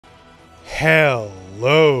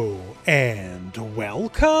Hello and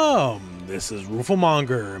welcome. This is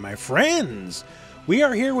rooflemonger, my friends. We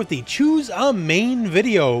are here with the Choose a Main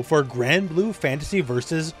video for Granblue Fantasy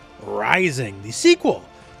Versus Rising, the sequel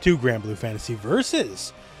to Granblue Fantasy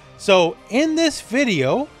Versus. So in this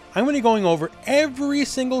video, I'm going to be going over every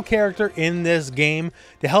single character in this game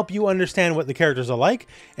to help you understand what the characters are like,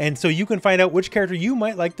 and so you can find out which character you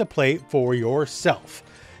might like to play for yourself.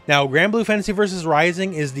 Now, Granblue Fantasy Versus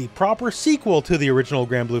Rising is the proper sequel to the original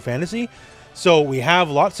Granblue Fantasy, so we have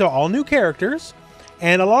lots of all new characters,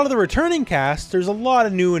 and a lot of the returning cast, there's a lot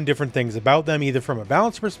of new and different things about them, either from a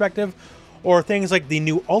balance perspective, or things like the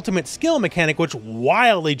new ultimate skill mechanic, which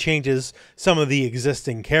wildly changes some of the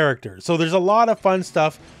existing characters. So there's a lot of fun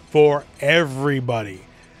stuff for everybody.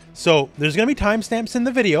 So there's going to be timestamps in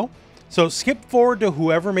the video, so skip forward to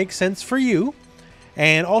whoever makes sense for you.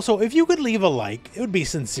 And also, if you could leave a like, it would be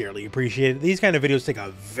sincerely appreciated. These kind of videos take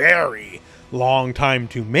a very long time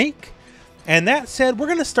to make. And that said, we're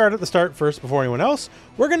going to start at the start first before anyone else.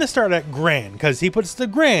 We're going to start at Gran, because he puts the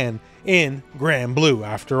Gran in Granblue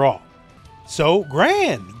after all. So,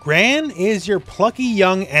 Gran. Gran is your plucky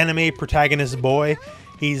young anime protagonist boy.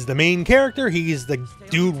 He's the main character. He's the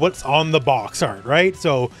dude what's on the box art, right?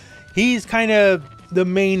 So, he's kind of the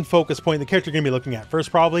main focus point the character you're going to be looking at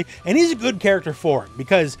first, probably. And he's a good character for it,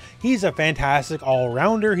 because he's a fantastic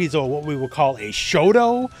all-rounder. He's what we would call a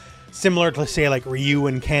Shoto, similar to, say, like Ryu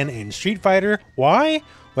and Ken in Street Fighter. Why?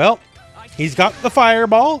 Well, he's got the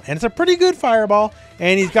fireball, and it's a pretty good fireball,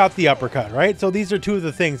 and he's got the uppercut, right? So these are two of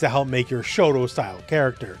the things that help make your Shoto-style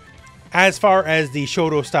character. As far as the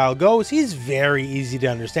Shoto style goes, he's very easy to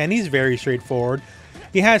understand. He's very straightforward.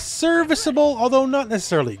 He has serviceable, although not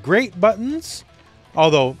necessarily great buttons.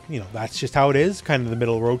 Although, you know, that's just how it is, kind of the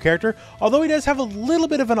middle road character. Although he does have a little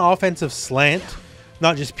bit of an offensive slant,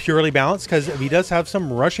 not just purely balanced, because he does have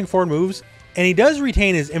some rushing forward moves. And he does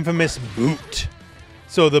retain his infamous boot.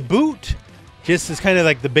 So the boot just is kind of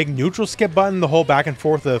like the big neutral skip button, the whole back and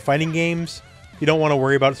forth of fighting games. You don't want to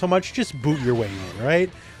worry about it so much, just boot your way in, right?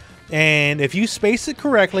 And if you space it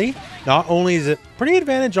correctly, not only is it pretty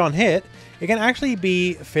advantage on hit, it can actually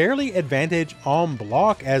be fairly advantage on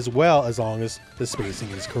block as well, as long as the spacing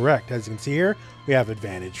is correct. As you can see here, we have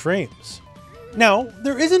advantage frames. Now,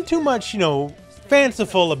 there isn't too much,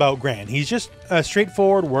 fanciful about Gran. He's just a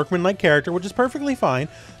straightforward workman-like character, which is perfectly fine.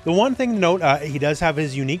 The one thing to note, he does have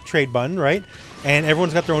his unique trade button, right? And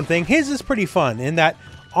everyone's got their own thing. His is pretty fun in that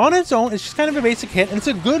on its own, it's just kind of a basic hit, and it's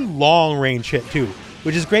a good long-range hit too,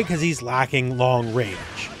 which is great because he's lacking long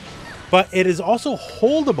range. But it is also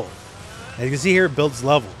holdable. As you can see here, it builds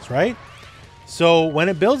levels, right? So when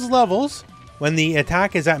it builds levels, when the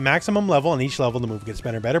attack is at maximum level, and each level the move gets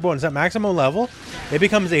better and better, but when it's at maximum level, it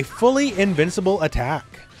becomes a fully invincible attack.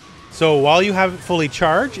 So while you have it fully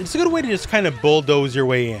charged, it's a good way to just kind of bulldoze your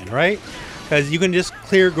way in, right? Because you can just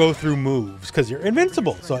go through moves because you're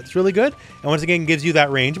invincible. So it's really good. And once again, gives you that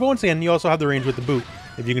range. But once again, you also have the range with the boot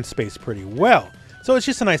if you can space pretty well. So it's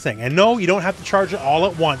just a nice thing. And no, you don't have to charge it all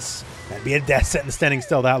at once. That'd be a death sentence standing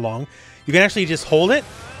still that long. You can actually just hold it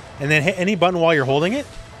and then hit any button while you're holding it,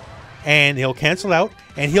 and he'll cancel out,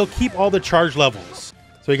 and he'll keep all the charge levels.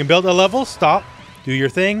 So you can build a level, stop, do your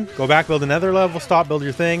thing, go back, build another level, stop, build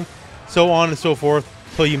your thing, so on and so forth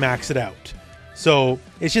till you max it out. So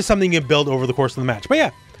it's just something you build over the course of the match. But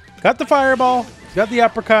yeah, got the fireball, got the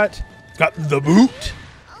uppercut, got the boot,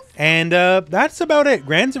 and that's about it.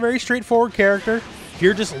 Gran's a very straightforward character. If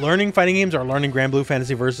you're just learning fighting games or learning Granblue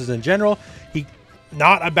Fantasy Versus in general, he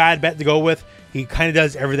not a bad bet to go with. He kind of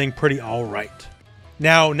does everything pretty all right.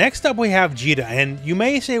 Now, next up we have Djeeta, and you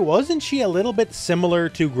may say, wasn't she a little bit similar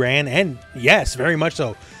to Gran? And yes, very much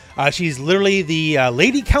so. She's literally the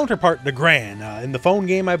lady counterpart to Gran. In the phone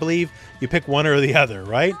game, I believe, you pick one or the other,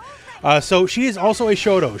 right? So she is also a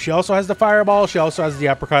Shoto. She also has the fireball, she also has the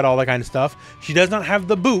uppercut, all that kind of stuff. She does not have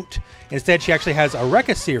the boot. Instead, she actually has a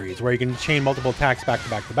Rekka series where you can chain multiple attacks back to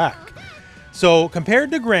back to back. So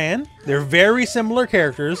compared to Gran, they're very similar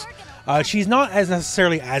characters. She's not as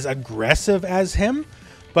necessarily as aggressive as him,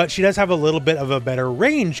 but she does have a little bit of a better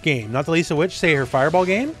range game, not the least of which, say, her fireball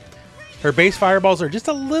game. Her base fireballs are just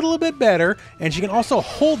a little bit better, and she can also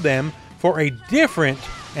hold them for a different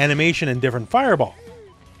animation and different fireball.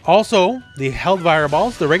 Also, the held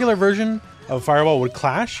fireballs, the regular version of fireball would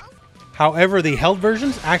clash. However, the held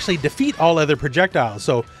versions actually defeat all other projectiles.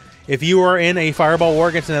 So if you are in a fireball war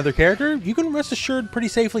against another character, you can rest assured pretty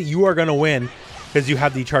safely you are going to win because you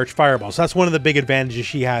have the charged fireball. So that's one of the big advantages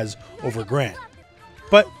she has over Gran.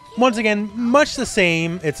 But once again, much the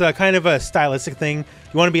same. It's a kind of a stylistic thing.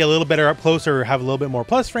 You want to be a little better up close or have a little bit more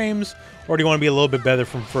plus frames, or do you want to be a little bit better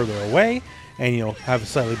from further away? and you'll have a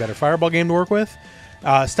slightly better fireball game to work with.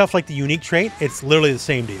 Stuff like the unique trait, it's literally the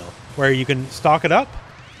same deal, where you can stock it up,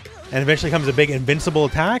 and eventually comes a big invincible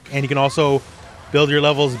attack, and you can also build your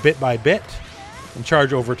levels bit by bit and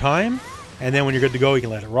charge over time, and then when you're good to go, you can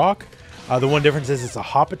let it rock. The one difference is it's a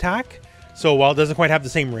hop attack, so while it doesn't quite have the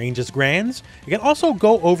same range as Gran's, it can also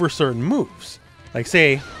go over certain moves, like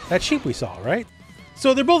say that sheep we saw, right?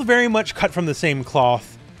 So they're both very much cut from the same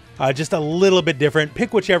cloth, just a little bit different.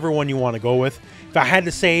 Pick whichever one you want to go with. If I had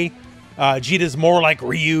to say, Djeeta's more like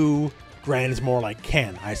Ryu, Gran is more like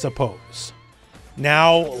Ken, I suppose.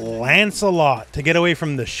 Now, Lancelot. To get away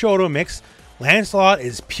from the Shoto mix, Lancelot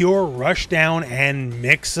is pure rushdown and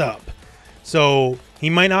mix-up. So he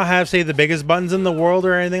might not have, say, the biggest buttons in the world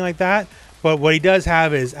or anything like that, but what he does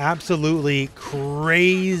have is absolutely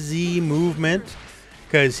crazy movement,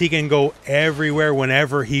 because he can go everywhere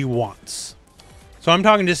whenever he wants. So I'm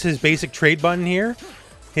talking just his basic trade button here.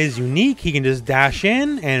 His unique, he can just dash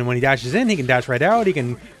in, and when he dashes in, he can dash right out. He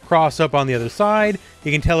can cross up on the other side.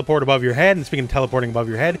 He can teleport above your head, and speaking of teleporting above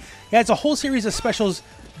your head, yeah, it's a whole series of specials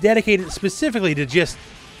dedicated specifically to just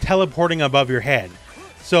teleporting above your head.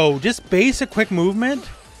 So just basic quick movement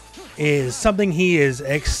is something he is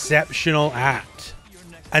exceptional at.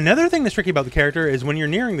 Another thing that's tricky about the character is when you're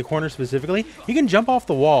nearing the corner specifically, he can jump off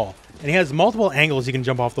the wall, and he has multiple angles he can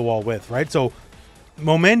jump off the wall with, right? So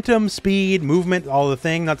momentum, speed, movement, all the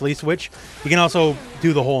thing, not the least of which. He can also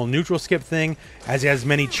do the whole neutral skip thing, as he has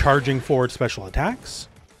many charging forward special attacks.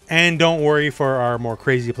 And don't worry for our more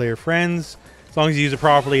crazy player friends. As long as you use it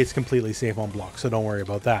properly, it's completely safe on block, so don't worry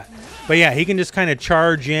about that. But yeah, he can just kind of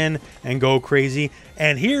charge in and go crazy.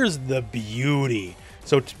 And here's the beauty.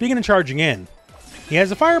 So speaking of charging in, he has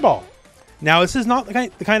a fireball. Now, this is not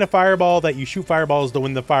the kind of fireball that you shoot fireballs to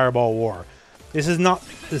win the fireball war. This is not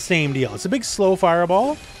the same deal. It's a big slow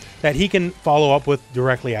fireball that he can follow up with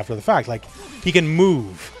directly after the fact. Like, he can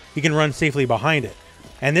move. He can run safely behind it.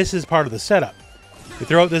 And this is part of the setup. You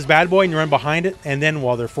throw out this bad boy and you run behind it, and then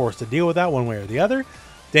while they're forced to deal with that one way or the other,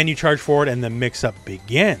 then you charge forward and the mix-up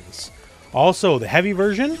begins. Also, the heavy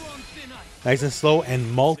version, nice and slow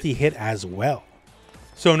and multi-hit as well.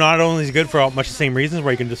 So not only is it good for much the same reasons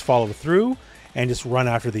where you can just follow through and just run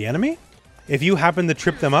after the enemy, if you happen to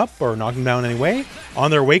trip them up or knock them down anyway, on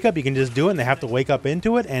their wake up you can just do it and they have to wake up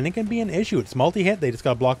into it, and it can be an issue. It's multi-hit, they just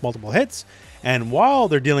gotta block multiple hits, and while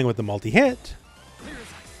they're dealing with the multi-hit,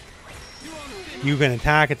 you can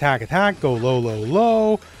attack, go low, low,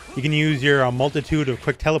 low. You can use your multitude of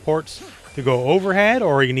quick teleports to go overhead,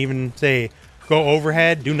 or you can even say, go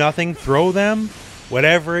overhead, do nothing, throw them,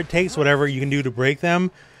 whatever it takes, whatever you can do to break them.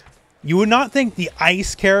 You would not think the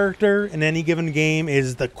ice character in any given game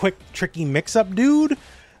is the quick, tricky mix-up dude,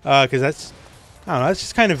 because that's, I don't know, that's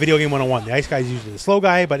just kind of video game 101. The ice guy is usually the slow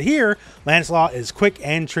guy, but here, Lancelot is quick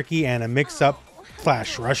and tricky and a mix-up /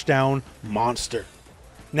 rushdown monster.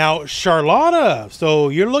 Now, Charlotta. So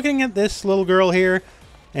you're looking at this little girl here,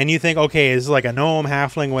 and you think, okay, this is like a gnome,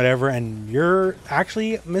 halfling, whatever, and you're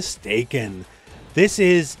actually mistaken. This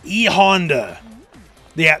is E Honda.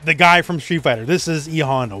 Yeah, the guy from Street Fighter. This is E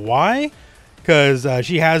Honda. Why? Because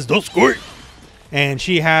she has the squirt, and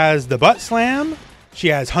she has the butt slam. She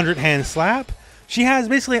has 100-hand slap. She has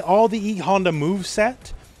basically all the E Honda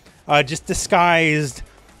moveset, just disguised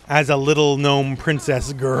as a little gnome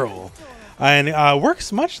princess girl. And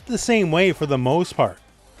works much the same way for the most part.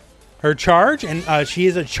 Her charge, and she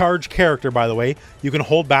is a charge character, by the way. You can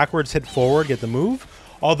hold backwards, hit forward, get the move.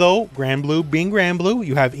 Although, Granblue being Granblue,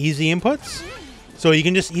 you have easy inputs. So you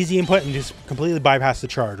can just easy input and just completely bypass the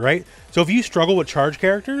charge, right? So if you struggle with charge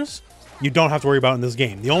characters, you don't have to worry about it in this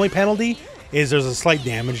game. The only penalty is there's a slight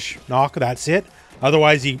damage knock, that's it.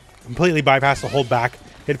 Otherwise, you completely bypass the hold back,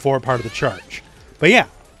 hit forward part of the charge. But yeah.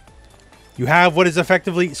 You have what is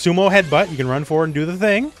effectively sumo headbutt. You can run forward and do the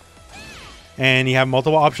thing. And you have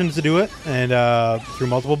multiple options to do it. And through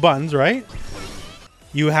multiple buttons, right?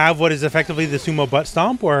 You have what is effectively the sumo butt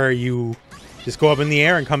stomp, where you just go up in the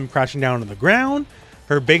air and come crashing down to the ground.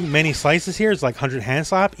 Her big many slices here is like 100 hand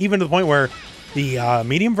slap. Even to the point where the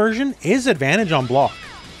medium version is advantage on block.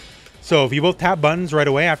 So if you both tap buttons right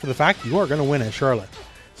away after the fact, you are going to win at Charlotte.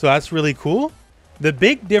 So that's really cool. The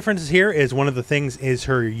big difference here is one of the things is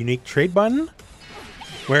her unique trade button,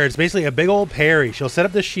 where it's basically a big old parry. She'll set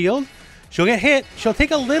up the shield, she'll get hit, she'll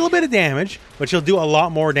take a little bit of damage, but she'll do a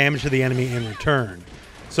lot more damage to the enemy in return.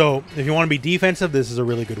 So if you want to be defensive, this is a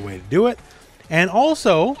really good way to do it. And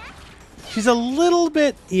also, she's a little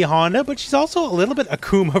bit E Honda, but she's also a little bit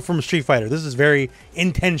Akuma from Street Fighter. This is very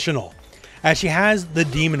intentional, as she has the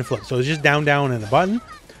demon flip. So it's just down, down, and a button.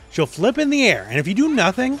 She'll flip in the air, and if you do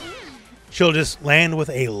nothing, she'll just land with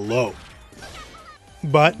a low.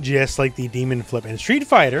 But just like the Demon Flip in Street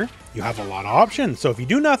Fighter, you have a lot of options. So if you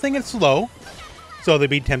do nothing, it's slow. So they'd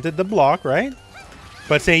be tempted to block, right?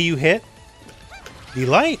 But say you hit the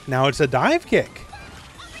light, now it's a dive kick.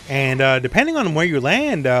 And depending on where you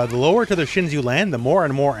land, the lower to the shins you land, the more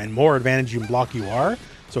and more advantage you block you are.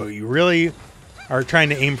 So you really are trying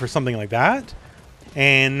to aim for something like that.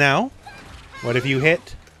 And now, what if you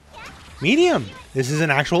hit medium? This is an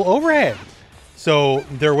actual overhead. So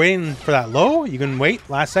they're waiting for that low. You can wait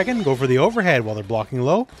last second, go for the overhead while they're blocking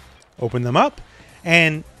low. Open them up.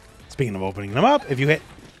 And speaking of opening them up, if you hit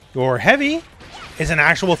your heavy, it's an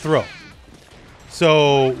actual throw.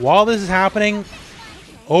 So while this is happening,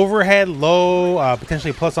 overhead, low,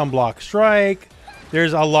 potentially plus on block strike,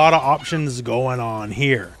 there's a lot of options going on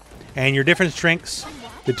here. And your different strengths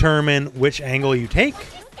determine which angle you take.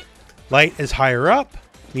 Light is higher up.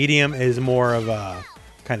 Medium is more of a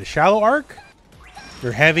kind of shallow arc.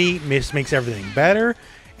 Your heavy makes everything better.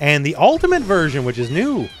 And the ultimate version, which is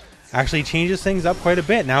new, actually changes things up quite a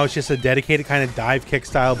bit. Now it's just a dedicated kind of dive kick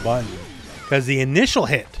style button. Because the initial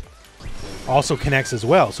hit also connects as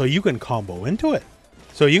well. So you can combo into it.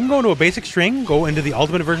 So you can go into a basic string, go into the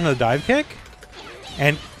ultimate version of the dive kick,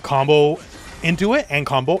 and combo into it and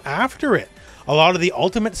combo after it. A lot of the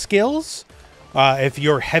ultimate skills, if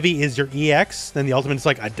your heavy is your EX, then the ultimate is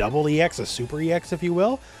like a double EX, a super EX, if you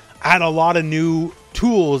will. Add a lot of new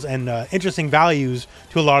tools and interesting values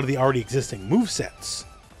to a lot of the already existing movesets.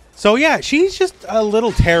 So yeah, she's just a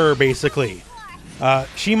little terror, basically.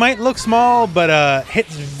 She might look small, but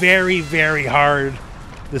hits very, very hard,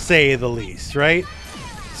 to say the least, right?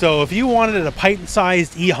 So if you wanted a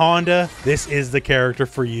Python-sized E-Honda, this is the character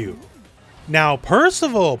for you. Now,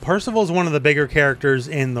 Percival is one of the bigger characters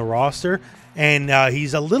in the roster, and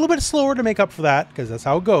he's a little bit slower to make up for that, because that's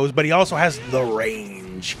how it goes, but he also has the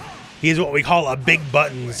range. He's what we call a big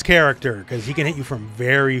buttons character, because he can hit you from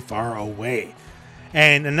very far away.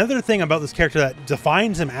 And another thing about this character that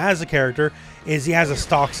defines him as a character is he has a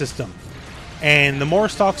stock system. And the more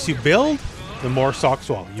stocks you build, the more stocks,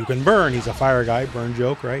 well, you can burn. He's a fire guy, burn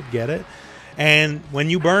joke, right? Get it? And when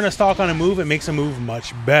you burn a stock on a move, it makes a move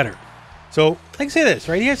much better. So, like I say this,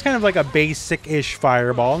 right? He has kind of like a basic-ish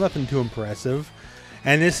fireball, nothing too impressive.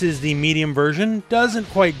 And this is the medium version. Doesn't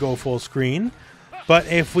quite go full screen. But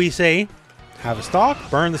if we say, have a stock,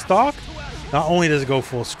 burn the stock, not only does it go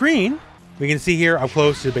full screen, we can see here up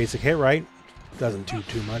close to the basic hit, right? Doesn't do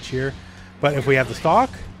too much here. But if we have the stock,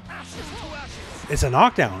 it's a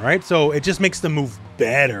knockdown, right? So it just makes the move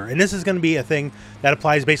better. And this is going to be a thing that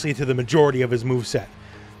applies basically to the majority of his moveset.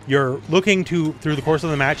 You're looking to, through the course of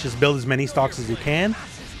the match, just build as many stocks as you can.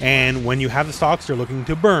 And when you have the stocks, you're looking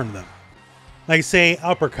to burn them. Like, say,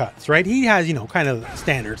 uppercuts, right? He has, you know, kind of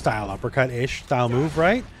standard style uppercut-ish style move,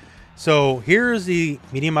 right? So here's the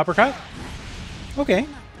medium uppercut. Okay.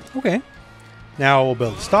 Now we'll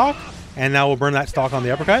build the stock, and now we'll burn that stock on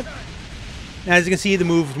the uppercut. As you can see, the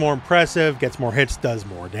move is more impressive, gets more hits, does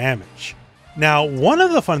more damage. Now, one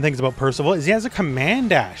of the fun things about Percival is he has a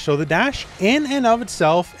command dash. So the dash in and of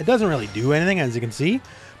itself, it doesn't really do anything, as you can see,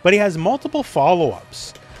 but he has multiple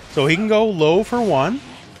follow-ups. So he can go low for one.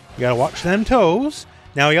 You gotta watch them toes.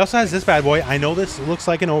 Now he also has this bad boy. I know this looks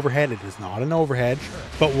like an overhead. It is not an overhead,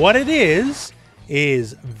 but what it is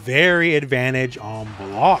very advantage on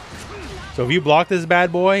block. So if you block this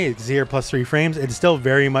bad boy, it's 0 plus 3 frames. It's still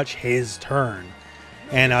very much his turn.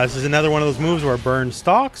 And this is another one of those moves where it burns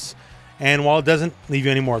stocks. And while it doesn't leave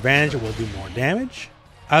you any more advantage, it will do more damage.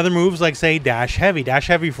 Other moves like, say, dash heavy. Dash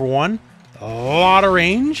heavy for one. A lot of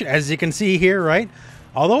range, as you can see here, right?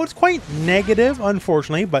 Although it's quite negative,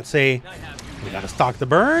 unfortunately. But say, we got to stock the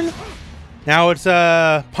burn. Now it's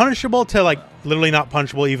punishable to, like, literally not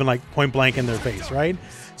punishable, even like point blank in their face, right?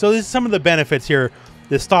 So this is some of the benefits here.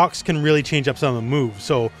 The stocks can really change up some of the moves.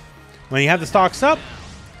 So when you have the stocks up,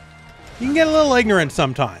 you can get a little ignorant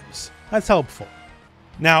sometimes. That's helpful.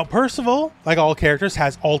 Now, Percival, like all characters,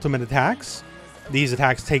 has ultimate attacks. These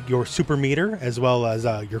attacks take your super meter as well as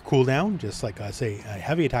your cooldown, just like, say, a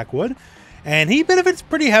heavy attack would. And he benefits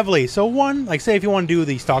pretty heavily. So one, like, say if you want to do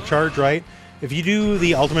the stock charge, right? If you do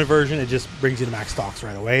the ultimate version, it just brings you to max stocks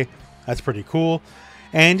right away. That's pretty cool.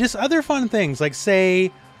 And just other fun things, like,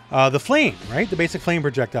 say, the flame, right? The basic flame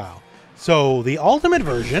projectile. So the ultimate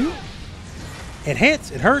version, it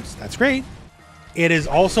hits, it hurts, that's great. It is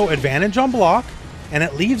also advantage on block, and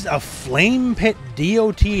it leaves a flame pit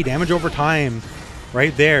DOT, damage over time,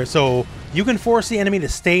 right there. So you can force the enemy to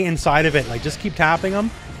stay inside of it, like just keep tapping them,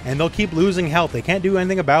 and they'll keep losing health. They can't do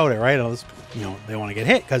anything about it, right? Unless, you know, they want to get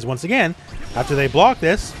hit, because once again, after they block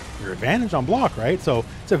this, your advantage on block, right? So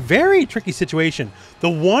it's a very tricky situation. The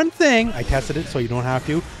one thing, I tested it so you don't have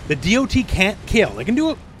to, the DOT can't kill. It can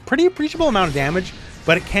do a pretty appreciable amount of damage,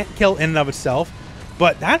 but it can't kill in and of itself.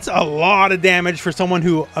 But that's a lot of damage for someone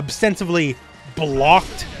who ostensibly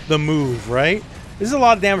blocked the move, right? This is a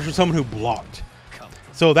lot of damage for someone who blocked.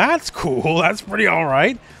 So that's cool. That's pretty all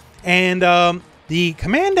right. And the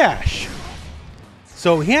command dash.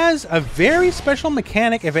 So he has a very special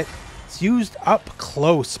mechanic if it's used up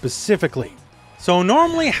close specifically. So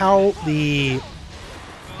normally how the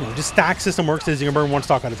just stack system works is you can burn one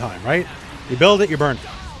stock at a time, right? You build it, you burn it.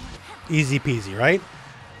 Easy peasy, right?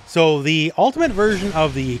 So the ultimate version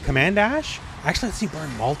of the command dash actually lets you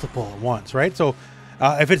burn multiple at once, right? So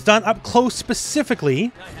if it's done up close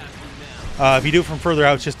specifically, if you do it from further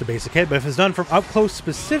out, it's just a basic hit. But if it's done from up close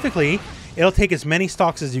specifically, it'll take as many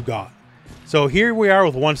stocks as you got. So here we are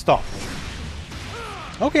with one stock.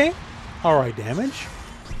 Okay. All right, damage.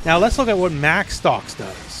 Now let's look at what max stocks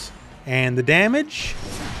does. And the damage,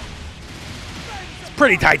 it's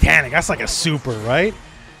pretty titanic. That's like a super, right?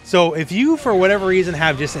 So if you, for whatever reason,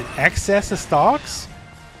 have just an excess of stocks,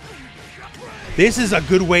 this is a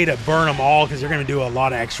good way to burn them all because you're going to do a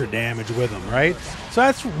lot of extra damage with them, right? So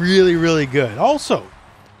that's really, really good. Also,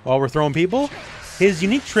 while we're throwing people, his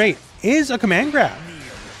unique trait is a command grab.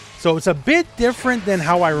 So it's a bit different than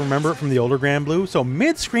how I remember it from the older Granblue. So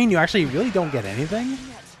mid-screen, you actually really don't get anything.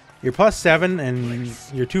 You're +7 and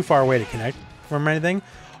you're too far away to connect from anything.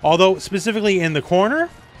 Although specifically in the corner,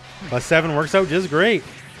 +7 works out just great.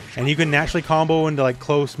 And you can naturally combo into like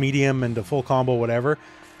close, medium, into full combo, whatever.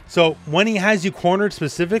 So when he has you cornered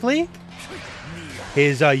specifically,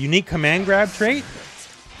 his unique command grab trait,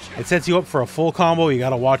 it sets you up for a full combo. You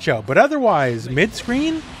got to watch out. But otherwise,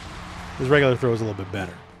 mid-screen, his regular throw is a little bit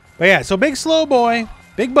better. But yeah, so big slow boy,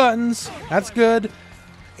 big buttons, that's good.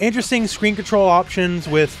 Interesting screen control options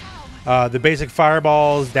with the basic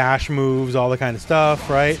fireballs, dash moves, all the kind of stuff,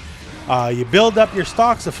 right? You build up your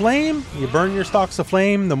stocks of flame, you burn your stocks of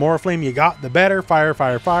flame. The more flame you got, the better. Fire,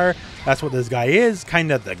 fire, fire. That's what this guy is,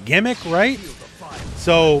 kind of the gimmick, right?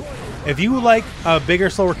 So if you like a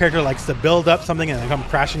bigger, slower character that likes to build up something and then come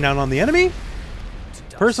crashing down on the enemy,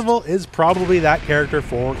 Percival is probably that character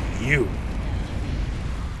for you.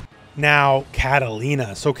 Now,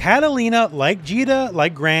 Katalina. So Katalina, like Djeeta,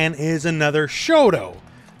 like Gran, is another Shoto.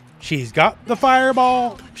 She's got the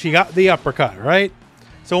fireball, she got the uppercut, right?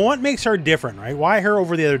 So what makes her different, right? Why her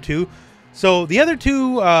over the other two? So the other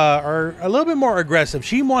two are a little bit more aggressive.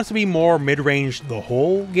 She wants to be more mid-range the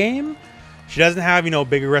whole game. She doesn't have,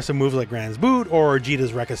 big aggressive moves like Gran's Boot or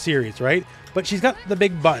Djeeta's Rekka series, right? But she's got the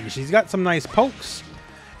big button. She's got some nice pokes.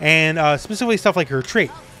 And specifically stuff like her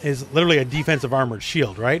trait is literally a defensive armored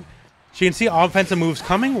shield, right? She can see offensive moves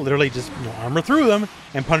coming, literally just armor through them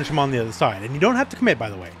and punish them on the other side. And you don't have to commit, by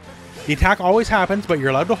the way. The attack always happens, but you're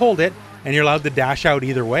allowed to hold it, and you're allowed to dash out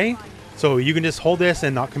either way. So you can just hold this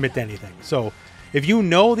and not commit to anything. So if you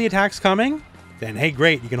know the attack's coming, then hey,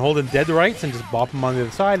 great. You can hold it dead to rights and just bop them on the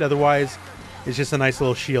other side. Otherwise, it's just a nice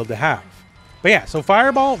little shield to have. But yeah, so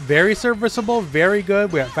Fireball, very serviceable, very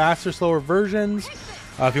good. We have faster, slower versions.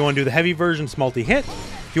 If you want to do the heavy version, it's multi-hit.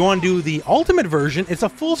 If you want to do the ultimate version, it's a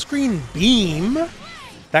full screen beam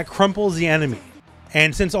that crumples the enemy.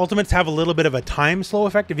 And since ultimates have a little bit of a time slow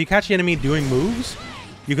effect, if you catch the enemy doing moves,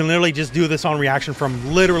 you can literally just do this on reaction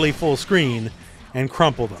from literally full screen and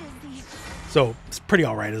crumple them. So it's pretty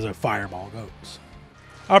alright as a fireball goes.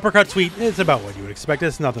 Uppercut suite, it's about what you would expect.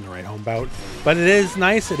 It's nothing to write home about. But it is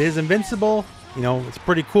nice, it is invincible. It's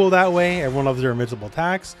pretty cool that way. Everyone loves their invincible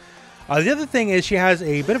attacks. The other thing is she has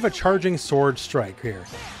a bit of a charging sword strike here.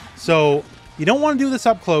 So you don't want to do this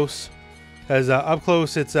up close, because up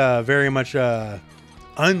close it's very much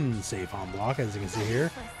unsafe on block, as you can see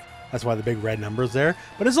here. That's why the big red number's there.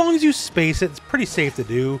 But as long as you space it, it's pretty safe to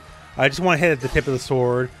do. I just want to hit at the tip of the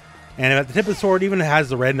sword. And at the tip of the sword, even if it has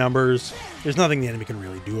the red numbers, there's nothing the enemy can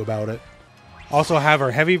really do about it. Also have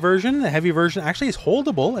our heavy version. The heavy version actually is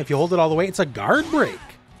holdable. If you hold it all the way, it's a guard break.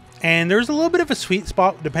 And there's a little bit of a sweet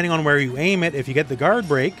spot depending on where you aim it. If you get the guard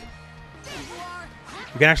break,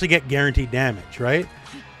 you can actually get guaranteed damage, right?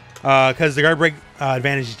 Because the guard break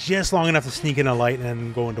advantage is just long enough to sneak in a light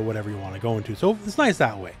and go into whatever you want to go into. So it's nice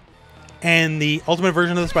that way. And the ultimate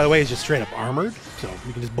version of this, by the way, is just straight up armored. So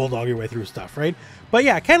you can just bulldog your way through stuff, right? But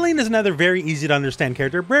yeah, Katalina is another very easy to understand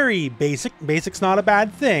character. Very basic. Basic's not a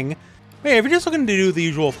bad thing. But yeah, if you're just looking to do the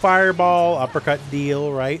usual fireball, uppercut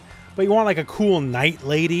deal, right? But you want like a cool knight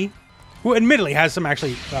lady, who admittedly has some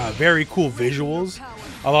actually very cool visuals.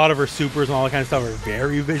 A lot of her supers and all that kind of stuff are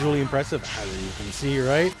very visually impressive, as you can see,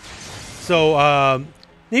 right? So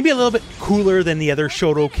maybe a little bit cooler than the other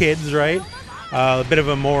Shoto kids, right? a bit of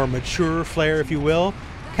a more mature flair, if you will.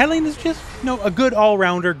 Katalina is just, a good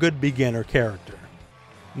all-rounder, good beginner character.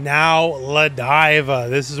 Now, Ladiva.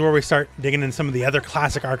 This is where we start digging in some of the other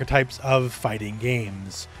classic archetypes of fighting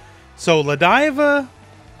games. So Ladiva,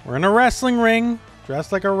 we're in a wrestling ring,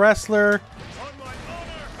 dressed like a wrestler.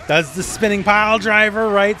 Does the spinning pile driver,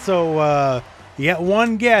 right? So you get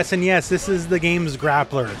one guess, and yes, this is the game's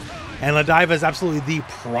grappler. And Ladiva is absolutely the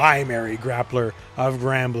primary grappler of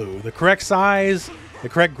Granblue. The correct size, the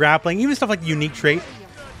correct grappling, even stuff like the unique trait.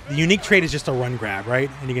 The unique trait is just a run grab, right?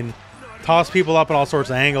 And you can toss people up at all sorts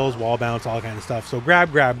of angles, wall bounce, all kind of stuff. So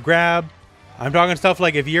grab, grab, grab. I'm talking stuff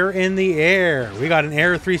like if you're in the air, we got an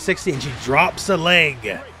air 360 and she drops a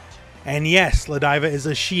leg. And yes, Ladiva is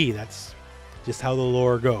a she. That's just how the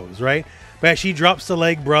lore goes, right? But she drops the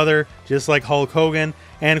leg, brother, just like Hulk Hogan.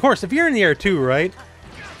 And of course, if you're in the air too, right?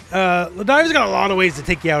 Ladiva's got a lot of ways to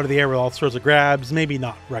take you out of the air with all sorts of grabs. Maybe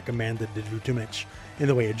not recommended to do too much in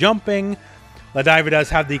the way of jumping. Ladiva does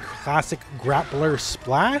have the classic grappler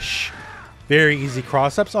splash. Very easy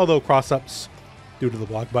cross-ups, although cross-ups, due to the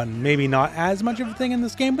block button, maybe not as much of a thing in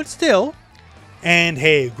this game, but still. And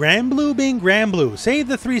hey, Granblue being Granblue. Say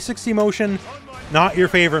the 360 motion, not your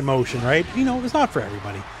favorite motion, right? It's not for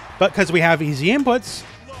everybody. But because we have easy inputs,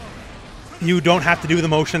 you don't have to do the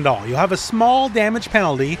motion at all. You'll have a small damage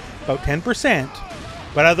penalty, about 10%,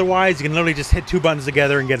 but otherwise you can literally just hit two buttons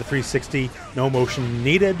together and get a 360, no motion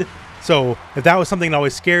needed. So if that was something that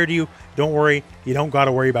always scared you, don't worry, you don't got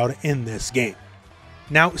to worry about it in this game.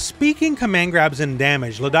 Now, speaking command grabs and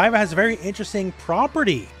damage, Ladiva has a very interesting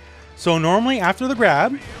property. So normally after the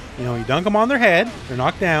grab, you dunk them on their head, they're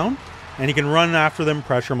knocked down, and you can run after them,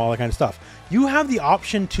 pressure them, all that kind of stuff. You have the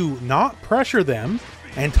option to not pressure them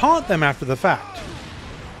and taunt them after the fact.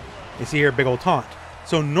 You see here, big old taunt.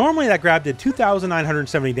 So normally that grab did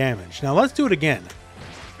 2,970 damage. Now let's do it again.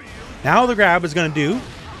 Now the grab is going to do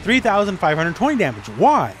 3,520 damage.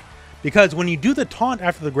 Why? Because when you do the taunt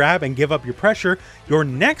after the grab and give up your pressure, your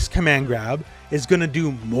next command grab is going to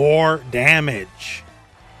do more damage.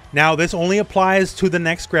 Now this only applies to the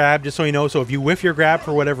next grab, just so you know. So if you whiff your grab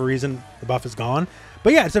for whatever reason, the buff is gone.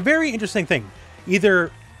 But yeah, it's a very interesting thing.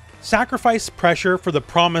 Either sacrifice pressure for the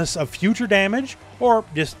promise of future damage, or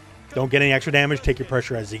just don't get any extra damage, take your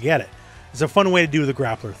pressure as you get it. It's a fun way to do the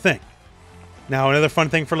grappler thing. Now, another fun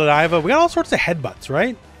thing for Ladiva, we got all sorts of headbutts,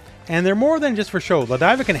 right? And they're more than just for show.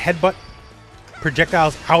 Ladiva can headbutt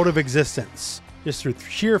projectiles out of existence, just through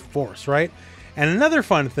sheer force, right? And another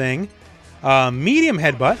fun thing, medium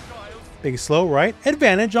headbutt, big slow, right?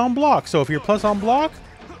 Advantage on block. So if you're plus on block,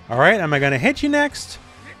 all right, am I going to hit you next?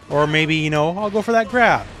 Or maybe, I'll go for that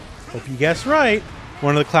grab. Hope you guessed right.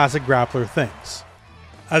 One of the classic grappler things.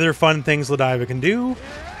 Other fun things Ladiva can do,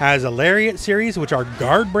 has a lariat series, which are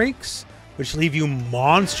guard breaks, which leave you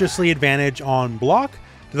monstrously advantage on block,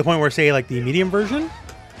 to the point where, say, like the medium version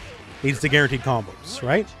leads to guaranteed combos,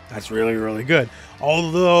 right? That's really, really good.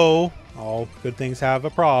 Although, all good things have a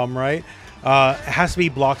problem, right? It has to be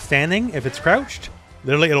block standing. If it's crouched,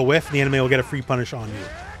 literally it'll whiff and the enemy will get a free punish on you.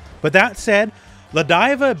 But that said,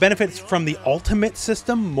 Ladiva benefits from the ultimate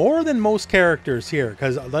system more than most characters here,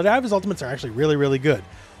 because Ladiva's ultimates are actually really, really good.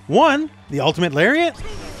 One, the ultimate lariat,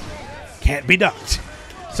 can't be ducked.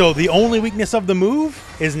 So the only weakness of the move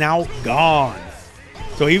is now gone.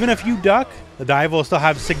 So even if you duck, Ladiva will still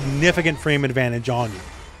have significant frame advantage on you.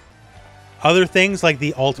 Other things like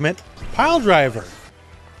the ultimate pile driver.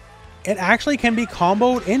 It actually can be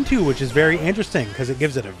comboed into, which is very interesting because it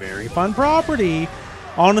gives it a very fun property.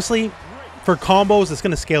 Honestly, for combos, it's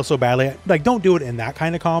going to scale so badly. Like, don't do it in that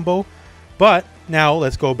kind of combo. But now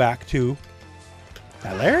let's go back to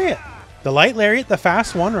that lariat. The light lariat, the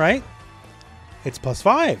fast one, right? It's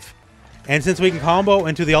 +5. And since we can combo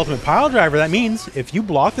into the ultimate pile driver, that means if you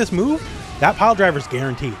block this move, that pile driver is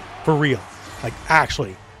guaranteed. For real. Like,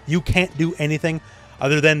 actually, you can't do anything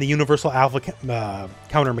other than the universal alpha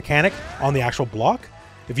counter mechanic on the actual block.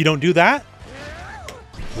 If you don't do that,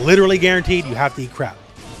 literally guaranteed you have to eat crap.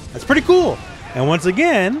 That's pretty cool. And once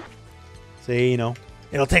again, say,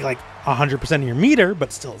 it'll take like 100% of your meter,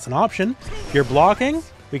 but still it's an option. If you're blocking,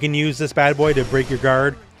 we can use this bad boy to break your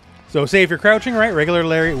guard. So say if you're crouching, right, regular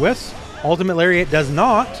lariat whiffs, ultimate lariat does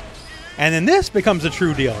not. And then this becomes a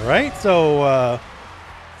true deal, right? So,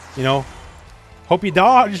 hope you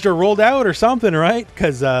dodged or rolled out or something, right?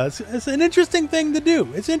 Because it's an interesting thing to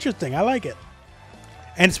do. It's interesting. I like it.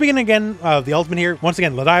 And speaking again of the ultimate here, once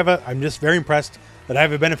again, Ladiva, I'm just very impressed.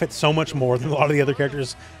 Ladiva benefits so much more than a lot of the other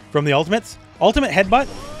characters from the ultimates. Ultimate headbutt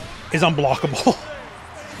is unblockable.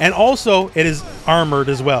 And also, it is armored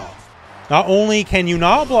as well. Not only can you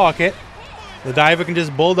not block it, Ladiva can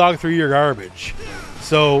just bulldog through your garbage.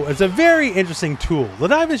 So it's a very interesting tool.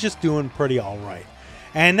 Ladiva is just doing pretty all right.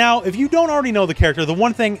 And now, if you don't already know the character, the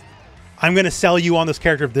one thing I'm going to sell you on this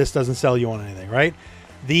character if this doesn't sell you on anything, right?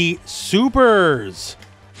 The supers.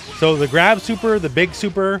 So the grab super, the big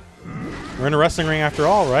super. We're in a wrestling ring after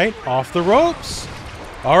all, right? Off the ropes.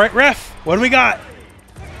 All right, ref. What do we got?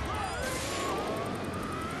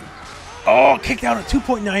 Oh, kicked out at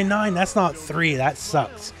 2.99. That's not 3. That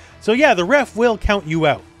sucks. So yeah, the ref will count you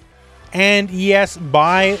out. And yes,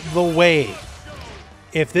 by the way,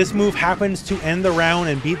 if this move happens to end the round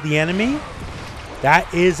and beat the enemy,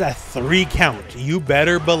 that is a 3 count. You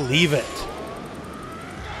better believe it.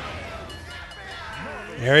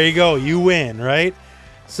 There you go. You win, right?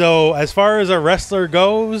 So as far as a wrestler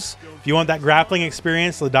goes, if you want that grappling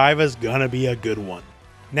experience, Ladiva's gonna be a good one.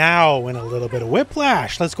 Now, in a little bit of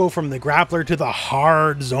whiplash, let's go from the grappler to the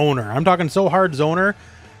hard zoner. I'm talking so hard zoner,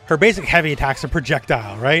 her basic heavy attack's a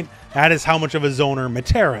projectile, right? That is how much of a zoner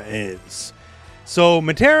Metera is. So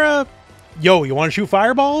Metera, yo, you want to shoot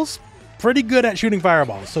fireballs? Pretty good at shooting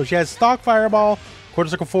fireballs. So she has stock fireball, quarter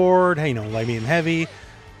circle forward, hey, you know, light, medium, heavy.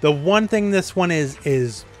 The one thing this one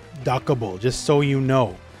is duckable, just so you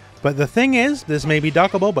know. But the thing is, this may be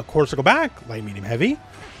duckable, but quarter circle back, light, medium, heavy,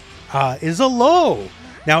 is a low.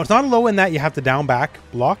 Now, it's not a low in that you have to down back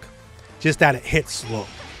block, just that it hits slow.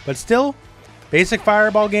 But still, basic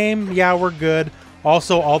fireball game, yeah, we're good.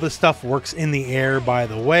 Also, all this stuff works in the air, by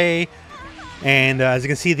the way. And as you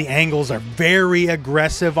can see, the angles are very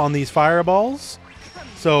aggressive on these fireballs.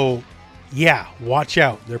 So, yeah, watch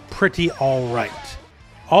out. They're pretty all right.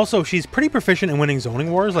 Also, she's pretty proficient in winning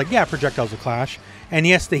zoning wars. Like, yeah, projectiles will clash. And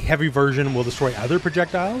yes, the heavy version will destroy other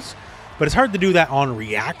projectiles. But it's hard to do that on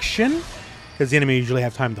reaction, because the enemy usually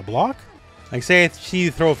have time to block. Like, say if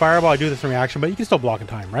she throw a fireball, I do this in reaction, but you can still block in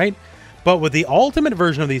time, right? But with the ultimate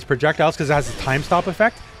version of these projectiles, because it has a time stop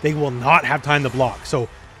effect, they will not have time to block. So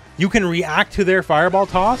you can react to their fireball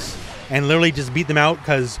toss and literally just beat them out,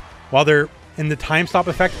 because while they're in the time stop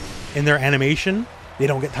effect in their animation, they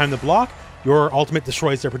don't get time to block. Your ultimate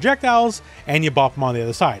destroys their projectiles and you bop them on the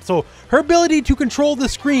other side. So her ability to control the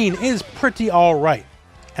screen is pretty all right.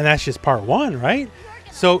 And that's just part 1, right?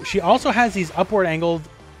 So she also has these upward angled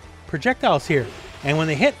projectiles here. And when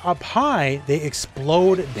they hit up high, they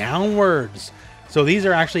explode downwards. So these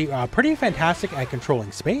are actually pretty fantastic at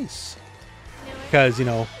controlling space. Because, you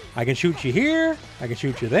know, I can shoot you here, I can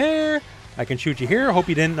shoot you there, I can shoot you here. Hope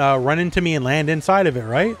you didn't run into me and land inside of it,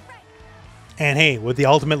 right? And hey, with the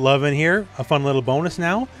ultimate love in here, a fun little bonus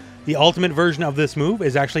now. The ultimate version of this move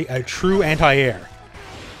is actually a true anti-air.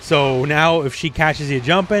 So now if she catches you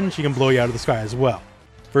jumping, she can blow you out of the sky as well.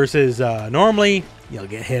 Versus normally, you'll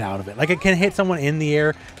get hit out of it. Like, it can hit someone in the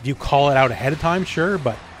air if you call it out ahead of time, sure.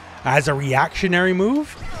 But as a reactionary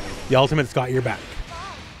move, the ultimate's got your back.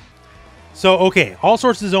 So, okay, all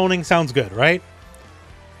sorts of zoning sounds good, right?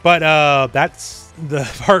 But that's the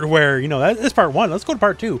part where, you know, that's part 1. Let's go to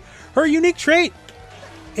part 2. Her unique trait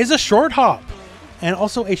is a short hop and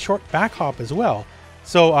also a short back hop as well.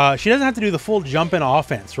 So she doesn't have to do the full jump in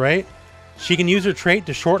offense, right? She can use her trait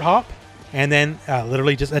to short hop and then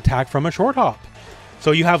literally just attack from a short hop.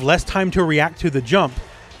 So you have less time to react to the jump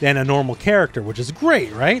than a normal character, which is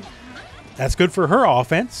great, right? That's good for her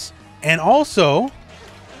offense. And also,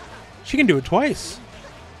 she can do it twice.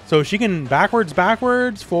 So she can backwards,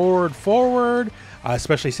 backwards, forward, forward,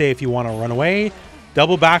 especially say if you want to run away.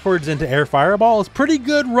 Double backwards into air fireball is pretty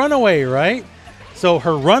good runaway, right? So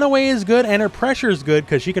her runaway is good and her pressure is good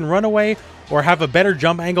because she can run away or have a better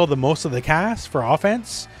jump angle than most of the cast for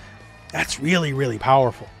offense. That's really, really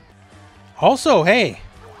powerful. Also, hey,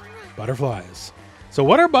 butterflies. So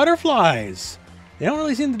what are butterflies? They don't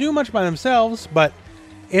really seem to do much by themselves, but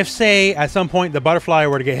if, say, at some point the butterfly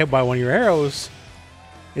were to get hit by one of your arrows,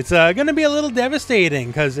 it's going to be a little devastating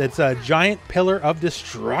because it's a giant pillar of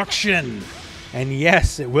destruction. And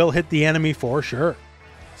yes, it will hit the enemy for sure.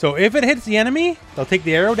 So if it hits the enemy, they'll take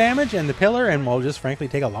the arrow damage and the pillar and will just frankly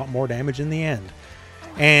take a lot more damage in the end.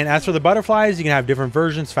 And as for the butterflies, you can have different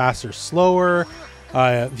versions, faster, slower.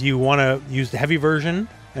 If you want to use the heavy version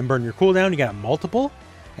and burn your cooldown, you got multiple.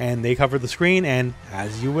 And they cover the screen, and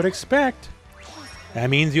as you would expect, that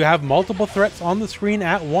means you have multiple threats on the screen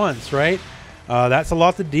at once, right? That's a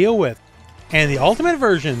lot to deal with. And the ultimate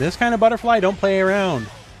version, this kind of butterfly, don't play around,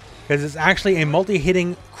 because it's actually a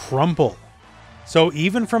multi-hitting crumple. So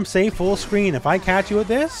even from, say, full screen, if I catch you with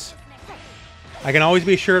this, I can always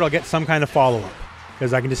be sure it'll get some kind of follow-up,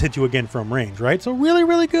 because I can just hit you again from range, right? So really,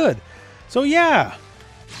 really good. So yeah,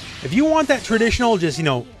 if you want that traditional, just, you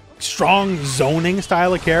know, strong zoning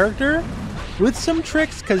style of character with some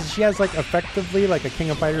tricks, because she has like effectively like a King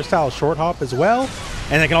of Fighters style short hop as well,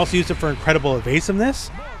 and I can also use it for incredible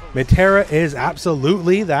evasiveness. Metera is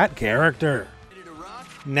absolutely that character.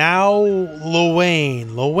 Now,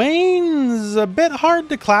 Lowain. Lowain's a bit hard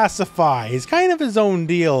to classify. He's kind of his own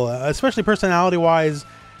deal, especially personality-wise,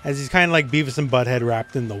 as he's kind of like Beavis and Butthead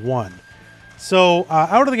wrapped into one. So,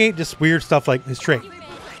 out of the gate, just weird stuff like his trait.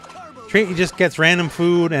 He just gets random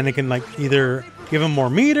food, and it can like either give him more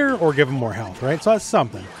meter or give him more health, right? So that's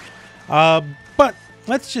something. But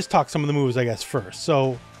let's just talk some of the moves, I guess, first.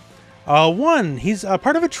 So, one, he's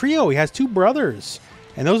part of a trio. He has two brothers,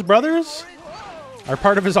 and those brothers are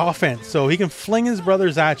part of his offense. So he can fling his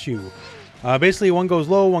brothers at you. Basically, one goes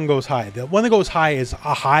low, one goes high. The one that goes high is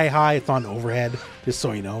a high. It's not an overhead, just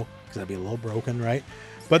so you know, because that'd be a little broken, right?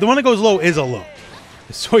 But the one that goes low is a low,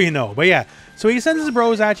 just so you know. But yeah, so he sends his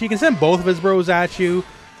bros at you. He can send both of his bros at you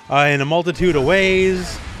in a multitude of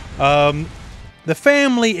ways. The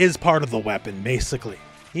family is part of the weapon, basically.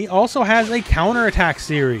 He also has a counterattack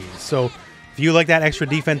series. So if you like that extra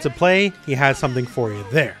defensive play, he has something for you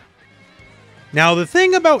there. Now, the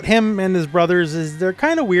thing about him and his brothers is they're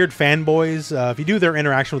kind of weird fanboys. If you do their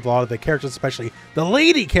interaction with a lot of the characters, especially the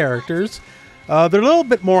lady characters, they're a little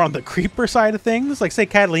bit more on the creeper side of things. Like, say,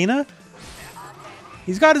 Katalina.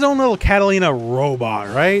 He's got his own little Katalina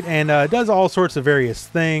robot, right? And does all sorts of various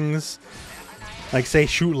things. Like, say,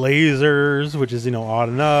 shoot lasers, which is, you know, odd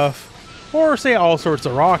enough. Or, say, all sorts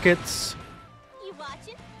of rockets.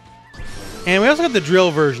 And we also got the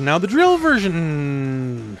drill version. Now, the drill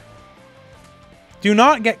version... Do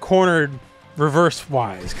not get cornered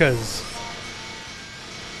reverse-wise, because...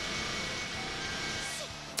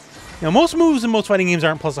 Now, most moves in most fighting games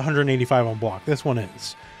aren't plus 185 on block. This one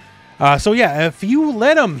is. So yeah, if you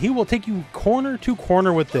let him, he will take you corner to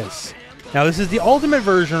corner with this. Now, this is the ultimate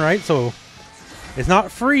version, right? So, it's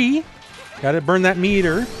not free. Gotta burn that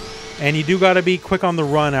meter. And you do gotta be quick on the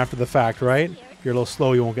run after the fact, right? If you're a little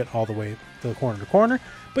slow, you won't get all the way to corner.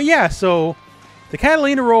 But yeah, so... The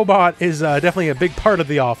Katalina robot is definitely a big part of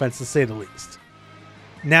the offense, to say the least.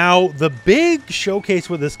 Now, the big showcase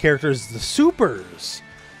with this character is the supers.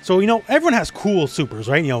 So, you know, everyone has cool supers,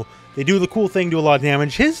 right? You know, they do the cool thing, do a lot of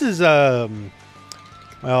damage. His is, well,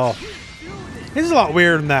 his is a lot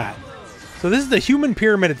weirder than that. So this is the human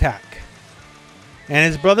pyramid attack. And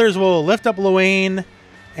his brothers will lift up Lowain.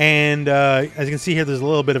 And as you can see here, there's a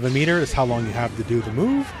little bit of a meter. That's how long you have to do the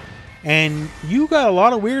move. And you got a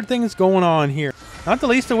lot of weird things going on here. Not the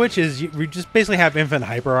least of which is you just basically have infinite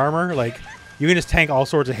hyper armor. Like, you can just tank all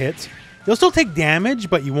sorts of hits. You'll still take damage,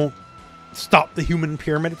 but you won't stop the human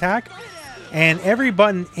pyramid attack. And every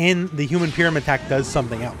button in the human pyramid attack does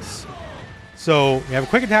something else. So you have a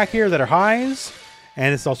quick attack here that are highs,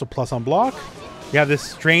 and it's also plus on block. You have this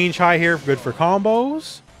strange high here, good for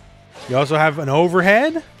combos. You also have an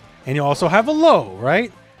overhead, and you also have a low,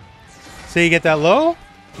 right? So you get that low.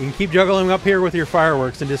 You can keep juggling up here with your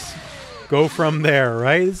fireworks and just go from there,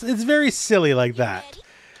 right? It's very silly like that.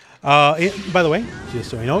 By the way, just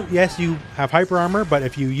so you know, yes, you have hyper armor, but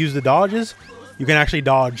if you use the dodges, you can actually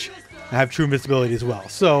dodge and have true invincibility as well.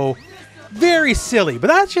 So, very silly, but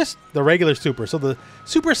that's just the regular super. So the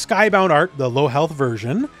Super Skybound art, the low health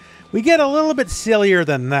version, we get a little bit sillier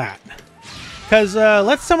than that. Because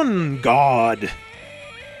let's summon God.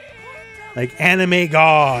 Like anime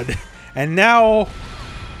God. And now...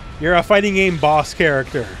 You're a fighting game boss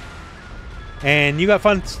character. And you got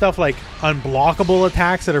fun stuff like unblockable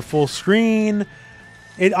attacks that are full screen.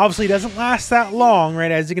 It obviously doesn't last that long,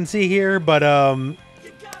 right, as you can see here. But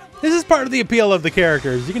this is part of the appeal of the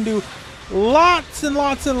characters. You can do lots and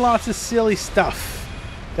lots and lots of silly stuff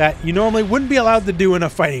that you normally wouldn't be allowed to do in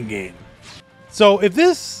a fighting game. So if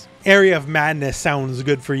this area of madness sounds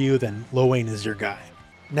good for you, then Lowain is your guy.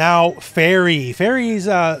 Now, Ferry. Ferry's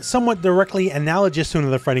somewhat directly analogous to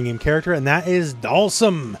another fighting game character, and that is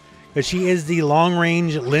Dalsum. But she is the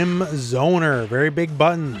long-range limb zoner. Very big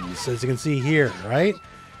buttons, as you can see here, right?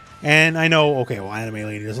 And I know, okay, well, Anime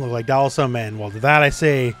Lady doesn't look like Dalsum, and well, to that I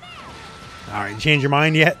say, all right, change your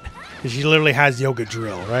mind yet? Because she literally has yoga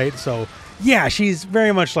drill, right? So, yeah, she's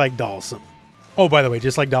very much like Dalsum. Oh, by the way,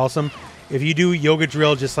 just like Dalsum, if you do yoga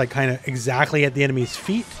drill just like kind of exactly at the enemy's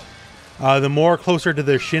feet, the more closer to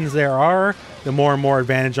their shins there are, the more and more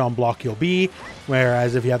advantage on block you'll be.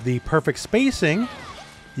 Whereas if you have the perfect spacing,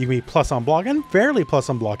 you can be plus on block and fairly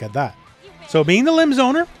plus on block at that. So being the limb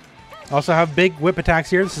zoner, also have big whip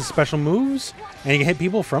attacks here. This is special moves, and you can hit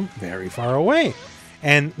people from very far away.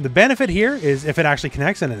 And the benefit here is if it actually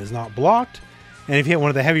connects and it is not blocked, and if you hit one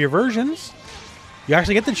of the heavier versions, you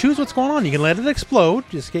actually get to choose what's going on. You can let it explode,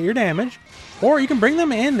 just get your damage. Or you can bring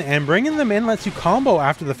them in, and bringing them in lets you combo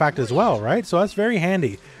after the fact as well, right? So that's very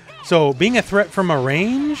handy. So being a threat from a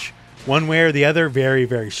range one way or the other, very,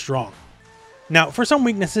 very strong. Now, for some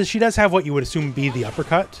weaknesses, she does have what you would assume be the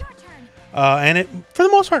uppercut. And it, for the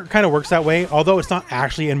most part, kind of works that way, although it's not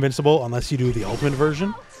actually invincible unless you do the ultimate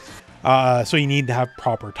version. So you need to have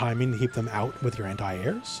proper timing to keep them out with your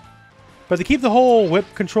anti-airs. But to keep the whole whip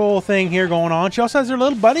control thing here going on, she also has her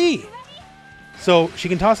little buddy. So she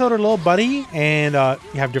can toss out her little buddy, and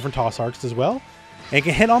you have different toss arcs as well. And it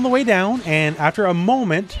can hit on the way down, and after a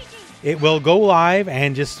moment, it will go live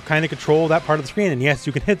and just kind of control that part of the screen. And yes,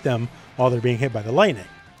 you can hit them while they're being hit by the lightning.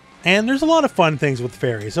 And there's a lot of fun things with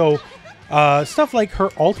Ferry. So stuff like her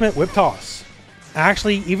ultimate whip toss,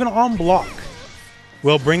 actually even on block,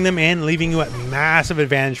 will bring them in, leaving you at massive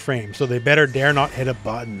advantage frames. So they better dare not hit a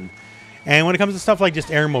button. And when it comes to stuff like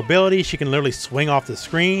just air mobility, she can literally swing off the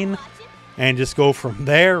screen and just go from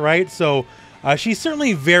there, right? So she's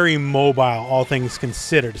certainly very mobile, all things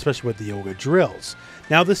considered, especially with the yoga drills.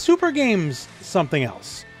 Now the super game's something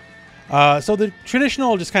else. So the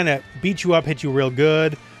traditional just kind of beat you up, hit you real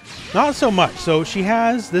good. Not so much. So she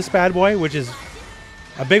has this bad boy, which is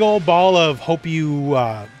a big old ball of hope you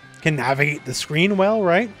can navigate the screen well,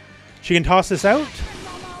 right? She can toss this out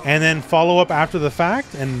and then follow up after the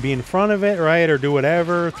fact and be in front of it, right? Or do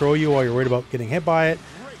whatever, throw you while you're worried about getting hit by it.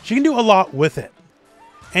 She can do a lot with it.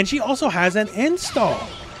 And she also has an install.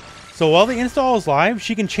 So while the install is live,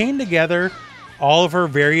 she can chain together all of her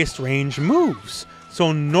various range moves.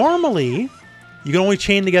 So normally, you can only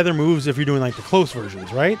chain together moves if you're doing like the close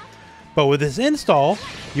versions, right? But with this install,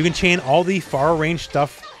 you can chain all the far range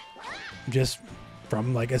stuff just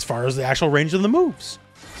from like as far as the actual range of the moves.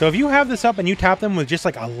 So if you have this up and you tap them with just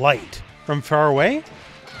like a light from far away,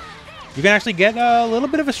 you can actually get a little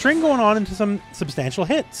bit of a string going on into some substantial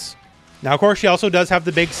hits. Now, of course, she also does have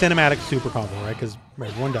the big cinematic super combo, right? Because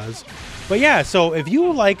everyone does. But yeah, so if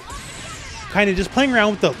you like kind of just playing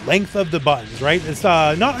around with the length of the buttons, right? It's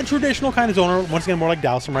not a traditional kind of zoner. Once again, more like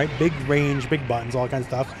Dalsum, right? Big range, big buttons, all that kind of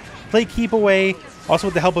stuff. Play keep away. Also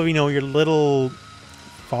with the help of, you know, your little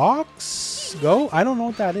fox go. I don't know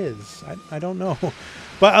what that is. I don't know.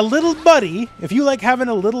 But a little buddy, if you like having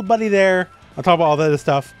a little buddy there on top of all that other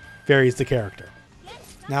stuff, Ferry's the character.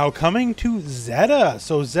 Now coming to Zeta.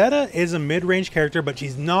 So Zeta is a mid-range character, but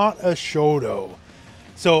she's not a Shoto.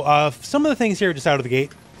 So some of the things here just out of the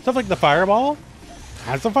gate, stuff like the fireball,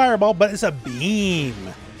 has a fireball, but it's a beam.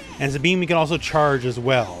 And it's a beam you can also charge as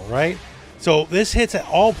well, right? So this hits at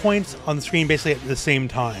all points on the screen basically at the same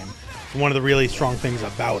time. It's one of the really strong things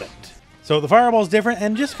about it. So the fireball is different,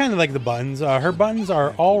 and just kind of like the buttons. Her buttons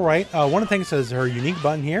are all right. One of the things is her unique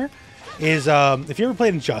button here is, if you ever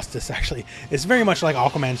played Injustice, actually, it's very much like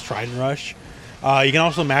Aquaman's Trident Rush. You can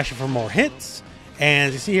also mash it for more hits, and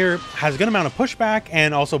as you see here, has a good amount of pushback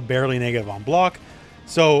and also barely negative on block.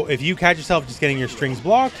 So if you catch yourself just getting your strings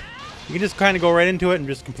blocked, you can just kind of go right into it and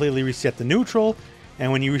just completely reset the neutral.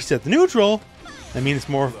 And when you reset the neutral, that means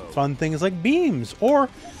more fun things like beams or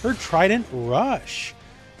her Trident Rush.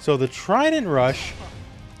 So the Trident Rush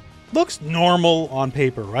looks normal on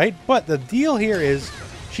paper, right? But the deal here is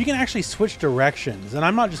she can actually switch directions. And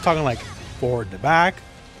I'm not just talking like forward to back.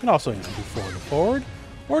 You can also, you know, do forward to forward.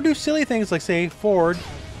 Or do silly things like, say, forward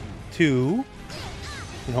to,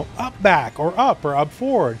 you know, up back or up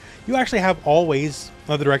forward. You actually have always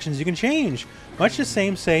other directions you can change. Much the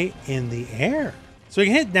same, say, in the air. So you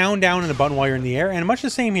can hit down, down, and a button while you're in the air. And much the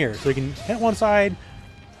same here. So you can hit one side,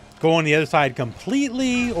 go on the other side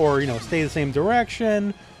completely, or, you know, stay the same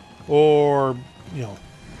direction, or, you know,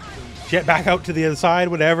 jet back out to the other side,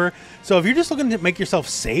 whatever. So if you're just looking to make yourself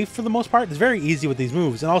safe for the most part, it's very easy with these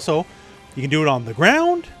moves. And also, you can do it on the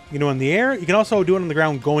ground, you can do it in the air, you can also do it on the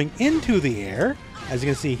ground going into the air, as you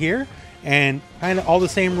can see here, and kind of all the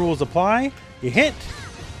same rules apply. You hit,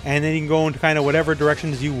 and then you can go into kind of whatever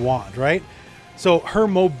directions you want, right? So her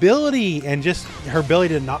mobility and just her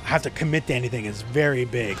ability to not have to commit to anything is very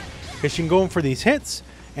big, because she can go in for these hits,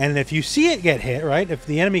 and if you see it get hit, right, if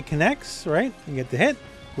the enemy connects, right, you get the hit,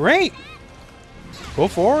 great. Go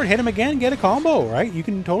forward, hit him again, get a combo, right? You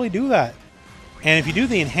can totally do that. And if you do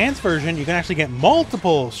the enhanced version, you can actually get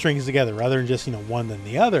multiple strings together rather than just, you know, one than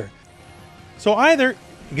the other. So either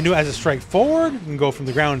you can do it as a strike forward, you can go from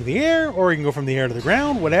the ground to the air, or you can go from the air to the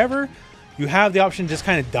ground, whatever. You have the option to just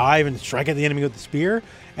kind of dive and strike at the enemy with the spear,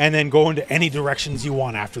 and then go into any directions you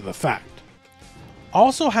want after the fact.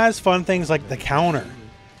 Also has fun things like the counter.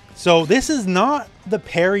 So this is not the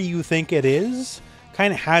parry you think it is.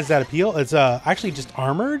 Kind of has that appeal. It's actually just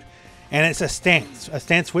armored, and it's a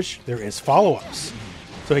stance which there is follow-ups.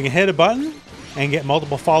 So you can hit a button and get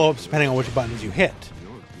multiple follow-ups depending on which buttons you hit.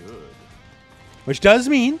 Which does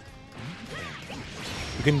mean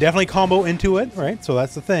you can definitely combo into it, right? So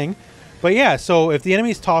that's the thing. But yeah, so if the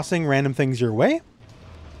enemy's tossing random things your way,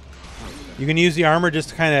 you can use the armor just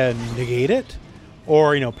to kind of negate it.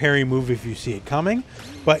 Or, you know, parry move if you see it coming.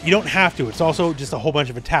 But you don't have to. It's also just a whole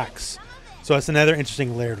bunch of attacks. So that's another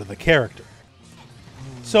interesting layer to the character.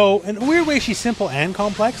 So in a weird way, she's simple and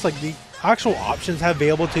complex. Like the actual options have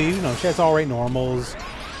available to you. You know, she has all right normals.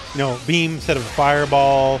 You know, beam instead of a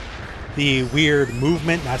fireball. The weird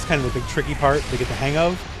movement, that's kind of the big tricky part to get the hang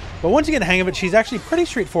of. But once you get the hang of it, she's actually pretty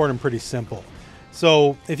straightforward and pretty simple.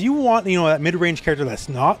 So if you want, you know, that mid-range character that's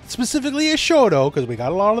not specifically a Shoto, because we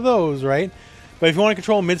got a lot of those, right? But if you want to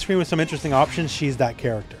control mid-screen with some interesting options, she's that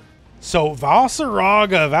character. So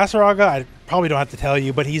Vaseraga, I probably don't have to tell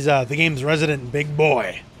you, but he's the game's resident big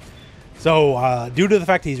boy. So due to the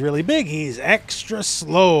fact he's really big, he's extra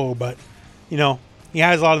slow, but, you know, he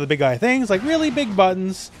has a lot of the big guy things, like really big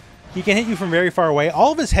buttons. He can hit you from very far away.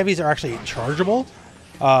 All of his heavies are actually chargeable.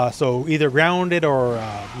 So either grounded or,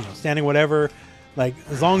 you know, standing, whatever. Like,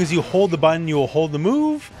 as long as you hold the button, you will hold the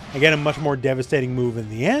move. Again, a much more devastating move in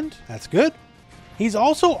the end. That's good. He's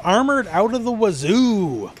also armored out of the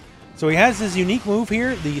wazoo. So he has this unique move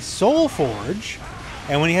here, the Soul Forge.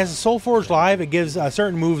 And when he has the Soul Forge live, it gives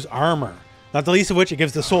certain moves armor. Not the least of which, it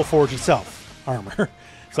gives the Soul Forge itself armor.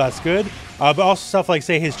 So that's good. But also stuff like,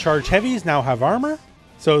 say, his charged heavies now have armor.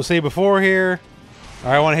 So say before here,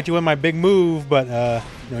 I want to hit you with my big move, but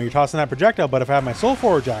you know, you're tossing that projectile. But if I have my Soul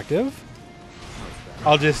Forge active,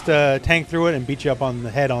 I'll just tank through it and beat you up on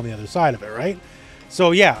the head on the other side of it, right?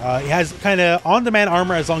 So yeah, he has kind of on-demand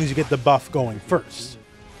armor as long as you get the buff going first.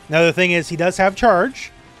 Another thing is he does have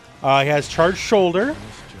charge. He has charged shoulder,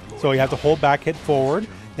 so you have to hold back, hit forward.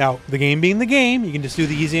 Now, the game being the game, you can just do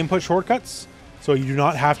the easy input shortcuts. So you do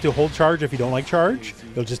not have to hold charge if you don't like charge.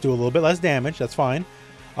 You'll just do a little bit less damage. That's fine.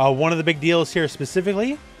 One of the big deals here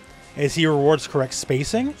specifically is he rewards correct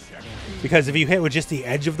spacing. Because if you hit with just the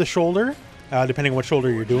edge of the shoulder, depending on what shoulder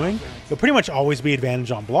you're doing, you'll pretty much always be advantage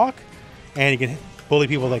on block. And you can bully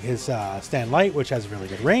people like his Stand Light, which has really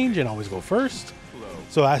good range and always go first.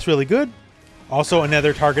 So that's really good. Also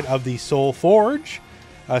another target of the Soul Forge,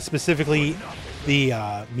 specifically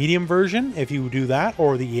the medium version. If you do that,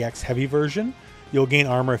 or the EX heavy version, you'll gain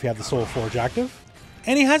armor if you have the Soul Forge active.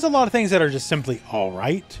 And he has a lot of things that are just simply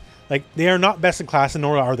alright. Like, they are not best in class, and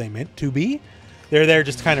nor are they meant to be. They're there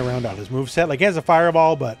just to kind of round out his moveset. Like, he has a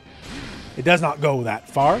fireball, but it does not go that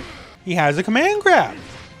far. He has a command grab.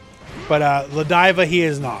 But Ladiva, he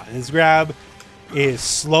is not. His grab is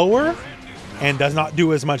slower and does not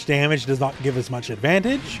do as much damage, does not give as much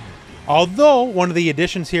advantage. Although, one of the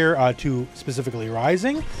additions here to specifically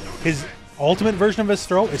Rising, his ultimate version of his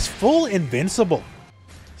throw is full invincible.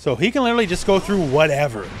 So he can literally just go through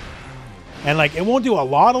whatever. And like, it won't do a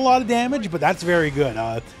lot of damage, but that's very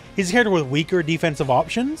good. He's a character with weaker defensive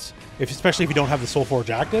options, especially if you don't have the Soul Forge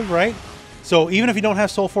active, right? So even if you don't have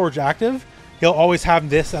Soul Forge active, he'll always have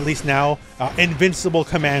this, at least now, invincible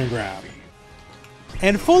command grab.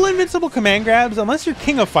 And full invincible command grabs, unless you're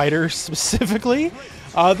King of Fighters specifically,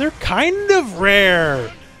 they're kind of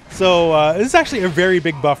rare. So this is actually a very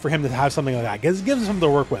big buff for him to have something like that. It gives him something to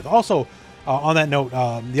work with. Also, on that note,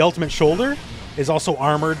 the ultimate shoulder is also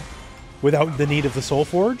armored without the need of the Soul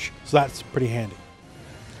Forge, so that's pretty handy.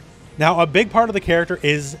 Now, a big part of the character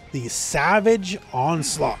is the Savage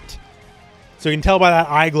Onslaught. So you can tell by that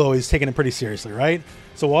eye glow he's taking it pretty seriously, right?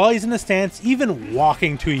 So while he's in the stance, even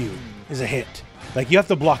walking to you is a hit. Like, you have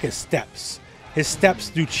to block his steps. His steps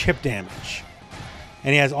do chip damage.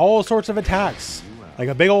 And he has all sorts of attacks. Like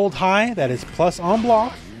a big old high that is plus on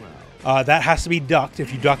block. That has to be ducked.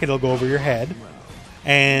 If you duck it, it'll go over your head.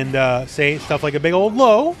 And say stuff like a big old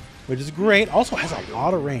low, which is great. Also has a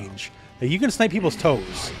lot of range. Like, you can snipe people's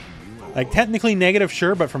toes. Like, technically negative,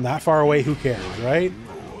 sure, but from that far away, who cares, right?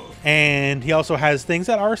 And he also has things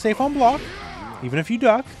that are safe on block, even if you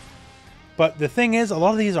duck. But the thing is, a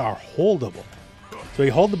lot of these are holdable. So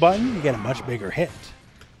you hold the button, you get a much bigger hit.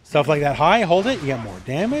 Stuff like that high, hold it, you get more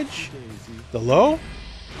damage. The low,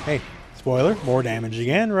 hey, spoiler, more damage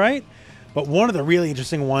again, right? But one of the really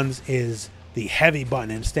interesting ones is the heavy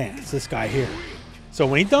button in stance, this guy here. So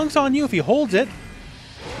when he dunks on you, if he holds it,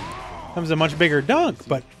 comes a much bigger dunk.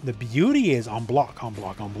 But the beauty is on block, on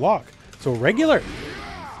block, on block. So regular.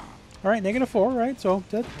 All right, -4, right? So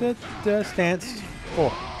stance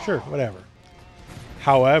 4, sure, whatever.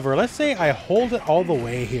 However, let's say I hold it all the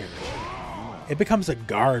way here. It becomes a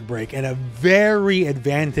guard break and a very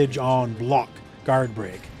advantage on block guard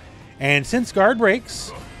break. And since guard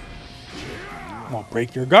breaks won't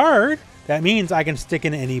break your guard, that means I can stick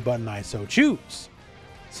in any button I so choose.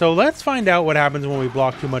 So let's find out what happens when we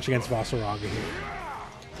block too much against Vaseraga here.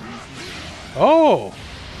 Oh,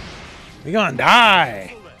 we gonna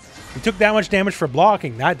die. You took that much damage for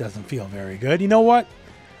blocking. That doesn't feel very good. You know what?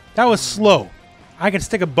 That was slow. I can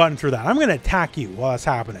stick a button through that. I'm going to attack you while that's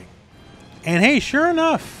happening. And hey, sure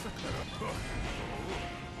enough,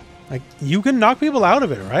 like, you can knock people out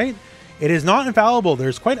of it, right? It is not infallible.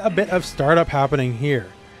 There's quite a bit of startup happening here.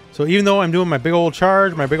 So even though I'm doing my big old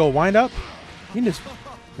charge, my big old wind-up, you can just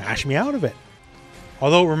mash me out of it.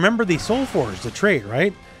 Although, remember the Soul Forge, the trait,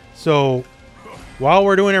 right? So while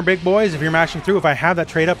we're doing our big boys, if you're mashing through, if I have that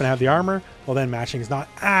trait up and have the armor, well, then mashing is not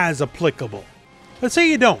as applicable. Let's say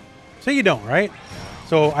you don't. Say you don't, right?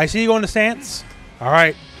 So I see you go into stance. All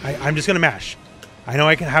right, I'm just going to mash. I know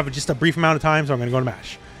I can have just a brief amount of time, so I'm going to go to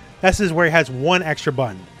mash. This is where he has one extra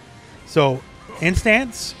button. So in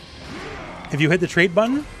stance, if you hit the trait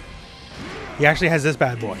button, he actually has this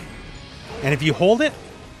bad boy. And if you hold it,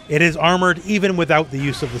 it is armored even without the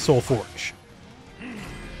use of the Soul Forge.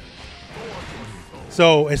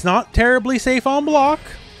 So it's not terribly safe on block.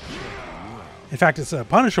 In fact, it's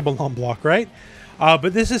punishable on block, right?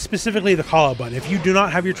 But this is specifically the call-out button. If you do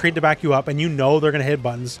not have your trait to back you up and you know they're going to hit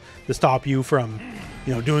buttons to stop you from,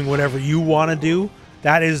 you know, doing whatever you want to do,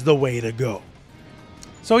 that is the way to go.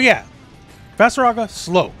 So yeah, Vaseraga,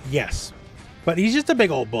 slow, yes. But he's just a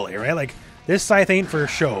big old bully, right? Like, this scythe ain't for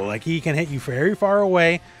show. Like, he can hit you very far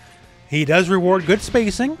away. He does reward good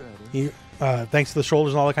spacing, thanks to the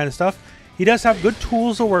shoulders and all that kind of stuff. He does have good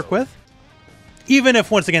tools to work with. Even if,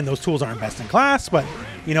 once again, those tools aren't best in class, but,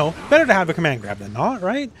 you know, better to have a command grab than not,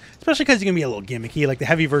 right? Especially because you can be a little gimmicky, like the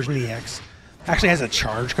heavy version EX actually has a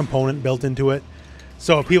charge component built into it.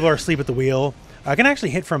 So if people are asleep at the wheel, I can actually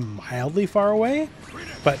hit from mildly far away,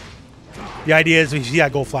 but the idea is if you see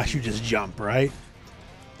that gold flash, you just jump, right?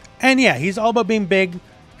 And yeah, he's all about being big,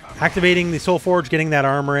 activating the Soul Forge, getting that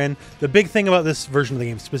armor in. The big thing about this version of the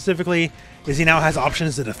game specifically is he now has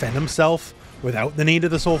options to defend himself without the need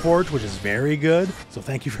of the Soul Forge, which is very good. So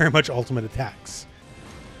thank you very much, Ultimate Attacks.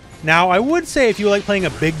 Now, I would say if you like playing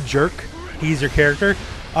a big jerk, he's your character.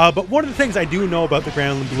 But one of the things I do know about the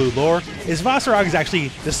Granblue lore is Vaseraga is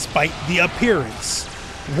actually, despite the appearance,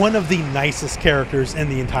 one of the nicest characters in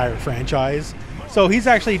the entire franchise. So he's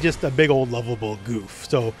actually just a big old lovable goof.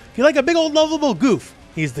 So if you like a big old lovable goof,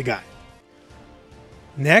 he's the guy.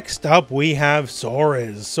 Next up, we have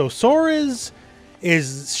Soriz. So Soriz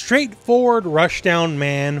is straightforward rushdown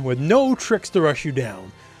man with no tricks to rush you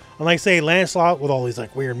down. Unlike, say, Lancelot with all these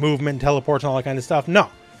like weird movement, teleports, and all that kind of stuff. No.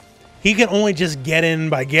 He can only just get in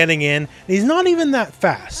by getting in. He's not even that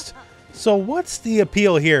fast. So what's the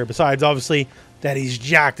appeal here, besides obviously that he's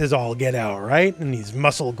jacked as all get out, right? And he's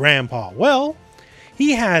muscle grandpa. Well,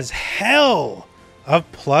 he has hell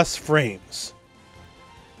of plus frames.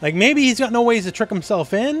 Like, maybe he's got no ways to trick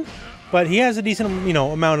himself in, but he has a decent, you know,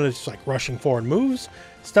 amount of just like rushing forward moves.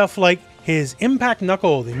 Stuff like his Impact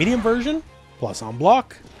Knuckle, the medium version, plus on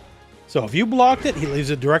block. So if you blocked it, he leaves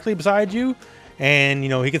it directly beside you. And, you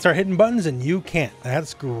know, he can start hitting buttons and you can't.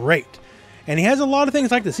 That's great. And he has a lot of things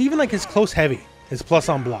like this. Even like his close heavy, his plus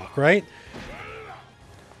on block, right?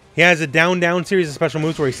 He has a down-down series of special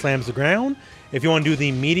moves where he slams the ground. If you want to do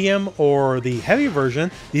the medium or the heavy version,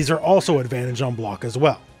 these are also advantage on block as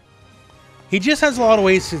well. He just has a lot of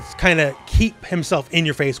ways to kind of keep himself in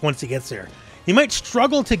your face once he gets there. He might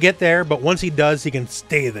struggle to get there, but once he does, he can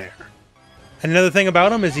stay there. Another thing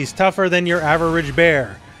about him is he's tougher than your average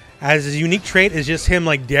bear, as his unique trait is just him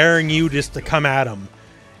like daring you just to come at him.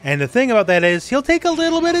 And the thing about that is he'll take a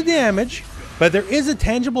little bit of damage, but there is a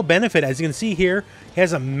tangible benefit. As you can see here, he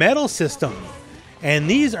has a medal system. And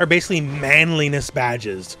these are basically manliness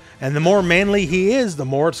badges. And the more manly he is, the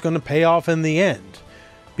more it's going to pay off in the end.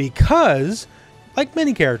 Because, like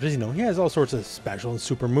many characters, you know, he has all sorts of special and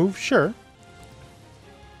super moves, sure.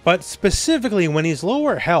 But specifically when he's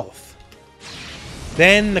lower health,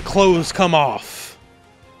 then the clothes come off.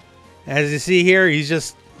 As you see here, he's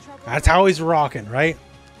just, that's how he's rocking, right?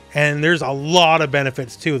 And there's a lot of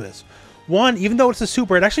benefits to this. One, even though it's a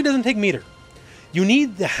super, it actually doesn't take meter. You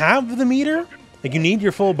need to have the meter, like you need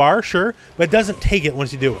your full bar, sure, but it doesn't take it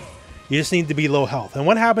once you do it. You just need to be low health. And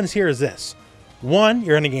what happens here is this. One,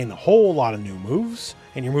 you're going to gain a whole lot of new moves,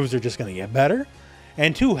 and your moves are just going to get better.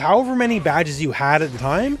 And two, however many badges you had at the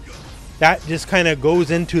time, that just kind of goes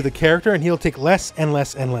into the character, and he'll take less and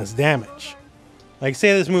less and less damage. Like,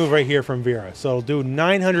 say this move right here from Vira. So it'll do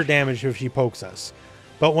 900 damage if she pokes us.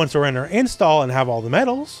 But once we're in our install and have all the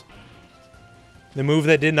medals, the move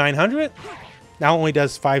that did 900 now only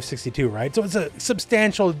does 562, right? So it's a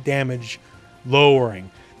substantial damage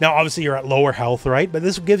lowering. Now, obviously, you're at lower health, right? But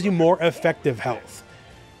this gives you more effective health.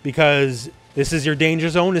 Because this is your danger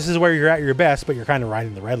zone. This is where you're at your best, but you're kind of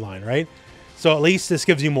riding the red line, right? So at least this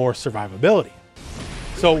gives you more survivability.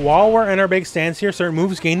 So while we're in our big stance here, certain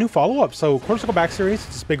moves gain new follow-ups. So quarter circle back series,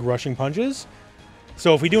 just big rushing punches.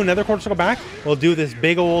 So if we do another quarter circle back, we'll do this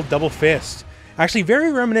big old double fist. Actually,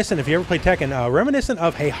 very reminiscent, if you ever played Tekken, reminiscent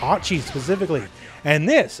of Heihachi specifically. And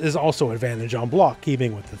this is also advantage on block,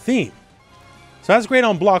 keeping with the theme. So that's great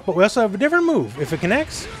on block, but we also have a different move. If it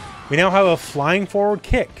connects, we now have a flying forward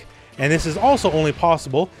kick. And this is also only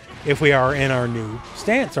possible if we are in our new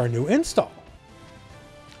stance, our new install.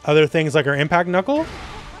 Other things like our impact knuckle,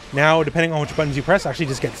 now depending on which buttons you press, actually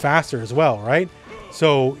just get faster as well, right?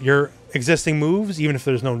 So your existing moves, even if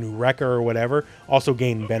there's no new wrecker or whatever, also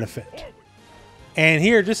gain benefit. And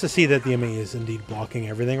here, just to see that the enemy is indeed blocking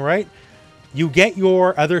everything, right? You get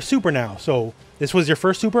your other super now. So this was your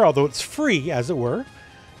first super, although it's free, as it were.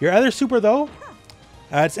 Your other super, though,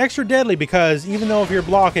 it's extra deadly because even though if you're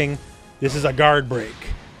blocking, this is a guard break.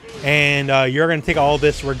 And you're going to take all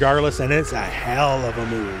this regardless, and it's a hell of a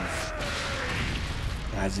move.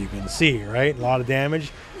 As you can see, right? A lot of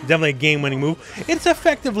damage. Definitely a game-winning move. It's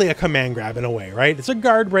effectively a command grab in a way, right? It's a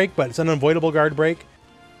guard break, but it's an unavoidable guard break.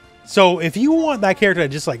 So if you want that character to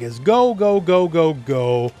just like is go, go, go, go,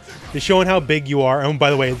 go, just showing how big you are. And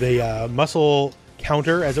by the way, the muscle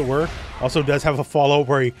counter, as it were, also does have a follow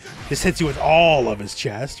where he just hits you with all of his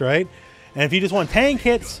chest, right? And if you just want tank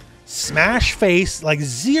hits, smash face, like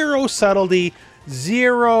zero subtlety,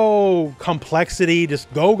 zero complexity,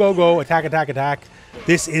 just go, go, go, attack, attack, attack.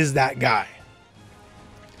 This is that guy.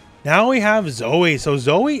 Now we have Zooey. So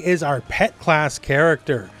Zooey is our pet class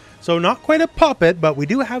character. So not quite a puppet, but we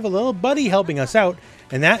do have a little buddy helping us out,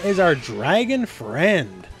 and that is our dragon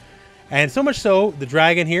friend. And so much so, the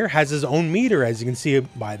dragon here has his own meter, as you can see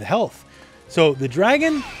by the health. So the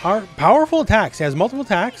dragon are powerful attacks. He has multiple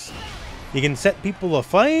attacks. He can set people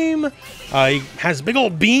aflame. He has big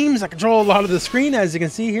old beams that control a lot of the screen, as you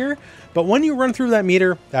can see here. But when you run through that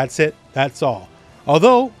meter, that's it. That's all.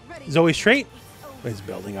 Although Zooey's trait is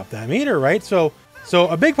building up that meter, right? So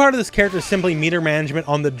a big part of this character is simply meter management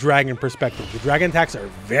on the dragon perspective. The dragon attacks are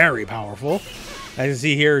very powerful. As you can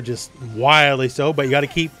see here, just wildly so. But you got to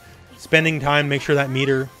keep spending time to make sure that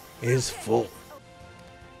meter is full.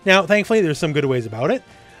 Now, thankfully, there's some good ways about it.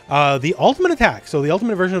 The ultimate attack, so the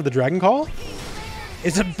ultimate version of the Dragon Call,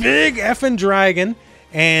 is a big effing dragon,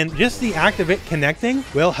 and just the act of it connecting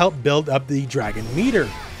will help build up the dragon meter.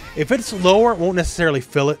 If it's lower, it won't necessarily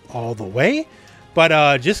fill it all the way,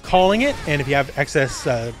 but just calling it, and if you have excess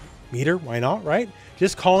meter, why not, right?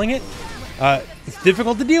 Just calling it, it's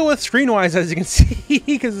difficult to deal with screen-wise, as you can see,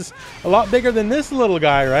 because it's a lot bigger than this little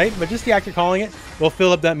guy, right? But just the act of calling it will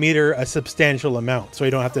fill up that meter a substantial amount, so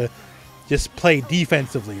you don't have to just play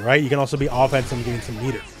defensively, right? You can also be offensive and gain some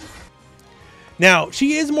meter. Now,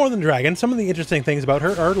 she is more than dragon. Some of the interesting things about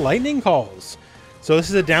her are lightning calls. So this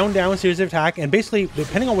is a down-down series of attack, and basically,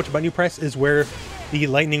 depending on which button you press, is where the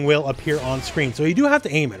lightning will appear on screen. So you do have to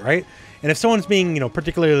aim it, right? And if someone's being,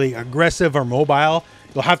 particularly aggressive or mobile,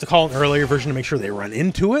 you'll have to call an earlier version to make sure they run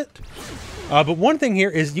into it. But one thing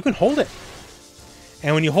here is you can hold it.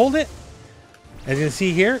 And when you hold it, as you can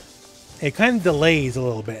see here, it kind of delays a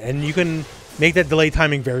little bit, and you can make that delay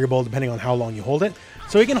timing variable depending on how long you hold it.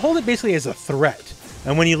 So you can hold it basically as a threat,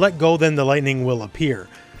 and when you let go, then the lightning will appear.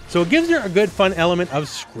 So it gives you a good fun element of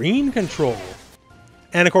screen control.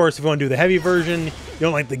 And of course, if you want to do the heavy version, you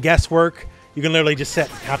don't like the guesswork, you can literally just set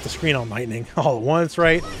half the screen on lightning all at once,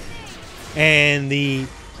 right? And the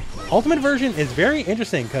ultimate version is very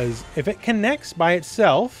interesting because if it connects by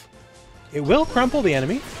itself, it will crumple the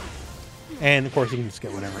enemy. And of course, you can just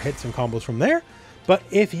get whatever hits and combos from there. But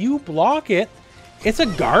if you block it, it's a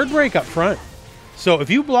guard break up front. So if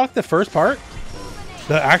you block the first part,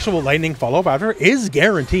 the actual lightning follow-up after is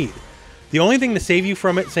guaranteed. The only thing to save you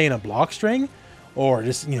from it, say in a block string, or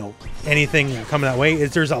just, anything coming that way,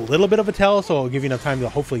 is there's a little bit of a tell, so it'll give you enough time to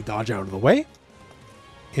hopefully dodge out of the way.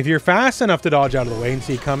 If you're fast enough to dodge out of the way and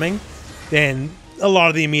see it coming, then a lot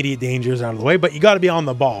of the immediate danger is out of the way, but you got to be on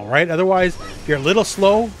the ball, right? Otherwise, if you're a little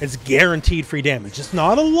slow, it's guaranteed free damage. Just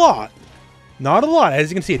not a lot. Not a lot.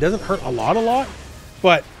 As you can see, it doesn't hurt a lot,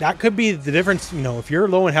 but that could be the difference, if you're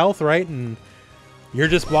low in health, right, and you're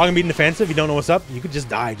just blocking, beating defensive, you don't know what's up, you could just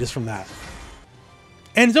die just from that.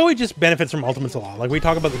 And Zooey just benefits from ultimates a lot. Like we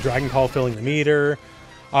talk about the Dragon Call filling the meter.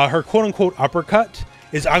 Her quote-unquote uppercut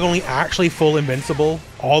is only actually full invincible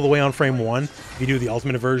all the way on frame 1 if you do the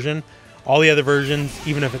ultimate version. All the other versions,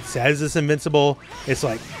 even if it says it's invincible, it's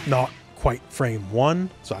like not quite frame 1,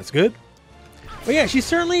 so that's good. But yeah, she's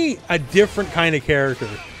certainly a different kind of character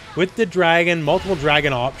with the dragon, multiple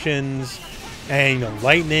dragon options, and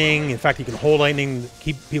lightning. In fact, you can hold lightning,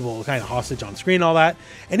 keep people kind of hostage on screen, all that,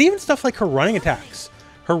 and even stuff like her running attacks.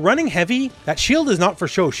 Her running heavy, that shield is not for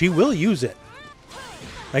show. She will use it.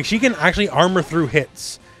 Like, she can actually armor through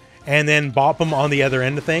hits and then bop them on the other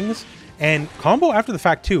end of things. And combo after the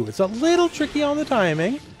fact, too. It's a little tricky on the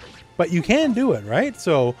timing, but you can do it, right?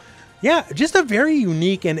 So, yeah, just a very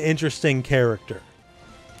unique and interesting character.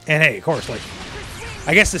 And hey, of course, like,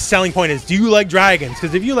 I guess the selling point is, do you like dragons?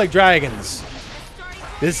 Because if you like dragons,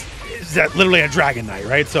 this is literally a dragon knight,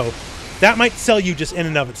 right? So that might sell you just in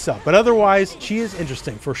and of itself. But otherwise, she is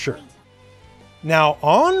interesting for sure. Now,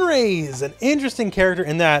 Anre is an interesting character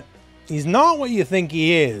in that he's not what you think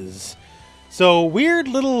he is. So, weird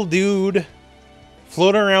little dude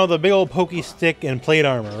floating around with a big old pokey stick and plate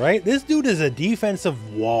armor, right? This dude is a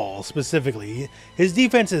defensive wall, specifically. His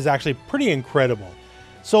defense is actually pretty incredible.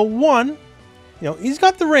 So, one, you know, he's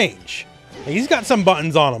got the range. He's got some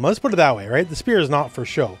buttons on him. Let's put it that way, right? The spear is not for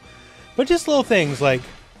show. But just little things like,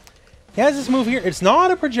 he has this move here. It's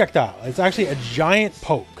not a projectile. It's actually a giant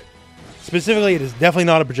poke. Specifically, it is definitely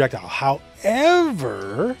not a projectile.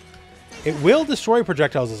 However, it will destroy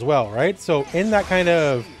projectiles as well, right? So in that kind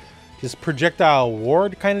of just projectile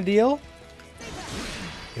ward kind of deal,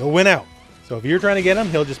 he'll win out. So if you're trying to get him,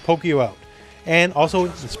 he'll just poke you out. And also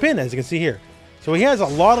the spin, as you can see here. So he has a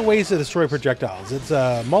lot of ways to destroy projectiles. It's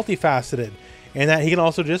multifaceted in that he can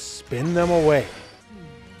also just spin them away.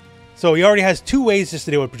 So he already has two ways just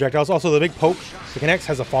to deal with projectiles. Also, the big poke that connects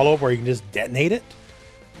has a follow-up where you can just detonate it.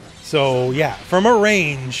 So yeah, from a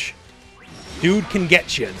range, dude can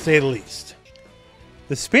get you, to say the least.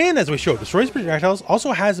 The spin, as we showed, destroys projectiles,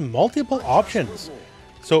 also has multiple options.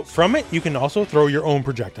 So from it, you can also throw your own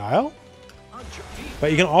projectile,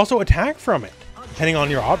 but you can also attack from it, depending on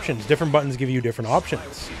your options. Different buttons give you different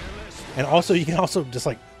options. And also, you can also just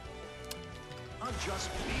like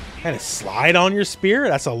kind of slide on your spear.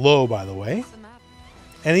 That's a low, by the way.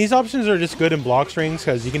 And these options are just good in block strings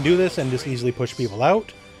because you can do this and just easily push people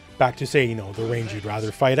out. Back to, say, you know, the range you'd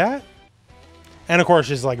rather fight at. And of course,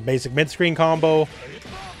 just like a basic mid-screen combo.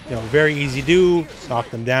 You know, very easy to do.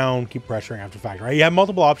 Knock them down, keep pressuring after the fact, right? You have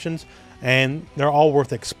multiple options, and they're all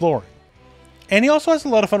worth exploring. And he also has a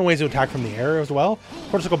lot of fun ways to attack from the air as well.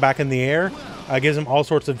 Of course, to go back in the air gives him all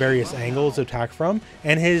sorts of various angles to attack from.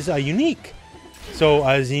 And his unique. So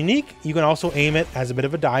as unique, you can also aim it as a bit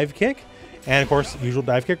of a dive kick. And of course, usual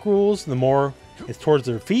dive kick rules. The more it's towards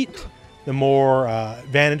their feet, the more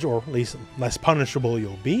advantage, or at least less punishable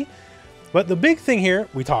you'll be. But the big thing here,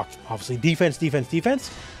 we talked, obviously, defense, defense, defense.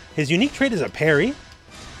 His unique trait is a parry,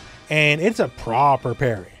 and it's a proper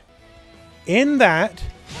parry. In that,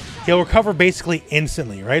 he'll recover basically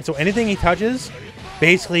instantly, right? So anything he touches,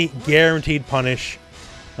 basically guaranteed punish.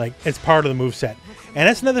 Like, it's part of the moveset. And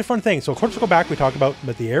that's another fun thing. So of course, go back, we talked about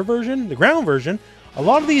the air version, the ground version. A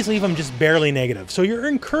lot of these leave them just barely negative. So you're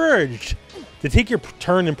encouraged to take your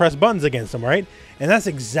turn and press buttons against him, right? And that's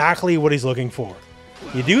exactly what he's looking for.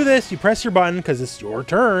 You do this, you press your button because it's your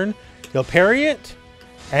turn. He'll parry it,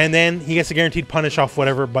 and then he gets a guaranteed punish off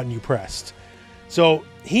whatever button you pressed. So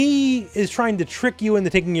he is trying to trick you into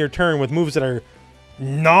taking your turn with moves that are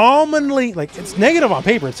nominally, like, it's negative on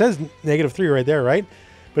paper. It says -3 right there, right?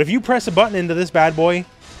 But if you press a button into this bad boy,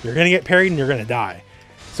 you're going to get parried and you're going to die.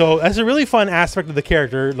 So that's a really fun aspect of the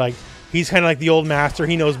character. Like, he's kind of like the old master.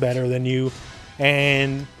 He knows better than you.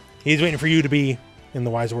 And he's waiting for you to be, in the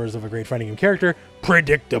wise words of a great fighting game character,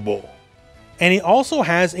 predictable. And he also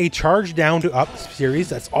has a charge down to up series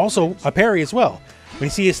that's also a parry as well. When you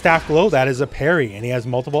see his staff glow, that is a parry, and he has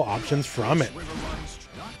multiple options from it.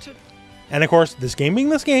 And of course, this game being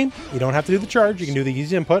this game, you don't have to do the charge. You can do the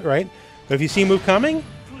easy input, right? But if you see a move coming,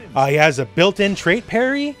 he has a built-in trait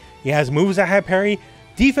parry. He has moves that have parry.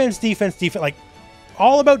 Defense, defense, defense. Like,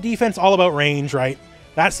 all about defense, all about range, right?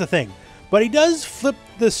 That's the thing. But he does flip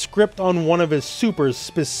the script on one of his supers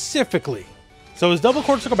specifically. So his double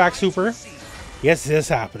quarter circle back super, he has this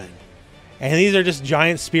happening. And these are just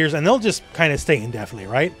giant spears, and they'll just kind of stay indefinitely,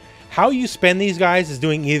 right? How you spend these guys is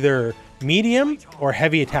doing either medium or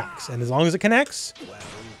heavy attacks. And as long as it connects,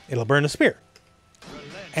 it'll burn a spear.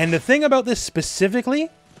 And the thing about this specifically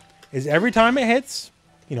is every time it hits,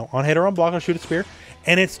 you know, on hit or on block, I'll shoot a spear.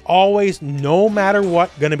 And it's always, no matter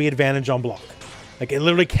what, going to be advantage on block. Like, it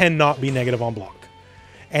literally cannot be negative on block.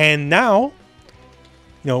 And now,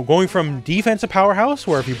 you know, going from defensive powerhouse,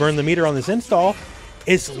 where if you burn the meter on this install,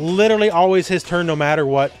 it's literally always his turn no matter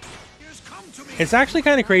what. It's actually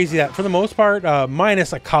kind of crazy that, for the most part,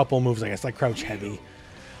 minus a couple moves, I guess, like crouch heavy,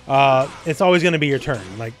 it's always going to be your turn.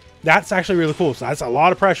 Like, that's actually really cool. So that's a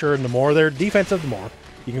lot of pressure, and the more they're defensive, the more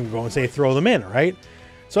you can go and, say, throw them in, right?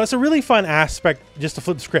 So that's a really fun aspect just to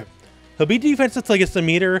flip the script. He'll be defensive until he gets the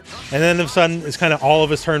meter, and then all of a sudden it's kind of all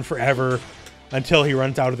of his turn forever until he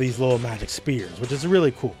runs out of these little magic spears, which is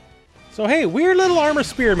really cool. So hey, weird little armor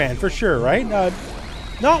spearman for sure, right?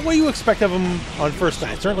 Not what you expect of him on first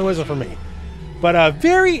glance. Certainly wasn't for me. But a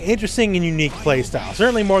very interesting and unique playstyle.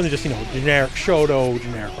 Certainly more than just, you know, generic Shoto,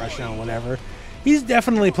 generic Rushdown, whatever. He's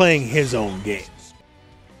definitely playing his own game.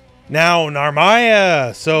 Now,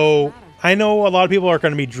 Narmaya. So, I know a lot of people are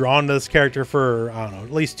going to be drawn to this character for, I don't know,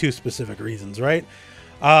 at least 2 specific reasons, right?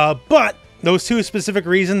 But those 2 specific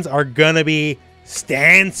reasons are going to be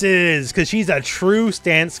stances, because she's a true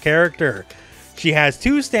stance character. She has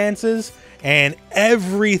 2 stances, and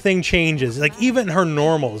everything changes. Like, even her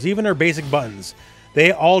normals, even her basic buttons,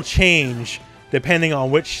 they all change depending on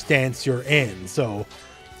which stance you're in. So,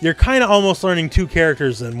 you're kind of almost learning 2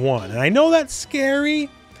 characters in one. And I know that's scary.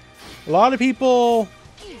 A lot of people,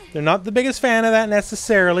 they're not the biggest fan of that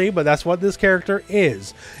necessarily, but that's what this character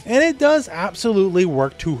is. And it does absolutely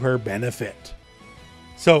work to her benefit.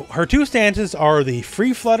 So her 2 stances are the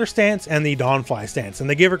Free Flutter stance and the Dawnfly stance, and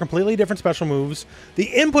they give her completely different special moves. The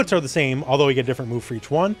inputs are the same, although you get a different move for each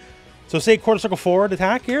one. So say quarter circle forward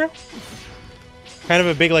attack here. Kind of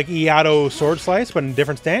a big like Iato sword slice, but in a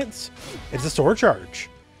different stance. It's a sword charge.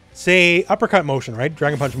 Say uppercut motion, right?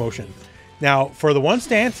 Dragon punch motion. Now, for the one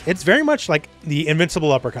stance, it's very much like the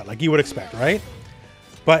invincible uppercut, like you would expect, right?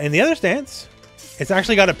 But in the other stance, it's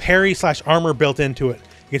actually got a parry / armor built into it.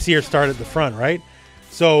 You can see her start at the front, right?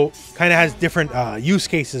 So, kind of has different use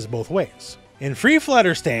cases both ways. In Free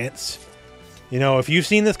Flutter stance, you know, if you've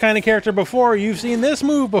seen this kind of character before, you've seen this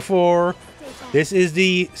move before. This is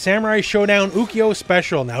the Samurai Showdown Ukiyo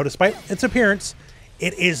special. Now, despite its appearance,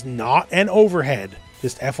 it is not an overhead.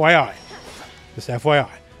 Just FYI. Just FYI.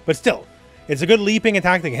 But still, it's a good leaping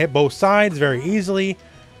attack that can hit both sides very easily.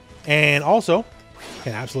 And also,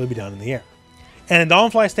 can absolutely be done in the air. And a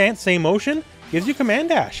Dawnfly stance, same motion, gives you command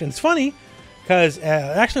dash. And it's funny, because it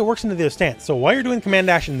actually works into the stance. So while you're doing command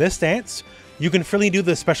dash in this stance, you can freely do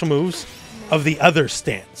the special moves of the other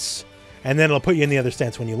stance. And then it'll put you in the other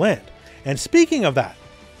stance when you land. And speaking of that,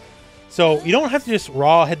 so you don't have to just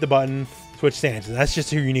raw hit the button, switch stances. That's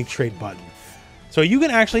just your unique trait button. So you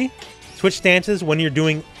can actually switch stances when you're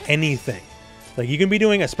doing anything. Like you can be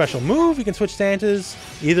doing a special move, you can switch stances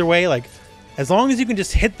either way. Like as long as you can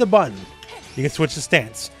just hit the button, you can switch the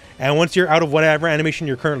stance. And once you're out of whatever animation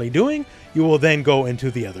you're currently doing, you will then go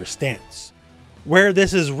into the other stance. Where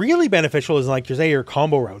this is really beneficial is like, say, your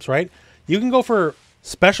combo routes, right? You can go for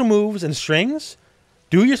special moves and strings,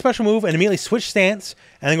 do your special move and immediately switch stance,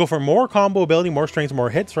 and then go for more combo ability, more strings, more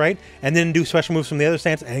hits, right? And then do special moves from the other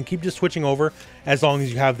stance and keep just switching over as long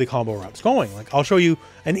as you have the combo routes going. Like I'll show you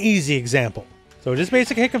an easy example. So just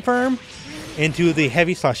basic hit confirm into the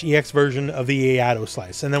heavy / EX version of the Iato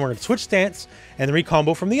slice. And then we're going to switch stance and then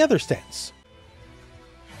recombo from the other stance.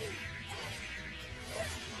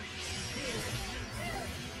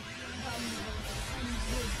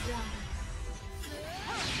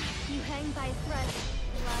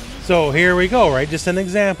 So here we go, right? Just an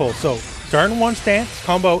example. So start in one stance,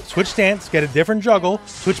 combo, switch stance, get a different juggle,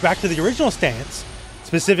 switch back to the original stance,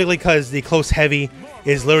 specifically because the close heavy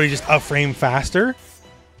is literally just a frame faster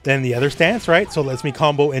than the other stance, right? So it lets me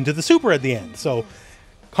combo into the super at the end. So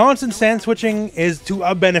constant stance switching is to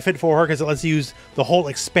a benefit for her because it lets you use the whole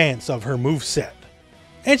expanse of her move set.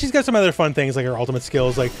 And she's got some other fun things like her ultimate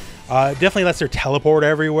skills, like definitely lets her teleport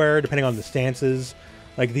everywhere depending on the stances.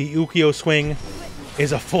 Like the Ukiyo swing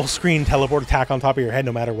is a full screen teleport attack on top of your head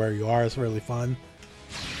no matter where you are. It's really fun.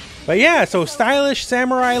 But yeah, so stylish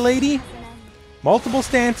samurai lady, multiple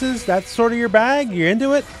stances, that's sort of your bag, you're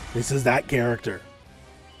into it. This is that character.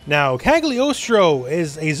 Now, Cagliostro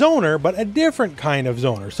is a zoner, but a different kind of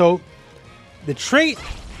zoner. So the trait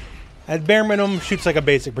at bare minimum shoots like a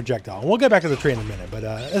basic projectile. And we'll get back to the trait in a minute, but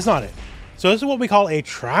that's not it. So this is what we call a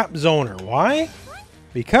trap zoner. Why?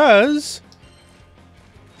 Because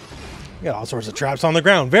you got all sorts of traps on the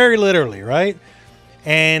ground, very literally, right?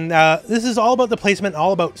 And this is all about the placement,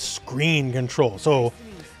 all about screen control. So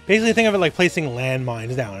basically think of it like placing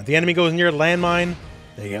landmines down. If the enemy goes near the landmine,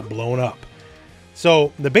 they get blown up.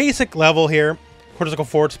 So the basic level here, Cortical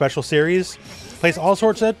Forward Special Series, place all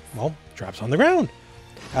sorts of, well, traps on the ground.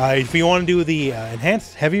 If you want to do the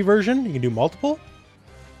enhanced heavy version, you can do multiple.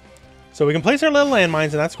 So we can place our little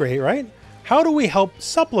landmines, and that's great, right? How do we help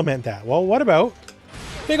supplement that? Well, what about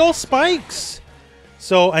big old spikes?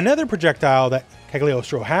 So another projectile that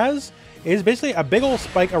Cagliostro has is basically a big old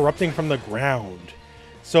spike erupting from the ground.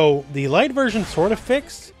 So the light version sort of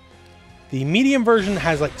fixed. The medium version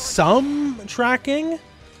has like some tracking,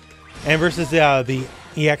 and versus the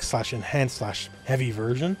EX / enhanced / heavy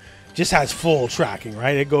version just has full tracking,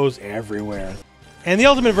 right? It goes everywhere. And the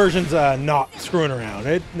ultimate version's not screwing around.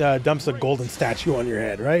 It dumps a golden statue on your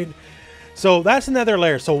head, right? So that's another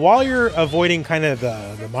layer. So while you're avoiding kind of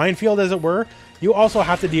the minefield, as it were, you also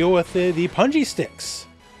have to deal with the punji sticks.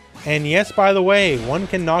 And yes, by the way, one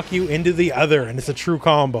can knock you into the other, and it's a true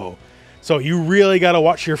combo. So you really got to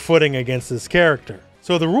watch your footing against this character.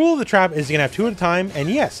 So the rule of the trap is you can have 2 at a time, and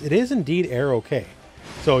yes, it is indeed air okay.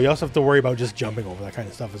 So you also have to worry about just jumping over that kind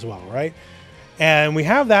of stuff as well, right? And we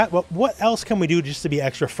have that, but what else can we do just to be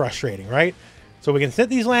extra frustrating, right? So we can set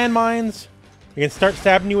these landmines, we can start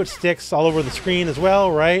stabbing you with sticks all over the screen as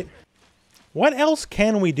well, right? What else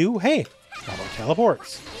can we do? Hey, how about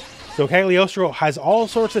teleports? So Cagliostro has all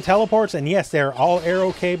sorts of teleports, and yes, they're all air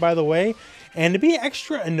okay, by the way. And to be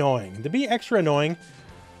extra annoying,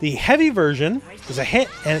 the heavy version is a hit,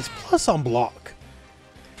 and it's plus on block.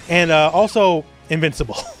 And also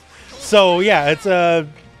invincible. So yeah, it's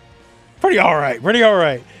pretty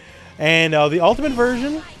alright. And the ultimate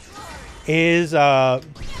version is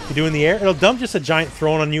you do in the air, it'll dump just a giant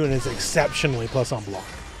throne on you, and it's exceptionally plus on block.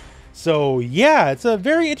 So yeah, it's a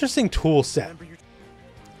very interesting tool set.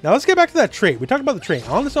 Now let's get back to that trait. We talked about the trait.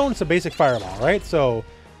 On its own, it's a basic fireball, right? So,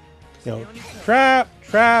 you know, trap,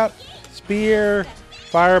 spear,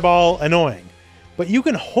 fireball, annoying. But you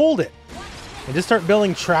can hold it and just start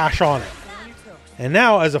building trash on it. And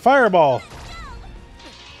now, as a fireball,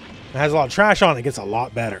 it has a lot of trash on it, gets a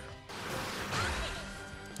lot better.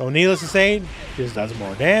 So needless to say, just does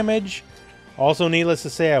more damage. Also needless to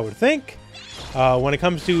say, I would think, when it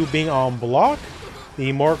comes to being on block,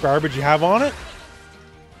 the more garbage you have on it,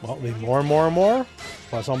 well, the more and more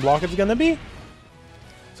plus on block it's going to be.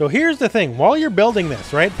 So here's the thing. While you're building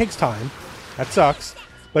this, right, it takes time. That sucks.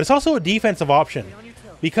 But it's also a defensive option.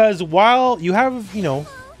 Because while you have, you know,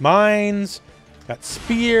 mines, got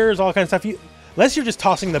spears, all kinds of stuff, unless you're just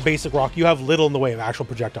tossing the basic rock, you have little in the way of actual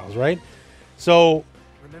projectiles, right? So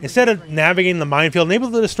instead of navigating the minefield, and able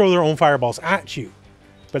to just throw their own fireballs at you.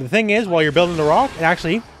 But the thing is, while you're building the rock, it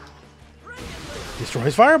actually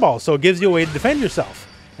destroys fireballs. So it gives you a way to defend yourself.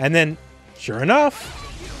 And then, sure enough,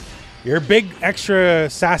 your big extra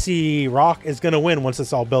sassy rock is going to win once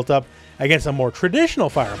it's all built up against a more traditional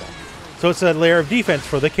fireball. So it's a layer of defense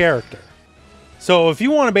for the character. So if you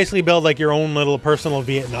want to basically build like your own little personal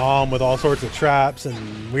Vietnam with all sorts of traps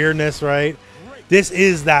and weirdness, right? This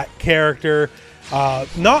is that character.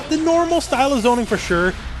 Not the normal style of zoning for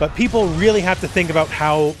sure, but people really have to think about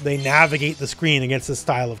how they navigate the screen against this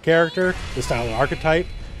style of character, the style of archetype.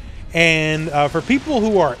 And for people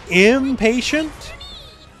who are impatient,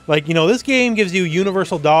 like, you know, this game gives you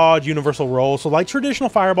universal dodge, universal roll. So like traditional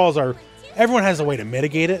fireballs are, everyone has a way to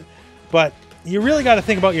mitigate it, but you really got to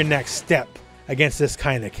think about your next step against this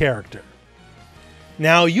kind of character.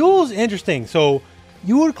 Now, Yuel's interesting. So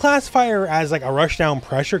you would classify her as like a rushdown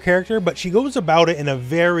pressure character, but she goes about it in a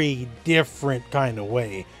very different kind of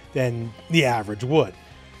way than the average would.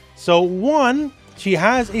 So one, she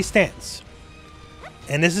has a stance.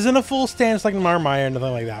 And this isn't a full stance like Narmaya or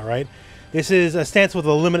nothing like that, right? This is a stance with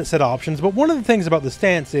a limited set of options. But one of the things about the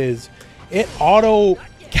stance is it auto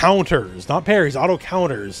counters, not parries, auto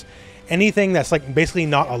counters anything that's like basically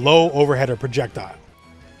not a low overhead or projectile.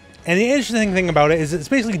 And the interesting thing about it is it's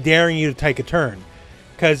basically daring you to take a turn.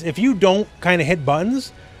 Because if you don't kind of hit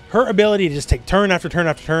buttons, her ability to just take turn after turn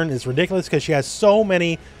after turn is ridiculous because she has so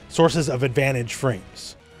many sources of advantage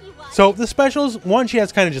frames. So the specials, one, she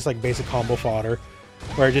has kind of just like basic combo fodder,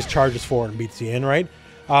 where it just charges forward and beats you in, right?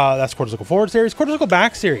 That's quarter-circle forward series. Quarter-circle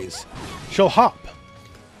back series, she'll hop.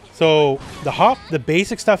 So the hop, the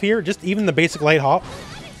basic stuff here, just even the basic light hop,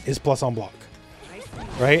 is plus on block,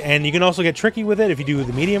 right? And you can also get tricky with it. If you do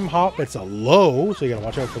the medium hop, it's a low, so you gotta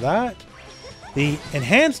watch out for that. The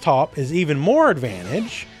enhanced hop is even more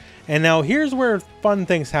advantage. And now here's where fun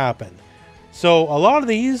things happen. So a lot of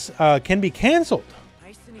these can be canceled.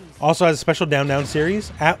 Also has a special down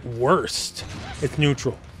series. At worst, it's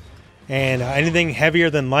neutral. And anything heavier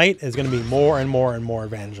than light is going to be more and more and more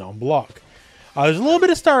advantage on block. There's a little bit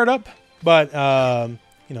of startup, but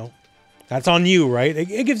you know, that's on you, right?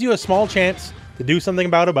 It gives you a small chance to do something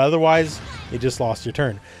about it, but otherwise, you just lost your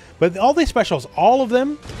turn. But all these specials, all of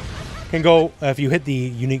them can go, if you hit the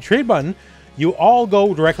unique trade button, you all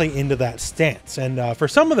go directly into that stance. And for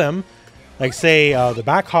some of them, like say the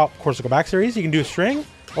back hop quarter-circle back series, you can do a string.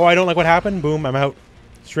 Oh, I don't like what happened. Boom, I'm out.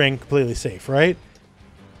 String, completely safe, right?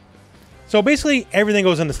 So basically, everything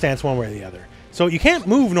goes into stance one way or the other. So you can't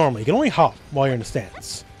move normally. You can only hop while you're in a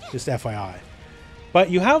stance. Just FYI. But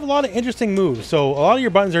you have a lot of interesting moves. So a lot of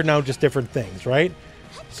your buttons are now just different things, right?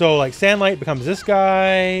 So like Sandlight becomes this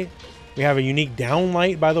guy. We have a unique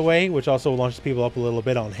Downlight, by the way, which also launches people up a little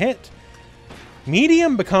bit on hit.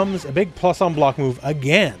 Medium becomes a big plus on block move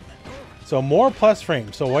again. So more plus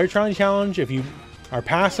frames. So while you're trying to challenge, if you are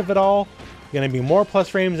passive at all, you're going to be more plus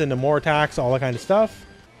frames into more attacks, all that kind of stuff.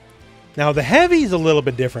 Now the heavy is a little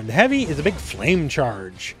bit different. The heavy is a big flame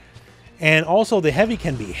charge. And also the heavy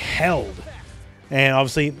can be held. And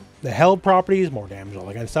obviously the held properties, more damage, all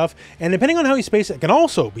that kind of stuff. And depending on how you space it, it can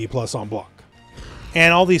also be plus on block.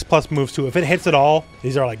 And all these plus moves too. If it hits at all,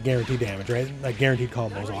 these are like guaranteed damage, right? Like guaranteed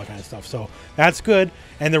combos, all that kind of stuff. So that's good.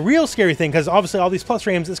 And the real scary thing, because obviously all these plus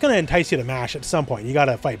frames, it's going to entice you to mash at some point. You got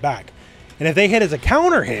to fight back. And if they hit as a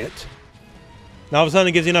counter hit, now all of a sudden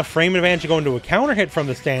it gives you enough frame advantage to go into a counter hit from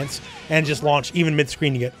the stance and just launch even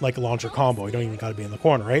mid-screen. You get like a launcher combo. You don't even got to be in the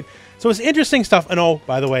corner, right? So it's interesting stuff. And oh,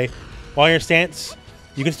 by the way, while you're in stance,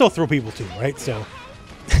 you can still throw people too, right? So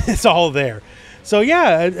it's all there. So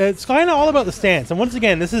yeah, it's kind of all about the stance. And once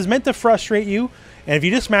again, this is meant to frustrate you. And if you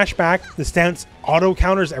just smash back, the stance auto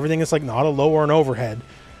counters everything. It's like not a low or an overhead.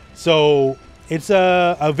 So it's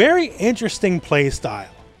a very interesting play style.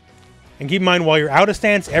 And keep in mind, while you're out of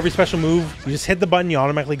stance, every special move, you just hit the button, you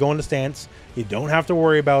automatically go into stance. You don't have to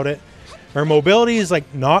worry about it. Her mobility is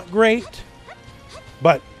like not great,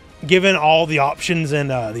 but given all the options and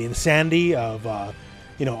the insanity of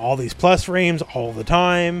you know, all these plus frames all the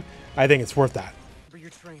time, I think it's worth that.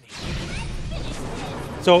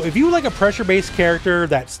 So if you like a pressure-based character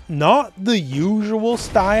that's not the usual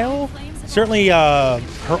style, certainly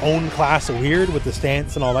her own class of weird with the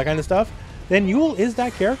stance and all that kind of stuff, then Yuel is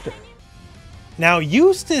that character. Now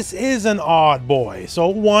Eustace is an odd boy. So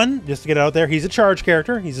one, just to get it out there, he's a charge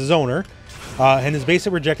character, he's a zoner, and his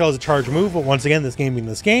basic projectile is a charge move, but once again, this game being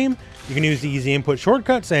this game, you can use the easy input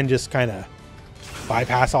shortcuts and just kind of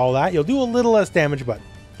bypass all that. You'll do a little less damage, but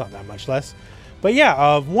not that much less. But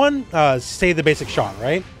yeah, one, say the basic shot,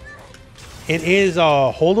 right? It is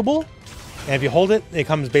holdable, and if you hold it, it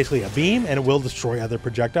comes basically a beam, and it will destroy other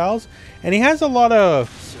projectiles. And he has a lot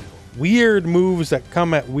of weird moves that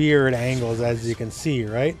come at weird angles, as you can see,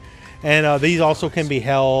 right? And these also can be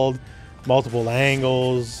held multiple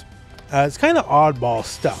angles. It's kind of oddball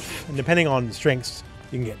stuff, and depending on the strengths,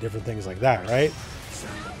 you can get different things like that, right?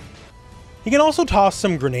 You can also toss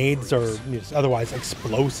some grenades or just otherwise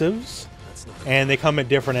explosives, and they come at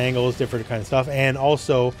different angles, different kind of stuff. And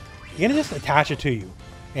also, you're gonna just attach it to you,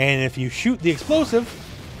 and if you shoot the explosive,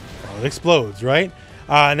 well, it explodes, right?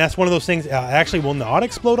 And that's one of those things. It actually will not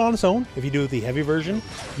explode on its own. If you do the heavy version,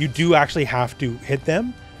 you do actually have to hit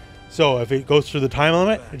them. So if it goes through the time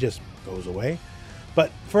limit, it just goes away.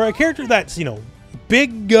 But for a character that's, you know,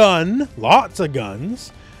 big gun, lots of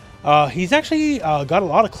guns, he's actually got a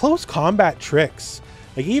lot of close combat tricks.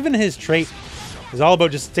 Like even his trait is all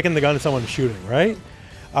about just sticking the gun to someone and shooting, right?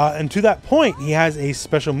 And to that point, he has a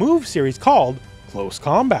special move series called Close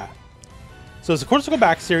Combat. So it's a quarter circle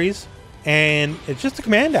back series, and it's just a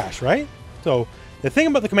command dash, right? So the thing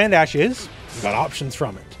about the command dash is you've got options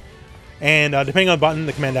from it. And depending on the button,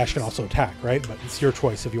 the command dash can also attack, right? But it's your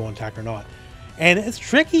choice if you want to attack or not. And it's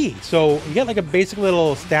tricky. So you get like a basic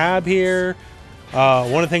little stab here.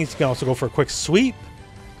 One of the things, you can also go for a quick sweep,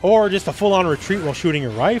 or just a full-on retreat while shooting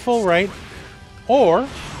your rifle, right? Or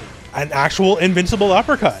an actual invincible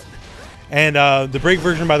uppercut. And the break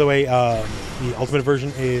version, by the way, the ultimate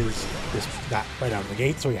version is just that right out of the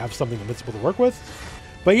gate, so you have something invincible to work with.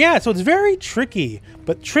 But yeah, so it's very tricky,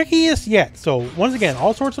 but trickiest yet. So once again,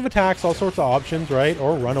 all sorts of attacks, all sorts of options, right?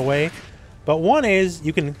 Or run away. But one is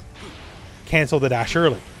you can cancel the dash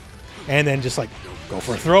early and then just like go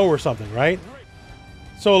for a throw or something, right?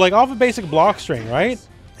 So like off a basic block string, right?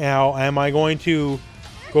 Now, am I going to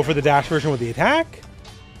go for the dash version with the attack?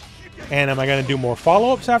 And am I going to do more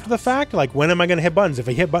follow-ups after the fact? Like when am I going to hit buttons? If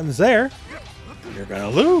I hit buttons there, you're going to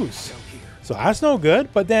lose. So that's no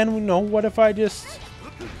good. But then, you know, what if I just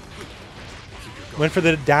went for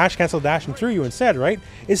the dash, cancel dash, and threw you instead, right?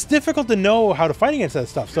 It's difficult to know how to fight against that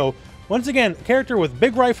stuff. So once again, a character with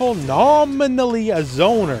big rifle, nominally a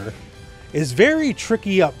zoner, is very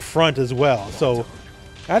tricky up front as well. So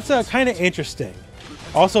that's kind of interesting.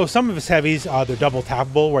 Also, some of his heavies, they're double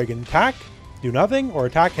tappable, where you can attack, do nothing, or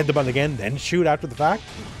attack, hit the button again, then shoot after the fact.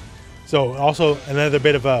 So also another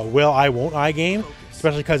bit of a will I, won't I game,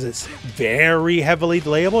 especially because it's very heavily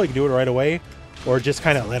delayable. You can do it right away, or just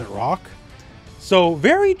kind of let it rock. So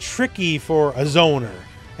very tricky for a zoner.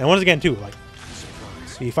 And once again, too, like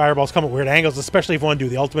the fireballs come at weird angles, especially if you want to do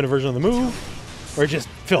the ultimate version of the move, where it just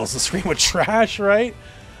fills the screen with trash, right?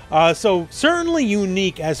 So certainly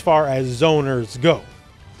unique as far as zoners go.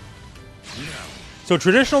 So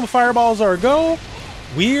traditional fireballs are a go.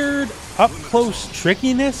 Weird up-close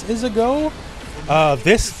trickiness is a go.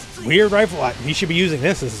 This weird rifle, he should be using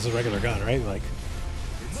this as a regular gun, right? Like,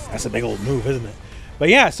 that's a big old move, isn't it? But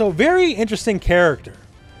yeah, so very interesting character.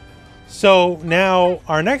 So now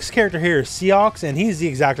our next character here is Seox, and he's the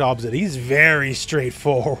exact opposite. He's very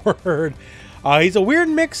straightforward. He's a weird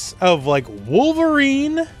mix of like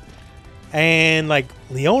Wolverine and like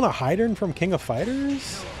Leona Hydern from King of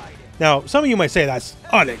Fighters. Now, some of you might say that's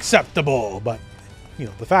unacceptable, but you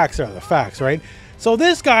know, the facts are the facts, right? So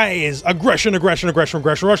this guy is aggression, aggression.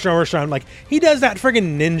 Like, he does that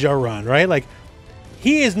friggin' ninja run, right? Like,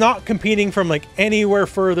 he is not competing from like anywhere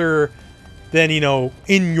further than, you know,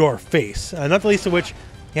 in your face. Not the least of which,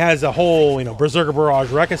 he has a whole, you know, Berserker Barrage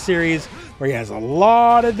Rekka series where he has a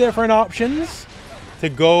lot of different options to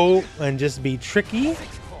go and just be tricky.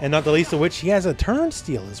 And not the least of which, he has a turn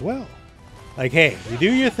steal as well. Like, hey, you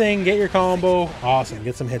do your thing, get your combo, awesome,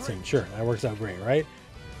 get some hits in. Sure, that works out great, right?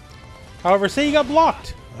 However, say you got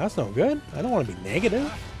blocked. That's no good. I don't want to be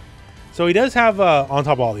negative. So he does have, on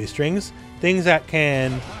top of all these strings, things that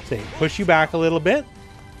can, say, push you back a little bit.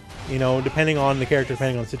 You know, depending on the character,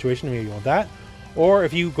 depending on the situation, maybe you want that. Or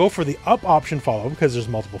if you go for the up option follow, because there's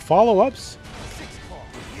multiple follow-ups,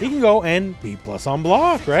 you can go and be plus on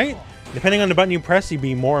block, right? Depending on the button you press, you'd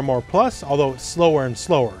be more and more plus, although it's slower and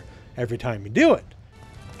slower every time you do it.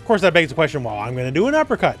 Of course, that begs the question, well, I'm going to do an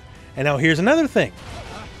uppercut. And now here's another thing.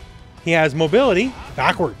 He has mobility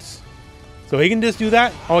backwards. So he can just do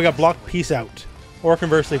that. Oh, I got blocked, peace out. Or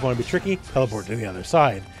conversely, if you want to be tricky, teleport to the other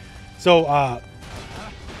side. So,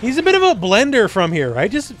 he's a bit of a blender from here,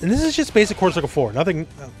 right? And this is just basic Core Circle 4. Nothing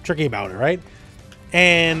tricky about it, right?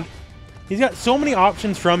 And he's got so many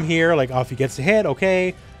options from here. Like, oh, if he gets a hit,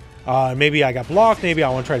 okay. Maybe I got blocked. Maybe I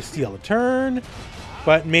want to try to steal a turn.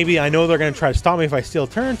 But maybe I know they're going to try to stop me if I steal a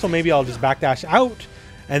turn. So maybe I'll just backdash out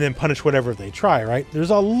and then punish whatever they try, right? There's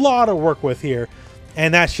a lot of work with here.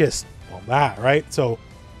 And that's just, well, that, right? So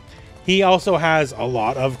he also has a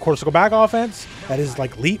lot of Core Circle back offense that is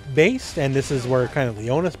like leap based. And this is where kind of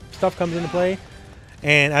Leona stuff comes into play.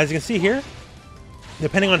 And as you can see here,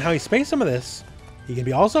 depending on how you space some of this, he can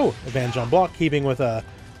be also advantage on block, keeping with the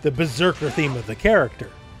Berserker theme of the character.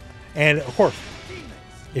 And of course,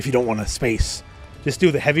 if you don't want to space, just do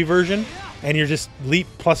the heavy version, and you're just leap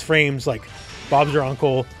plus frames like Bob's your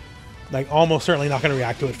uncle, like almost certainly not going to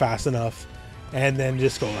react to it fast enough, and then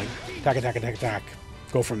just go like attack, attack, attack, attack,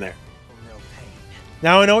 go from there.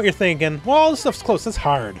 Now I know what you're thinking. Well, all this stuff's close. That's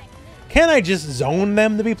hard. Can I just zone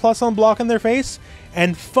them to be plus on block in their face?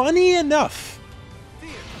 And funny enough,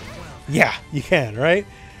 yeah, you can, right?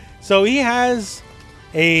 So he has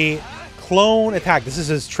a clone attack. This is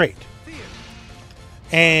his trait.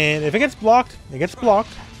 And if it gets blocked, it gets blocked.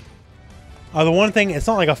 The one thing, it's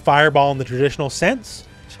not like a fireball in the traditional sense,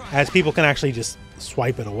 as people can actually just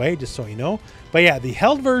swipe it away, just so you know. But yeah, the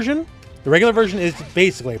held version, the regular version is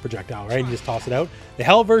basically a projectile, right? You just toss it out. The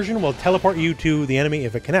held version will teleport you to the enemy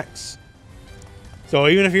if it connects. So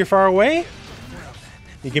even if you're far away,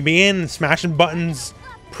 you can be in smashing buttons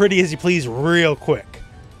pretty as you please real quick.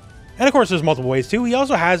 And of course, there's multiple ways too. He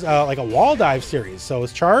also has like a wall dive series. So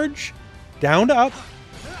it's charge, down to up,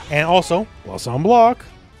 and also plus on block.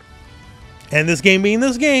 And this game being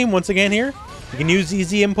this game, once again here, you can use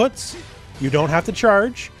easy inputs. You don't have to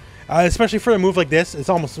charge. Especially for a move like this, it's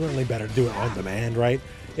almost certainly better to do it on demand, right?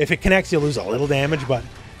 If it connects, you'll lose a little damage, but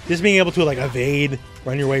just being able to like evade,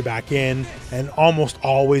 run your way back in, and almost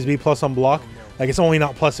always be plus on block. Like, it's only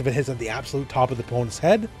not plus if it hits at the absolute top of the opponent's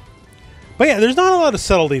head. But yeah, there's not a lot of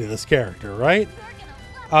subtlety to this character, right?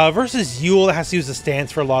 Versus Yuel that has to use the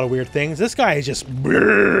stance for a lot of weird things. This guy is just...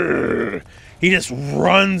 He just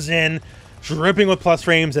runs in, dripping with plus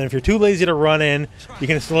frames, and if you're too lazy to run in, you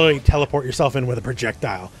can slowly teleport yourself in with a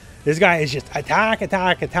projectile. This guy is just attack,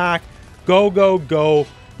 attack, attack, go, go, go.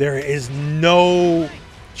 There is no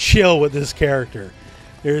chill with this character.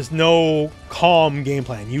 There's no calm game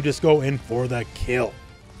plan. You just go in for the kill.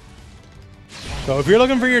 So if you're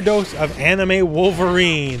looking for your dose of anime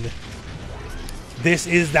Wolverine, this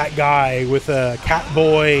is that guy with a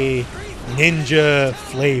Catboy ninja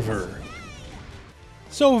flavor.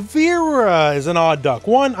 So Vira is an odd duck.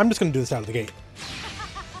 One, I'm just going to do this out of the gate.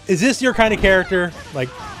 Is this your kind of character? Like,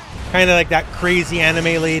 kind of like that crazy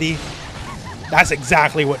anime lady? That's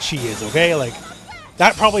exactly what she is, okay? Like,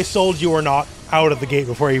 that probably sold you or not out of the gate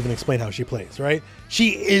before I even explain how she plays, right? She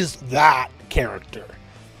is that character.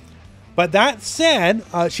 But that said,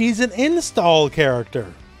 she's an install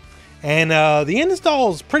character. And the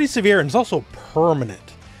install is pretty severe and it's also permanent.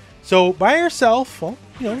 So by herself, well,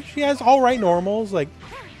 you know, she has all right normals, like,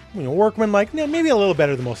 you know, workman, like, you know, maybe a little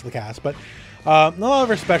better than most of the cast, but a lot of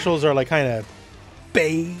her specials are like kind of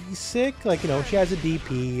basic. Like, you know, she has a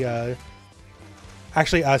DP.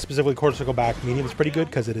 Actually, specifically quarter circle back medium is pretty good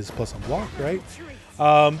because it is plus on block, right?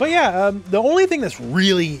 But yeah, the only thing that's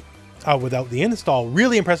really, without the install,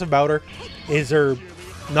 really impressive about her is her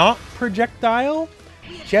not projectile.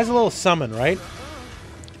 She has a little summon, right?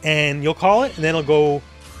 and you'll call it, and then it'll go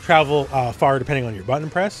travel far depending on your button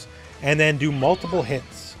press, and then do multiple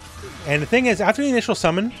hits. And the thing is, after the initial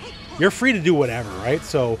summon, you're free to do whatever, right?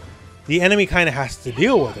 So the enemy kind of has to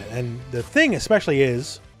deal with it. And the thing especially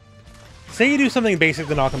is, say you do something basic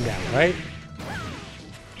to knock them down, right?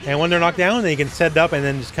 And when they're knocked down, then you can set it up and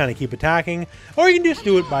then just kind of keep attacking. Or you can just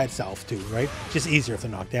do it by itself too, right? Just easier if they're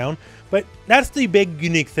knocked down. But that's the big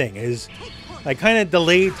unique thing, is like kind of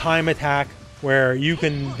delayed time attack where you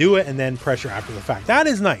can do it and then pressure after the fact. That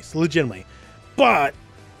is nice, legitimately. But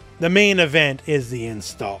the main event is the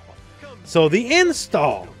install. So the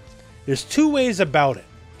install, there's two ways about it.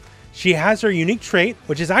 She has her unique trait,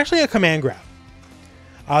 which is actually a command grab.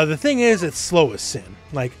 The thing is, it's slow as sin.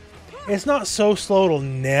 Like, it's not so slow it'll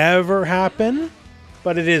never happen,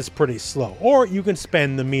 but it is pretty slow. Or you can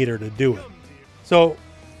spend the meter to do it. So,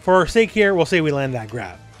 for our sake here, we'll say we land that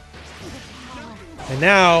grab. And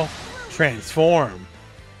now, transform.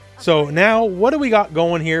 So now, what do we got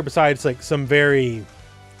going here besides like some very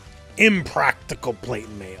impractical plate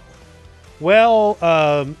mail? Well,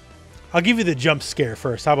 I'll give you the jump scare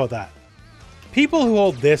first. How about that? People who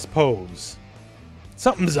hold this pose,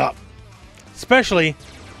 something's up. Especially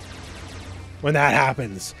when that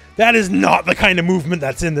happens. That is not the kind of movement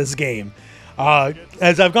that's in this game.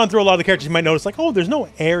 As I've gone through a lot of the characters, you might notice like, oh, there's no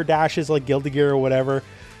air dashes like Guilty Gear or whatever.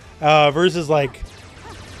 Versus like,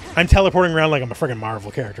 I'm teleporting around like I'm a freaking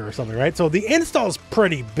Marvel character or something, right? So the install is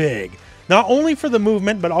pretty big. Not only for the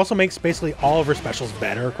movement, but also makes basically all of her specials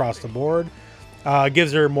better across the board.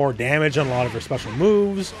 Gives her more damage on a lot of her special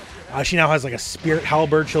moves. She now has like a Spirit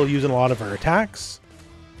Halberd she'll use in a lot of her attacks.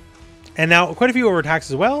 And now quite a few of her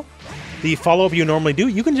attacks as well. The follow-up you normally do,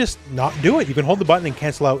 you can just not do it. You can hold the button and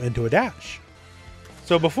cancel out into a dash.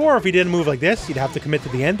 So before, if you did a move like this, you'd have to commit to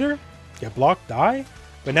the ender, get blocked, die.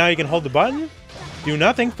 But now you can hold the button, do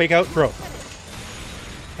nothing, fake out, throw.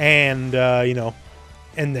 And, you know,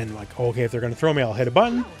 and then like, okay, if they're going to throw me, I'll hit a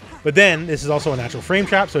button. But then, this is also a natural frame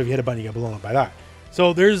trap, so if you hit a button, you get blown up by that.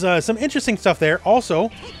 So there's some interesting stuff there.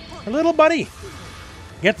 Also, our little buddy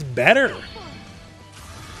gets better.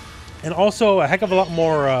 And also a heck of a lot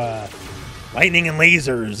more lightning and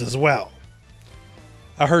lasers as well.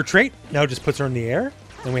 Her trait now just puts her in the air.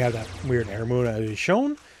 Then we have that weird air move as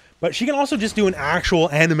shown. But she can also just do an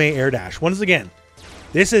actual anime air dash. Once again,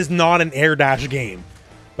 this is not an air dash game.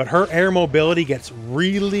 But her air mobility gets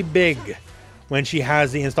really big when she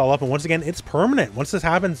has the install up. And once again, it's permanent. Once this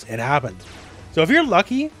happens, it happens. So if you're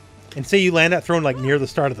lucky, and say you land that thrown like near the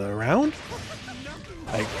start of the round,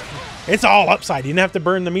 like, it's all upside. You didn't have to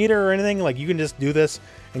burn the meter or anything. Like, you can just do this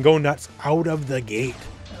and go nuts out of the gate.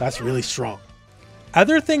 That's really strong.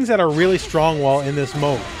 Other things that are really strong while in this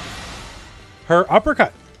mode. Her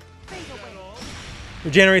uppercut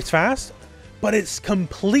regenerates fast, but it's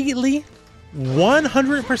completely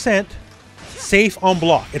 100% safe on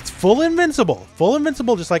block. It's full invincible. Full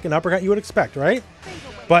invincible, just like an uppercut you would expect, right?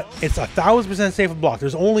 But it's 1000% safe on block.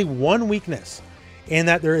 There's only one weakness, in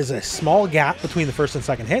that there is a small gap between the first and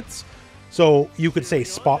second hits. So you could say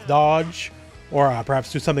spot dodge, or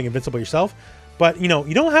perhaps do something invincible yourself. But, you know,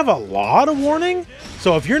 you don't have a lot of warning.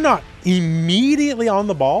 So if you're not immediately on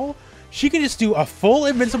the ball, she can just do a full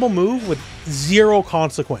invincible move with zero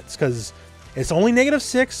consequence, because it's only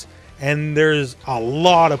 -6, and there's a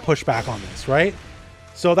lot of pushback on this, right?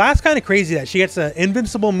 So that's kind of crazy that she gets an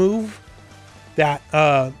invincible move that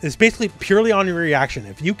is basically purely on your reaction.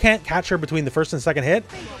 If you can't catch her between the first and second hit,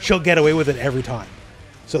 she'll get away with it every time.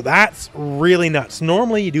 So that's really nuts.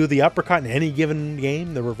 Normally you do the uppercut in any given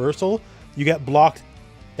game, the reversal, you get blocked,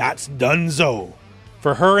 that's donezo.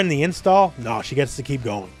 For her in the install, no, she gets to keep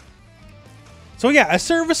going. So yeah, a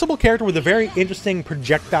serviceable character with a very interesting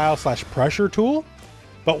projectile / pressure tool.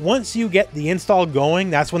 But once you get the install going,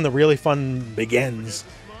 that's when the really fun begins.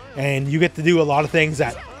 And you get to do a lot of things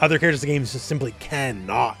that other characters in the game just simply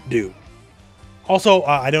cannot do. Also,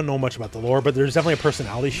 I don't know much about the lore, but there's definitely a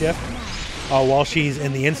personality shift. While she's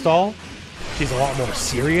in the install, she's a lot more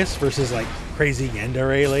serious versus like crazy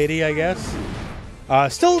yandere lady, I guess.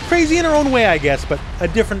 Still crazy in her own way, I guess, but a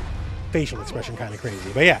different facial expression kind of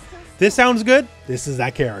crazy. But yeah, this sounds good. This is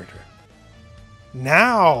that character.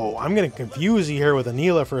 Now, I'm going to confuse you here with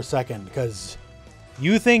Anila for a second, because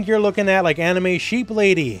you think you're looking at like anime sheep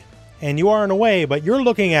lady, and you are in a way, but you're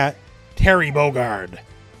looking at Terry Bogard.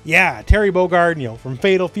 Yeah, Terry Bogard, you know, from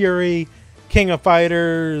Fatal Fury, King of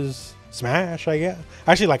Fighters, Smash, I guess.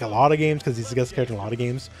 Actually, like a lot of games, because he's a guest character in a lot of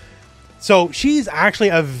games. So she's actually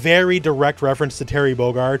a very direct reference to Terry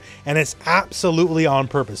Bogard, and it's absolutely on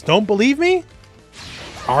purpose. Don't believe me?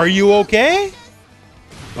 Are you okay?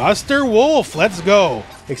 Buster Wolf, let's go.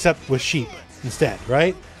 Except with sheep instead,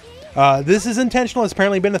 right? This is intentional. It's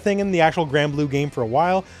apparently been a thing in the actual Granblue game for a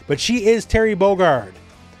while, but she is Terry Bogard.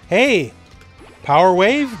 Hey, Power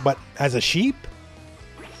Wave, but as a sheep?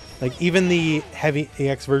 Like, even the heavy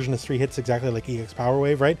EX version is 3 hits exactly like EX Power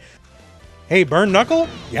Wave, right? Hey, Burn Knuckle?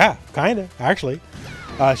 Yeah, kind of, actually.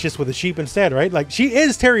 It's just with a sheep instead, right? Like, she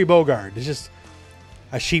is Terry Bogard. It's just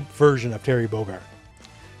a sheep version of Terry Bogard.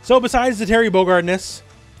 So, besides the Terry Bogardness,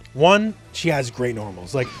 one, she has great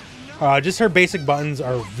normals. Like, just her basic buttons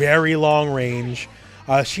are very long range.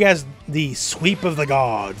 She has the Sweep of the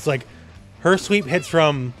Gods. Like, her sweep hits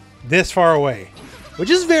from this far away,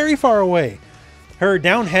 which is very far away. Her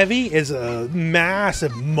down heavy is a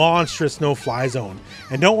massive, monstrous no-fly zone.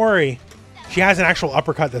 And don't worry, she has an actual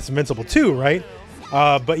uppercut that's invincible too, right?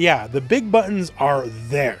 But yeah, the big buttons are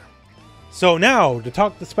there. So now, to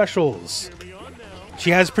talk the specials.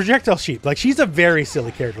 She has Projectile Sheep. Like, she's a very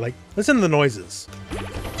silly character. Like, listen to the noises.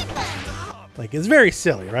 Like, it's very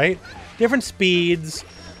silly, right? Different speeds,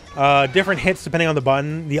 different hits depending on the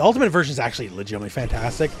button. The ultimate version is actually legitimately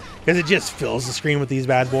fantastic because it just fills the screen with these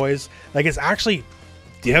bad boys. Like, it's actually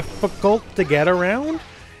difficult to get around,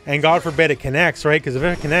 and God forbid it connects, right? Because if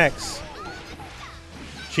it connects,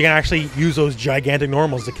 she can actually use those gigantic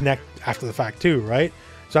normals to connect after the fact too, right?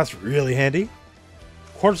 So that's really handy.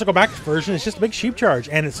 Quarter Circle Back version is just a big sheep charge,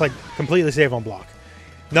 and it's like completely safe on block.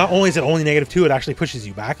 Not only is it only -2, it actually pushes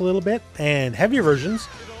you back a little bit, and heavier versions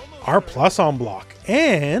are plus on block.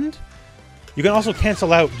 And you can also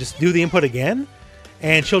cancel out, just do the input again,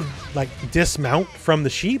 and she'll like dismount from the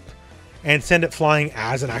sheep and send it flying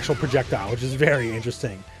as an actual projectile, which is very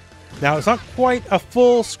interesting. Now, it's not quite a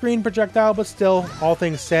full screen projectile, but still, all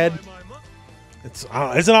things said, it's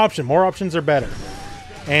an option. More options are better.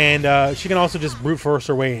 And she can also just brute force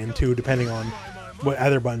her way into, depending on what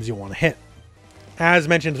other buttons you want to hit. As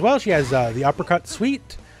mentioned as well, she has the uppercut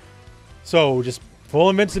suite. So just full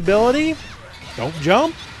invincibility. Don't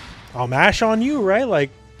jump. I'll mash on you, right?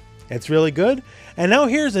 Like, it's really good. And now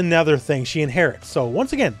here's another thing she inherits. So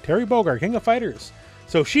once again, Terry Bogard, King of Fighters.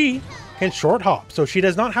 So she can short hop. So she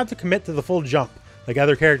does not have to commit to the full jump like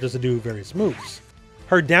other characters that do various moves.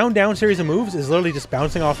 Her down-down series of moves is literally just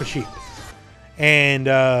bouncing off a sheep. And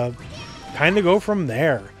kind of go from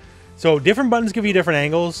there. So different buttons give you different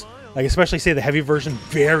angles. Like, especially say the heavy version,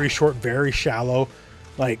 very short, very shallow.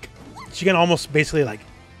 Like, she can almost basically like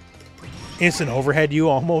instant overhead you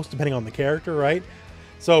almost, depending on the character, right?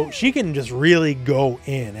 So she can just really go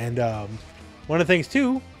in. And one of the things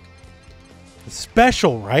too,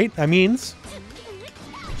 special, right? That means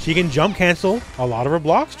she can jump cancel a lot of her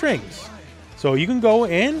block strings. So you can go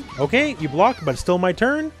in, okay, you blocked, but it's still my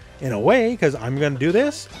turn in a way, because I'm going to do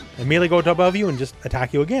this, immediately go above you and just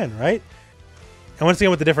attack you again, right? And once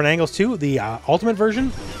again, with the different angles too, the ultimate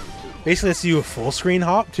version basically lets you a full screen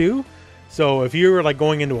hop too. So if you were like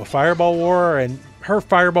going into a fireball war, and her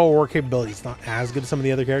fireball war capability is not as good as some of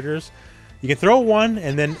the other characters, you can throw one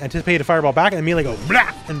and then anticipate a fireball back and immediately go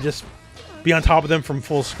blah and just be on top of them from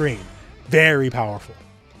full screen. Very powerful.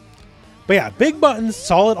 But yeah, big buttons,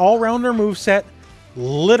 solid all-rounder moveset,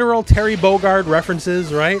 literal Terry Bogard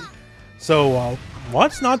references, right? So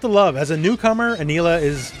what's not to love? As a newcomer, Anila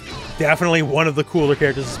is definitely one of the cooler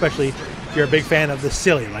characters, especially if you're a big fan of the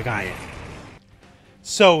silly like I am.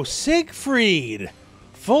 So Siegfried,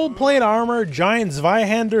 full plate armor, giant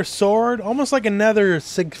Zweihander sword, almost like another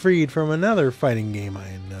Siegfried from another fighting game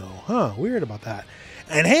I know. Huh, weird about that.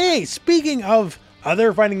 And hey, speaking of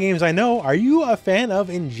other fighting games I know, are you a fan of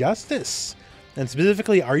Injustice? And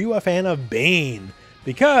specifically, are you a fan of Bane?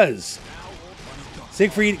 Because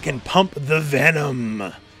Siegfried can pump the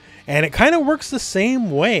venom. And it kind of works the same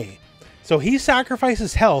way. So he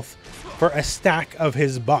sacrifices health for a stack of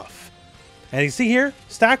his buff. And you see here,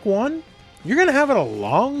 stack 1, you're going to have it a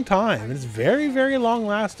long time. It's very, very long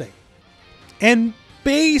lasting. And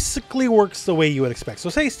basically works the way you would expect. So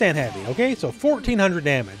say stand heavy, okay? So 1400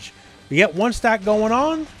 damage. You get 1 stack going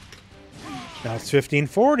on. Now it's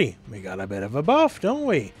 1540. We got a bit of a buff, don't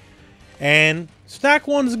we? And stack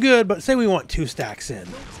 1's good, but say we want 2 stacks in.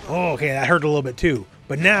 Oh, okay, that hurt a little bit too.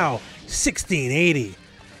 But now 1680.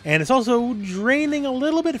 And it's also draining a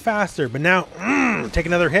little bit faster. But now, take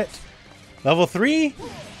another hit. Level 3,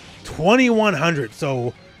 2100.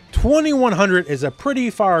 So 2100 is a pretty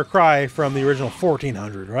far cry from the original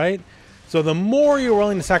 1400, right? So the more you're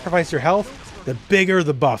willing to sacrifice your health, the bigger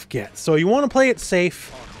the buff gets. So you want to play it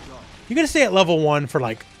safe. You're going to stay at level 1 for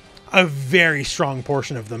like a very strong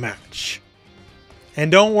portion of the match.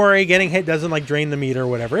 And don't worry, getting hit doesn't like drain the meter or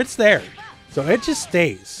whatever. It's there. So it just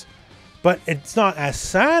stays. But it's not as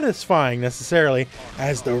satisfying necessarily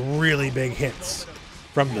as the really big hits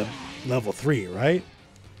from the level 3, right?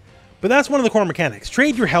 But that's one of the core mechanics.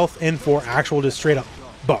 Trade your health in for actual just straight up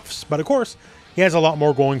buffs. But of course, he has a lot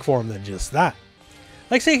more going for him than just that.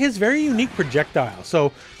 Like say his very unique projectile.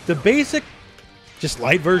 So the basic, just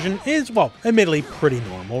light version is, well, admittedly pretty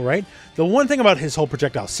normal, right? The one thing about his whole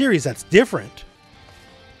projectile series that's different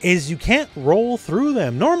is you can't roll through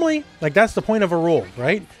them. Normally, like that's the point of a roll,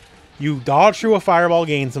 right? You dodge through a fireball,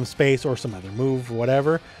 gain some space or some other move or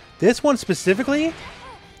whatever. This one specifically,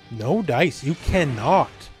 no dice. You cannot.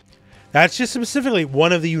 That's just specifically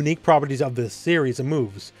one of the unique properties of this series of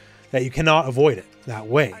moves, that you cannot avoid it that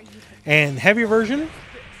way. And heavier version,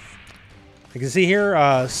 you can see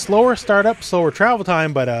here, slower startup, slower travel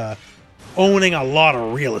time, but owning a lot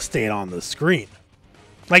of real estate on the screen.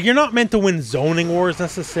 Like, you're not meant to win zoning wars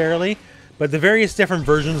necessarily, but the various different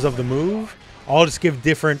versions of the move all just give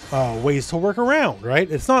different ways to work around, right?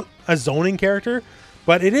 It's not a zoning character,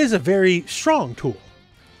 but it is a very strong tool.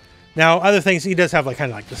 Now, other things, he does have like kind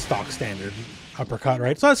of like the stock standard uppercut,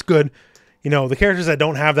 right? So that's good. You know, the characters that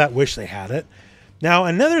don't have that wish they had it. Now,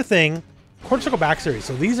 another thing, quarter circle back series.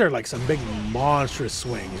 So these are like some big monstrous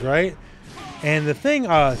swings, right? And the thing,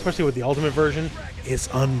 especially with the ultimate version, is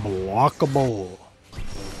unblockable.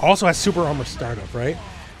 Also has super armor startup, right?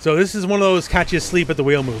 So this is one of those catch you asleep at the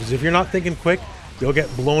wheel moves. If you're not thinking quick, you'll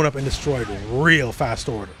get blown up and destroyed in real fast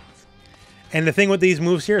order. And the thing with these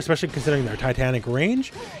moves here, especially considering their Titanic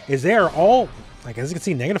range, is they are all, like as you can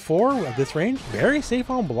see, -4 at this range. Very safe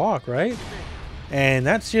on block, right? And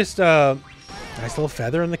that's just a nice little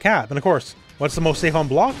feather in the cap. And of course, what's the most safe on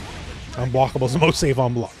block? Unblockable is the most safe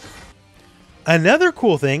on block. Another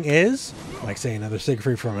cool thing is, like say another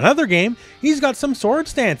Siegfried from another game, he's got some sword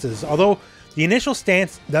stances. Although the initial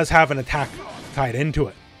stance does have an attack tied into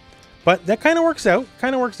it. But that kind of works out.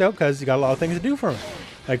 Because you got a lot of things to do for him.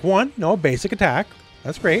 Like one, you know, a basic attack.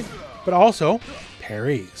 That's great. But also,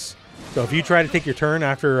 parries. So if you try to take your turn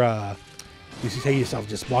after you say yourself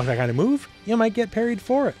just block that kind of move, you might get parried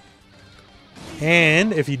for it.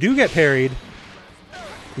 And if you do get parried,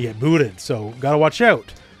 you get booted. So gotta watch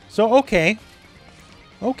out. So okay.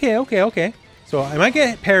 So I might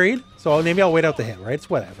get parried. So maybe I'll wait out the hit, right? It's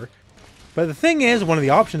whatever. But the thing is, one of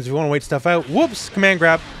the options, if you want to wait stuff out, whoops, command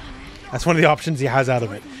grab. That's one of the options he has out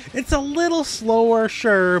of it. It's a little slower,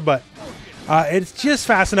 sure, but it's just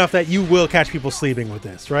fast enough that you will catch people sleeping with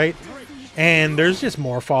this, right? And there's just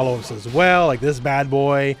more follow-ups as well, like this bad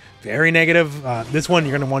boy, very negative. This one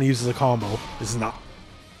you're going to want to use as a combo. This is not,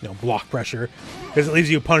 you know, block pressure, because it leaves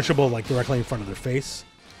you punishable like directly in front of their face.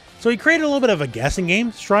 So he created a little bit of a guessing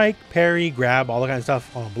game. Strike, parry, grab, all that kind of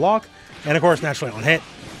stuff on block. And of course, naturally on hit,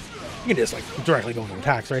 you can just like directly go into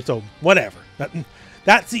attacks, right? So whatever.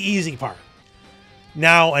 That's the easy part.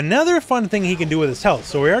 Now, another fun thing he can do with his health.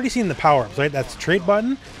 So we already seen the power-ups, right? That's the trade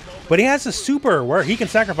button. But he has a super where he can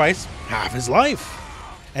sacrifice half his life.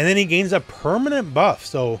 And then he gains a permanent buff.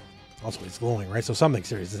 So also he's glowing, right? So something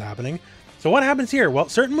serious is happening. So what happens here? Well,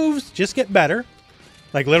 certain moves just get better.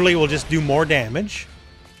 Like literally will just do more damage.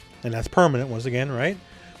 And that's permanent once again, right?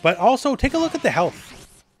 But also take a look at the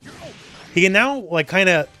health. He can now like kind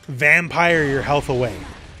of vampire your health away.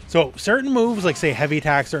 So certain moves, like say heavy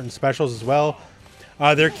attack, certain specials as well,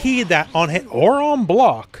 they're keyed that on hit or on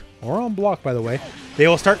block by the way, they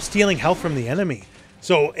will start stealing health from the enemy.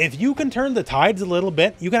 So if you can turn the tides a little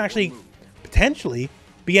bit, you can actually potentially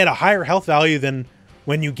be at a higher health value than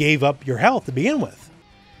when you gave up your health to begin with.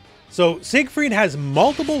 So Siegfried has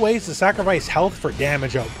multiple ways to sacrifice health for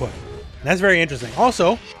damage output. And that's very interesting.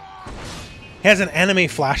 Also, he has an anime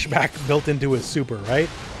flashback built into his super, right?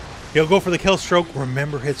 He'll go for the kill stroke,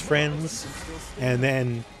 remember his friends, and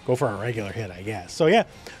then go for a regular hit, I guess. So yeah,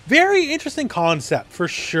 very interesting concept for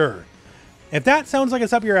sure. If that sounds like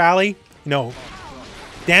it's up your alley, you know,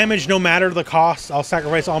 damage no matter the cost, I'll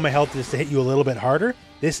sacrifice all my health just to hit you a little bit harder.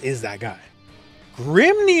 This is that guy.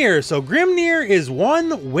 Grimnir. So Grimnir is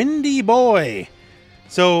one windy boy.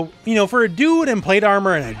 So, you know, for a dude in plate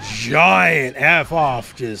armor and a giant F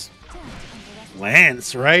off just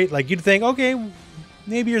lance, right? Like you'd think, okay,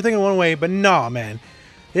 maybe you're thinking one way, but nah, man.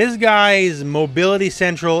 This guy's mobility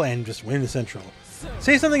central and just wind central.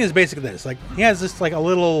 Say something as basic as this. Like, he has this, like, a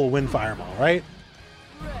little wind fireball, right?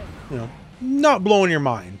 You know, not blowing your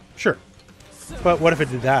mind. Sure. But what if it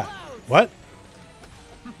did that? What?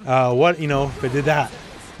 What, you know, if it did that?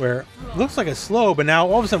 Where it looks like it's slow, but now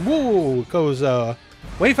all of a sudden, whoa, it goes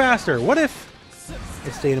way faster. What if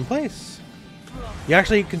it stayed in place? You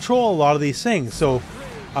actually control a lot of these things. So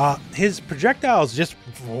his projectiles, just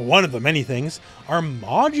one of the many things, are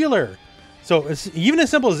modular. So it's even as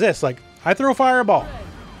simple as this. Like, I throw fireball.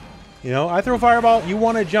 You know, I throw fireball. You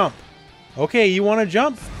want to jump. Okay, you want to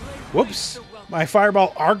jump? Whoops. my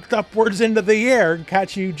fireball arced upwards into the air and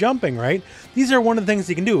catch you jumping, right? These are one of the things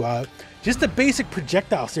you can do. Just the basic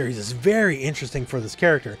projectile series is very interesting for this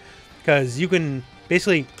character because you can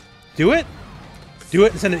basically do it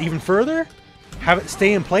and send it even further, have it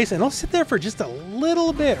stay in place, and it'll sit there for just a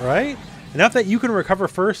little bit, right? Enough that you can recover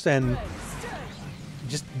first and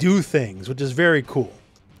just do things, which is very cool.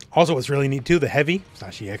 Also, what's really neat too, the heavy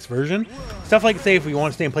 /EX version, stuff like, say, if we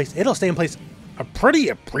want to stay in place, it'll stay in place a pretty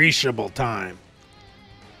appreciable time.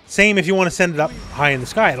 Same if you want to send it up high in the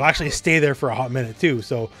sky, it'll actually stay there for a hot minute too.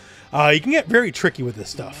 So you can get very tricky with this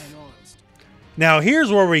stuff. Now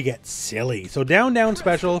here's where we get silly. So down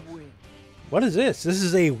special. What is this? This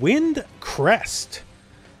is a wind crest.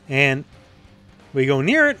 And we go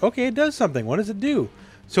near it. Okay, it does something. What does it do?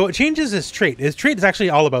 So it changes its trait. Its trait is actually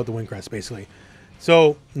all about the wind crest, basically.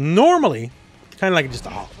 So normally, kind of like just a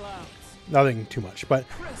hop. Nothing too much. But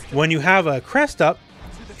when you have a crest up,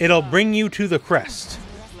 it'll bring you to the crest.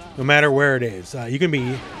 No matter where it is. You can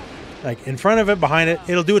be like in front of it, behind it.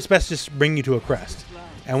 It'll do its best to just bring you to a crest.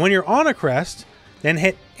 And when you're on a crest, then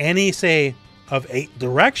hit any, say, of 8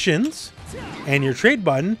 directions and your trade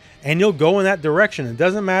button, and you'll go in that direction. It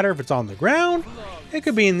doesn't matter if it's on the ground. It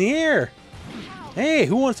could be in the air. Hey,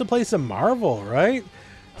 who wants to play some Marvel, right?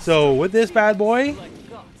 So with this bad boy,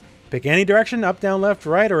 pick any direction, up, down, left,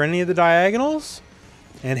 right, or any of the diagonals,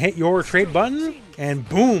 and hit your trade button, and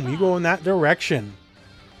boom, you go in that direction.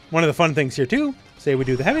 One of the fun things here too, say we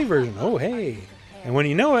do the heavy version. Oh, hey. And when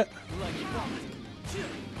you know it,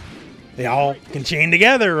 they all can chain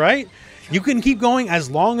together, right? You can keep going as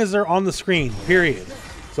long as they're on the screen, period.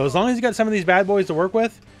 So as long as you got some of these bad boys to work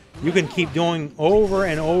with, you can keep doing over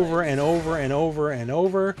and over and over and over and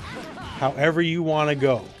over, however you want to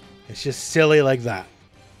go. It's just silly like that.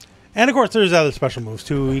 And of course, there's other special moves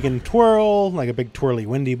too. You can twirl like a big twirly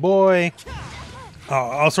windy boy.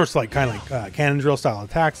 All sorts of like kind of like cannon drill style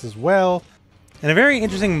attacks as well. And a very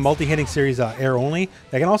interesting multi-hitting series, air only.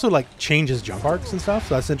 That can also like change his jump arcs and stuff,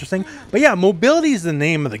 so that's interesting. But yeah, mobility is the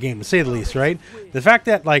name of the game, to say the least, right? The fact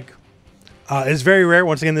that like is very rare.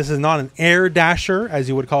 Once again, this is not an air dasher, as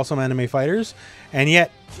you would call some anime fighters, and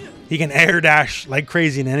yet he can air dash like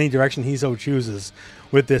crazy in any direction he so chooses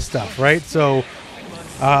with this stuff, right? So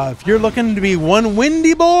if you're looking to be one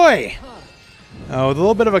windy boy, with a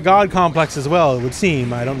little bit of a god complex as well, it would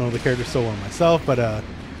seem. I don't know the character so well myself, but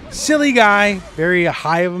silly guy, very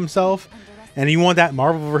high of himself, and you want that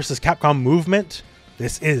Marvel vs. Capcom movement,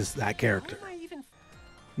 this is that character.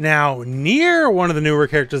 Now, Nier, one of the newer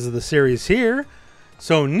characters of the series here.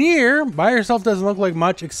 So Nier, by herself, doesn't look like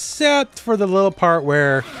much, except for the little part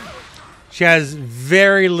where she has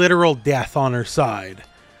very literal death on her side.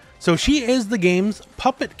 So she is the game's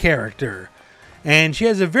puppet character, and she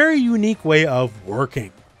has a very unique way of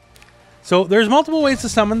working. So there's multiple ways to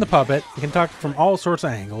summon the puppet. You can talk from all sorts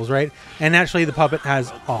of angles, right? And naturally, the puppet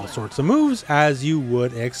has all sorts of moves, as you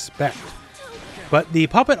would expect. But the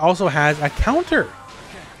puppet also has a counter.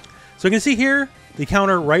 So you can see here, the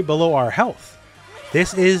counter right below our health.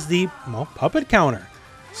 This is the, well, puppet counter.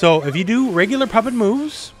 So if you do regular puppet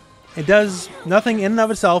moves, it does nothing in and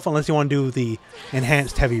of itself unless you want to do the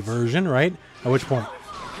enhanced heavy version, right? At which point,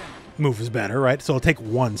 move is better, right? So it'll take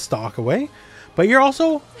 1 stock away. But you're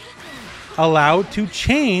also allowed to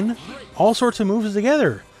chain all sorts of moves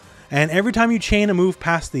together. And every time you chain a move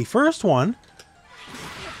past the first one,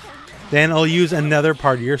 then it'll use another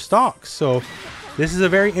part of your stocks. So this is a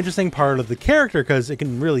very interesting part of the character because it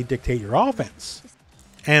can really dictate your offense.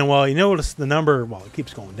 And well, you notice the number, well, it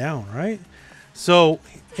keeps going down, right? So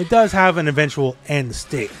it does have an eventual end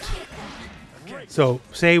state. So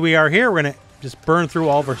say we are here, we're going to just burn through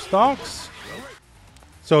all of our stocks.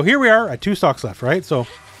 So here we are at 2 stocks left, right? So,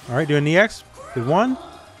 all right, do an EX, did 1,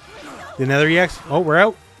 did another EX, oh, we're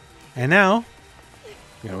out. And now,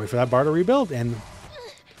 you gotta wait for that bar to rebuild, and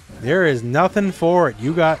there is nothing for it.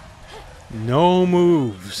 You got no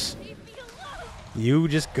moves. You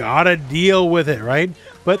just gotta deal with it, right?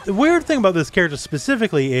 But the weird thing about this character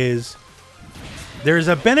specifically is there's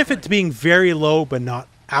a benefit to being very low but not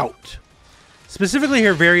out. Specifically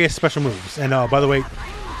here, various special moves. And by the way,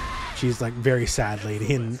 she's like very sad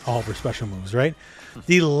lady in all of her special moves, right?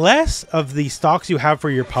 The less of the stocks you have for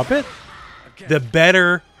your puppet, the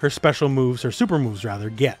better her special moves, her super moves rather,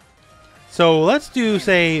 get. So let's do,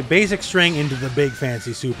 say, basic string into the big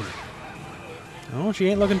fancy super. Oh, she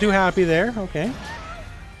ain't looking too happy there. Okay.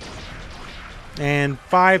 And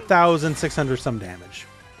 5,600 some damage.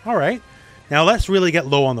 All right. Now let's really get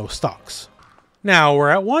low on those stocks. Now we're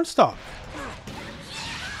at 1 stock.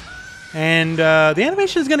 And the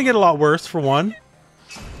animation is going to get a lot worse for one.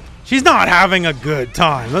 She's not having a good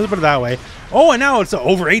time. Let's put it that way. Oh, and now it's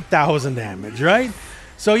over 8,000 damage, right?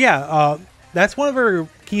 So yeah, that's one of her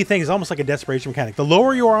key things, almost like a desperation mechanic. The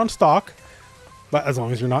lower you are on stock, but as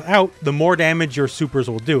long as you're not out, the more damage your supers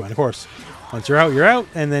will do. And of course, once you're out,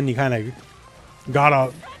 and then you kind of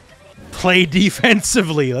gotta play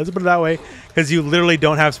defensively, let's put it that way, because you literally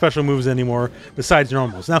don't have special moves anymore besides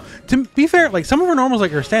normals. Now, to be fair, like some of her normals,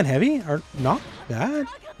 like her stand heavy, are not bad,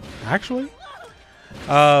 actually.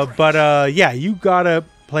 Yeah, you gotta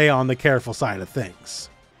play on the careful side of things.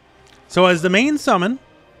 So as the main summon,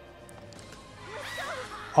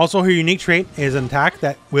 also her unique trait is an attack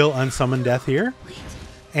that will unsummon death here.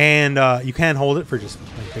 And you can hold it for just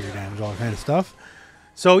like bigger damage, all that kind of stuff.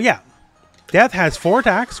 So yeah, death has 4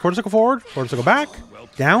 attacks: quarter circle forward, quarter circle back,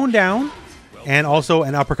 down, down, and also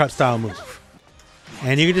an uppercut style move.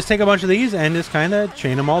 And you can just take a bunch of these and just kind of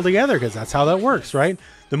chain them all together, because that's how that works, right?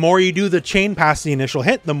 The more you do the chain past the initial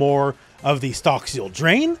hit, the more of the stocks you'll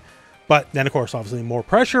drain. But then, of course, obviously more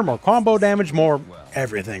pressure, more combo damage, more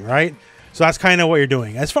everything, right? So that's kind of what you're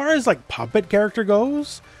doing. As far as like puppet character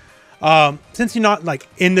goes, since you're not like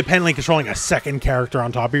independently controlling a second character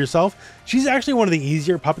on top of yourself, she's actually one of the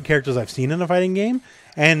easier puppet characters I've seen in a fighting game.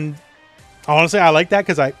 And honestly, I like that,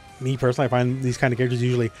 because me personally, I find these kind of characters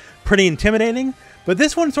usually pretty intimidating. But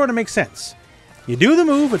this one sort of makes sense. You do the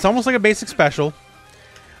move, it's almost like a basic special.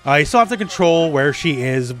 You still have to control where she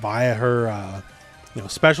is via her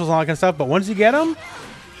specials and all that kind of stuff. But once you get them,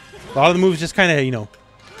 a lot of the moves just kind of,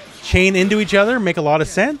 chain into each other, make a lot of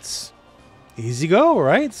sense. Easy go,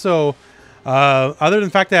 right? So, other than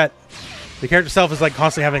the fact that the character itself is like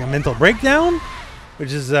constantly having a mental breakdown,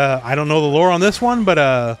 which is, I don't know the lore on this one,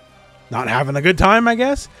 but not having a good time, I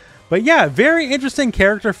guess. But yeah, very interesting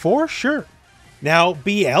character for sure. Now,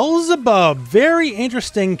 Beelzebub, very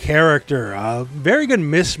interesting character. Very good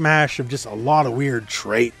mishmash of just a lot of weird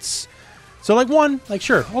traits. So,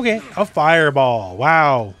 sure, okay, a fireball.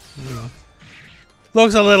 Wow.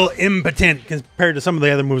 Looks a little impotent compared to some of the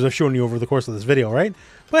other moves I've shown you over the course of this video, right?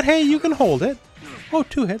 But hey, you can hold it. Oh,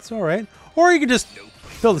 2 hits, all right. Or you can just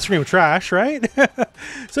fill the screen with trash, right?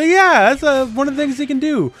 So yeah, that's one of the things you can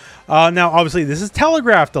do. Now, obviously, this is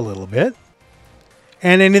telegraphed a little bit.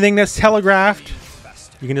 And anything that's telegraphed,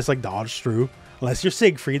 you can just like dodge through. Unless you're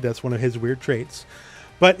Siegfried, that's one of his weird traits.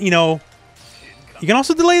 But, you can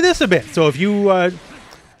also delay this a bit. So if you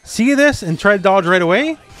see this and try to dodge right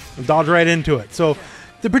away, dodge right into it. So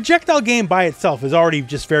the projectile game by itself is already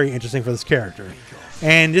just very interesting for this character.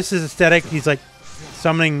 And this is aesthetic. He's like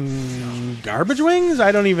summoning garbage wings.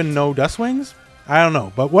 I don't even know, dust wings. I don't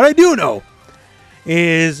know. But what I do know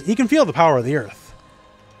is he can feel the power of the earth.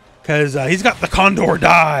 Because he's got the Condor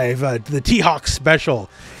Dive, the T-Hawk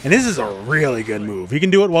special. And this is a really good move. He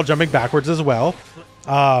can do it while jumping backwards as well.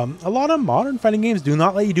 A lot of modern fighting games do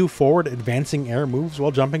not let you do forward advancing air moves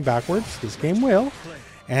while jumping backwards. This game will.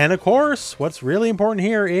 And of course, what's really important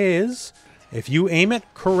here is if you aim it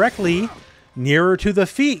correctly nearer to the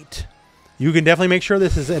feet, you can definitely make sure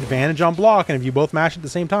this is advantage on block. And if you both mash at the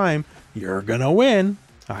same time, you're going to win.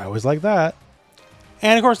 I always like that.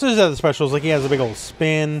 And of course, there's other specials, like he has a big old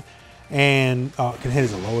spin and can hit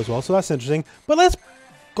as a low as well. So that's interesting. But let's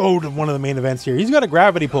go to one of the main events here. He's got a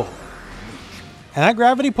gravity pull. And that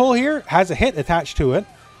gravity pull here has a hit attached to it.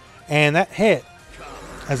 And that hit,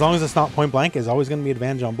 as long as it's not point blank, is always going to be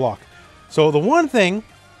advantage on block. So the one thing,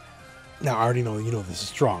 now I already know, this is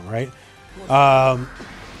strong, right?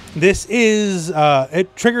 This is,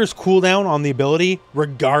 it triggers cooldown on the ability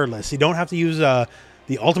regardless. You don't have to use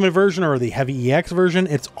the ultimate version or the heavy EX version.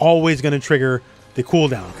 It's always going to trigger the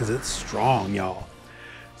cooldown because it's strong, y'all.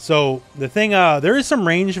 So the thing, there is some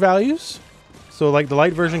range values. So like the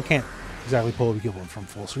light version can't exactly pull people from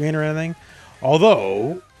full screen or anything.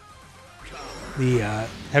 Although the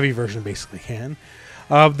heavy version basically can.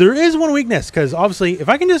 There is one weakness, because obviously if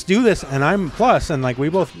I can just do this and I'm plus and like we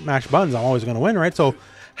both mash buttons, I'm always going to win, right? So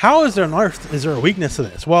how is there a weakness to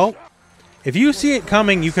this? Well, if you see it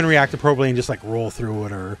coming, you can react appropriately and just like roll through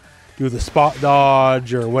it or do the spot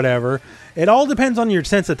dodge or whatever. It all depends on your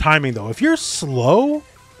sense of timing though. If you're slow,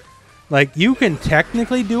 like you can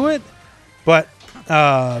technically do it, but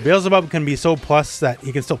Beelzebub can be so plus that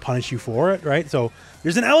he can still punish you for it, right? So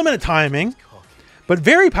there's an element of timing, but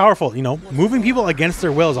very powerful. Moving people against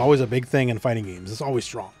their will is always a big thing in fighting games. It's always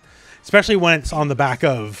strong, especially when it's on the back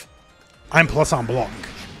of I'm plus on block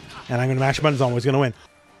and I'm going to mash buttons, always going to win.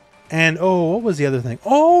 And oh, what was the other thing?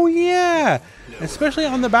 Oh yeah, especially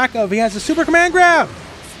on the back of he has a super command grab,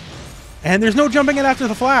 and there's no jumping it after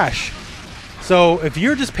the flash. So if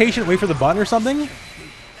you're just patient, wait for the button or something,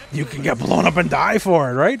 you can get blown up and die for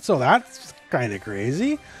it, right? So that's kind of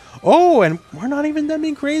crazy. Oh, and we're not even done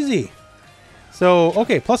being crazy. So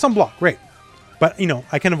okay, plus on block, great. But, you know,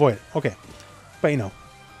 I can avoid it. Okay. But, you know.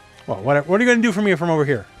 Well, what are you going to do for me from over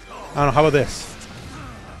here? I don't know. How about this?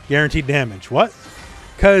 Guaranteed damage. What?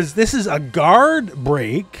 Because this is a guard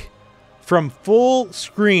break from full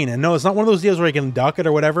screen. And no, it's not one of those deals where you can duck it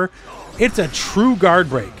or whatever. It's a true guard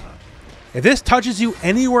break. If this touches you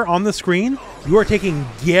anywhere on the screen, you are taking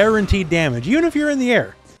guaranteed damage, even if you're in the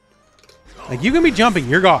air. Like, you can be jumping,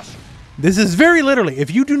 you're gone. This is very literally, if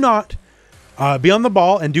you do not be on the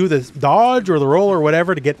ball and do this dodge or the roll or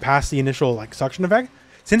whatever to get past the initial like suction effect,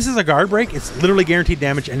 since it's a guard break, it's literally guaranteed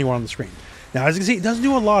damage anywhere on the screen. Now, as you can see, it doesn't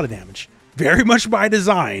do a lot of damage. Very much by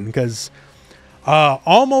design, because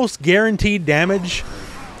almost guaranteed damage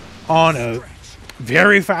on a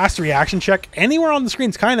very fast reaction check anywhere on the screen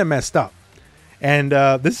is kind of messed up. And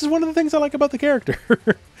this is one of the things I like about the character.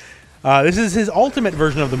 This is his ultimate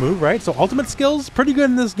version of the move, right? So ultimate skills, pretty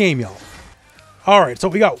good in this game, y'all. All right, so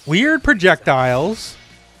we got weird projectiles.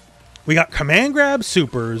 We got command grab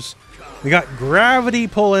supers. We got gravity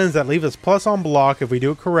pull-ins that leave us plus on block if we do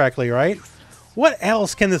it correctly, right? What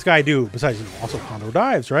else can this guy do besides, you know, also counter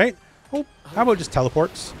dives, right? Oh, how about just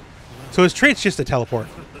teleports? So his trait's just a teleport.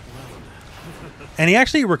 And he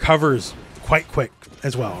actually recovers quite quick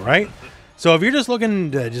as well, right? So if you're just looking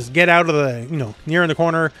to just get out of the, you know, near in the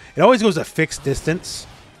corner, it always goes a fixed distance.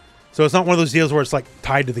 So it's not one of those deals where it's like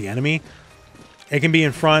tied to the enemy. It can be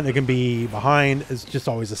in front, it can be behind. It's just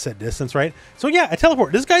always a set distance, right? So yeah, a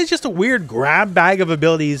teleport. This guy's just a weird grab bag of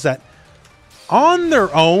abilities that on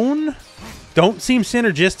their own don't seem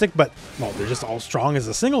synergistic, but, well, they're just all strong as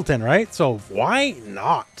a singleton, right? So why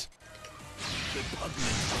not?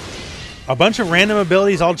 A bunch of random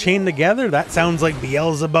abilities all chained together? That sounds like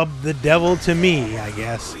Beelzebub the devil to me, I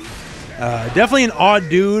guess. Definitely an odd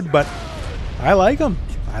dude, but I like him.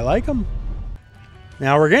 I like him.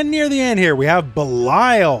 Now we're getting near the end here. We have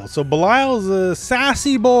Belial. So Belial's a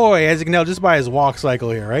sassy boy, as you can tell just by his walk cycle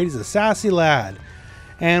here, right? He's a sassy lad.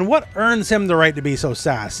 And what earns him the right to be so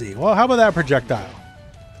sassy? Well, how about that projectile?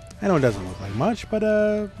 I know it doesn't look like much, but,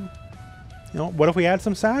 you know, what if we add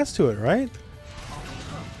some sass to it, right?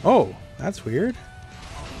 Oh, that's weird.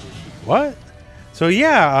 What? So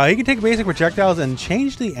yeah, he can take basic projectiles and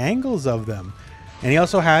change the angles of them. And he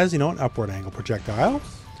also has, you know, an upward angle projectile.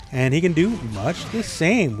 And he can do much the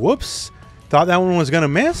same. Whoops. Thought that one was going to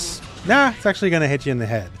miss? Nah, it's actually going to hit you in the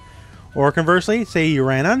head. Or conversely, say you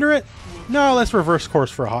ran under it. No, let's reverse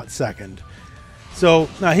course for a hot second. So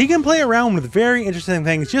now he can play around with very interesting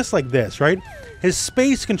things just like this, right? His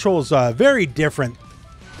space control is very different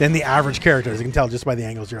than the average character, as you can tell just by the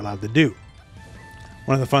angles you're allowed to do.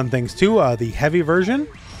 One of the fun things too, the heavy version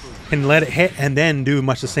can let it hit and then do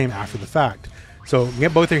much the same after the fact. So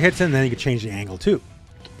get both your hits in, and then you can change the angle too.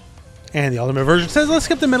 And the ultimate version says, let's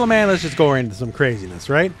skip the middleman, let's just go right into some craziness,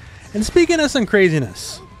 right? And speaking of some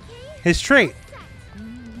craziness, his trait.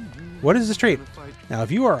 What is his trait? Now,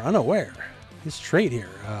 if you are unaware, his trait here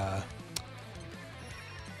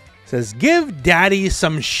says, give daddy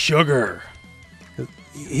some sugar.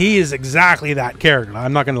 He is exactly that character.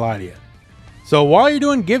 I'm not going to lie to you. So while you're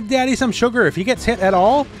doing give daddy some sugar, if he gets hit at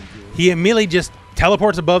all, he immediately just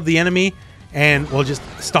teleports above the enemy and will just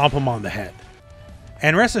stomp him on the head.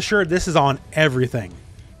 And rest assured, this is on everything.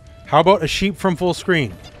 How about a sheep from full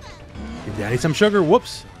screen? Give daddy some sugar,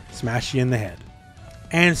 whoops, smash you in the head.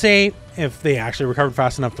 And say, if they actually recovered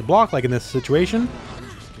fast enough to block, like in this situation,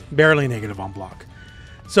 barely negative on block.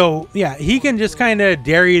 So yeah, he can just kind of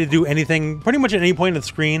dare you to do anything pretty much at any point of the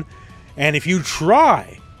screen. And if you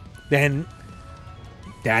try, then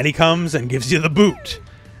daddy comes and gives you the boot.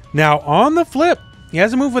 Now on the flip, he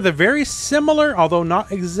has a move with a very similar, although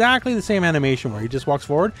not exactly the same animation, where he just walks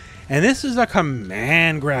forward. And this is a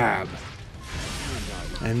command grab.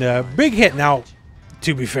 And a big hit. Now,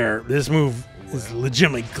 to be fair, this move is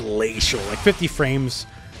legitimately glacial. Like 50 frames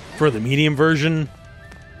for the medium version.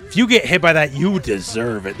 If you get hit by that, you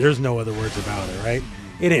deserve it. There's no other words about it, right?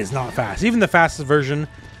 It is not fast. Even the fastest version,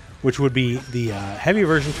 which would be the heavy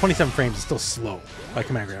version, 27 frames, is still slow by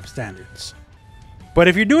command grab standards. But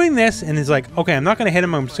if you're doing this and it's like, okay, I'm not going to hit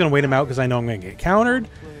him, I'm just going to wait him out because I know I'm going to get countered.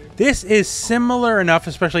 This is similar enough,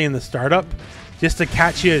 especially in the startup, just to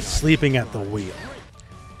catch you sleeping at the wheel.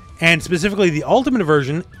 And specifically, the ultimate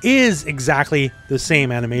version is exactly the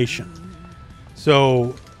same animation.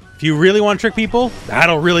 So if you really want to trick people,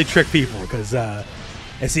 that'll really trick people because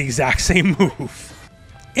it's the exact same move.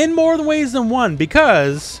 In more ways than one,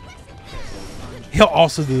 because he'll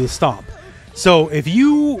also do the stomp. So if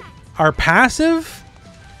you are passive,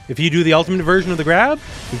 if you do the ultimate version of the grab,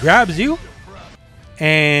 he grabs you.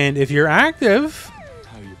 And if you're active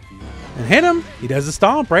and hit him, he does the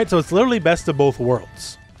stomp, right? So it's literally best of both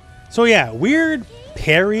worlds. So yeah, weird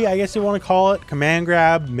parry, I guess you want to call it. Command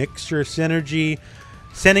grab, mixture, synergy,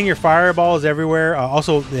 sending your fireballs everywhere.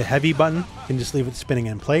 Also, the heavy button, you can just leave it spinning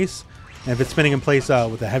in place. And if it's spinning in place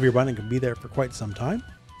with a heavier button, it can be there for quite some time.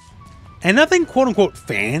 And nothing quote-unquote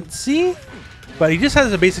fancy, but he just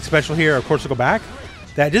has a basic special here, of course, to go back.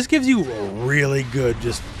 That just gives you a really good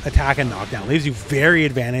just attack and knockdown. Leaves you very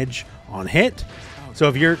advantage on hit. So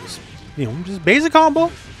if you're, you know, just basic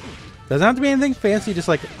combo, doesn't have to be anything fancy, just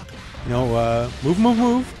like, you know,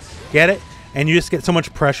 move, get it, and you just get so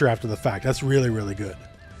much pressure after the fact. That's really, really good.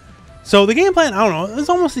 So the game plan, I don't know, it's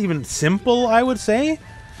almost even simple, I would say.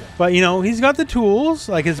 But, you know, he's got the tools.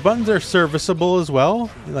 Like, his buttons are serviceable as well.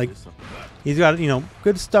 Like, he's got, you know,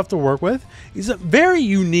 good stuff to work with. He's a very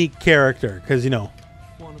unique character because, you know,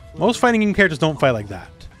 most fighting game characters don't fight like that.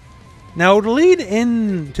 Now, to lead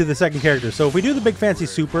into the second character, so if we do the big fancy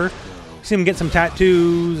super, see him get some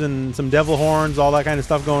tattoos and some devil horns, all that kind of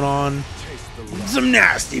stuff going on. Some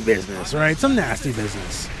nasty business, right? Some nasty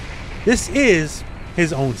business. This is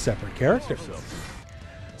his own separate character.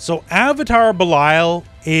 So Avatar Belial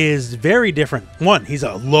is very different. One, he's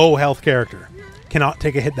a low health character. Cannot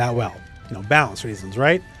take a hit that well. You know, balance reasons,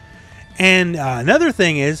 right? And another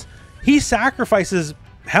thing is he sacrifices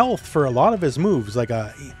health for a lot of his moves, like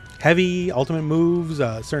heavy ultimate moves,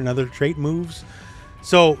 certain other trait moves.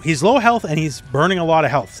 So he's low health and he's burning a lot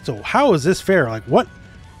of health. So how is this fair? Like, what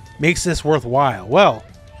makes this worthwhile? Well,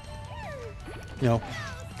 you know,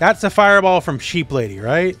 that's a fireball from Sheep Lady,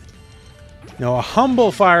 right? You know, a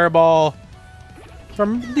humble fireball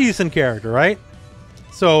from a decent character, right?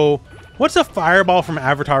 So, what's a fireball from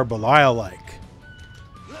Avatar Belial like?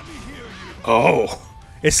 Oh,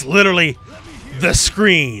 it's literally the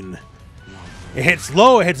screen. It hits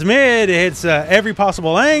low, it hits mid, it hits every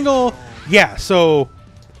possible angle. Yeah, so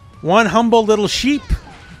one humble little sheep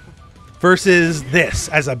versus this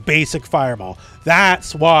as a basic fireball.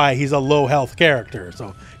 That's why he's a low health character.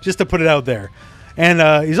 So, just to put it out there.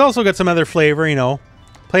 And he's also got some other flavor, you know.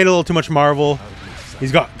 Played a little too much Marvel.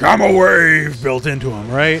 He's got Gamma Wave built into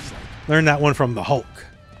him, right? Learned that one from the Hulk.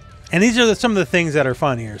 And these are some of the things that are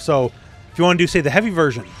fun here. So if you want to do, say, the heavy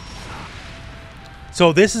version.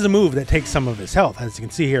 So this is a move that takes some of his health. As you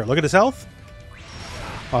can see here, look at his health.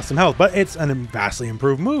 Lost some health, but it's a vastly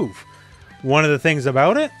improved move. One of the things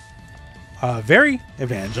about it, very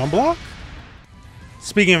advantage on block.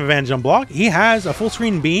 Speaking of advantage on block, he has a full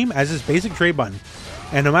screen beam as his basic trade button.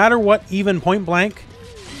 And no matter what, even point blank,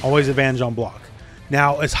 always advantage on block.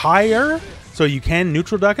 Now, it's higher, so you can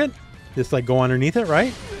neutral duck it. Just like go underneath it,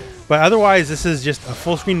 right? But otherwise, this is just a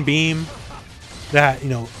full screen beam that, you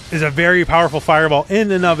know, is a very powerful fireball in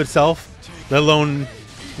and of itself. Let alone,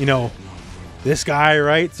 you know, this guy,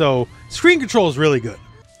 right? So, screen control is really good.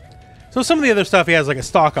 So, some of the other stuff, he has like a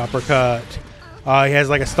stock uppercut. He has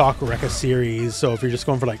like a stock Rekka series, so if you're just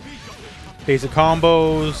going for like basic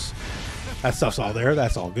combos, that stuff's all there.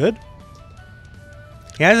 That's all good.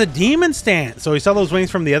 He has a demon stance, so he saw those wings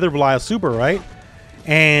from the other Belial super, right?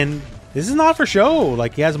 And this is not for show.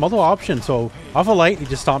 Like, he has multiple options. So off a light, he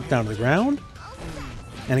just stomps down to the ground,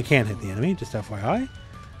 and it can't hit the enemy. Just FYI.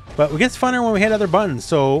 But it gets funner when we hit other buttons.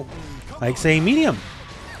 So, like say medium.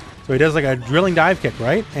 So he does like a drilling dive kick,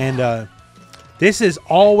 right? And this is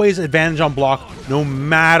always advantage on block no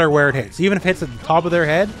matter where it hits. Even if it hits at the top of their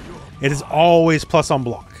head, it is always plus on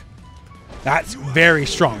block. That's very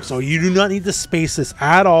strong. So you do not need to space this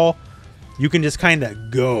at all. You can just kind of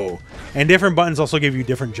go. And different buttons also give you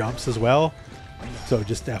different jumps as well. So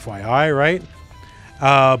just FYI, right?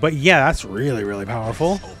 But yeah, that's really, really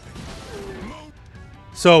powerful.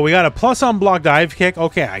 So we got a plus on block dive kick.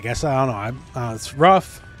 Okay, I guess, I don't know. It's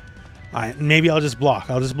rough. Maybe I'll just block.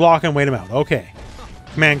 I'll just block and wait him out. Okay.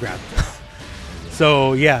 Command grab.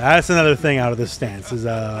 So, yeah, that's another thing out of this stance. Is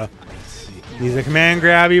he's a command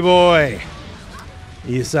grabby boy.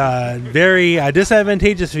 He's very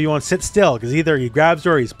disadvantageous if you want to sit still, because either he grabs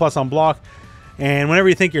or he's plus on block. And whenever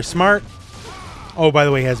you think you're smart... Oh, by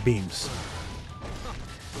the way, he has beams.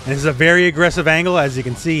 And this is a very aggressive angle, as you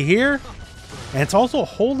can see here. And it's also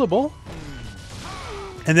holdable.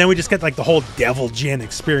 And then we just get like the whole Devil Jin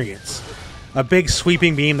experience. A big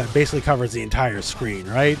sweeping beam that basically covers the entire screen,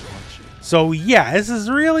 right? So yeah, this is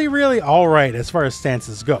really, really alright as far as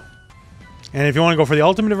stances go. And if you want to go for the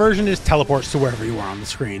ultimate version, it just teleports to wherever you are on the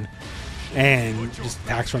screen. And just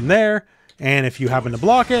attacks from there. And if you happen to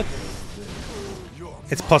block it,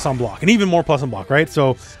 it's plus on block. And even more plus on block, right?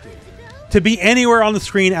 So to be anywhere on the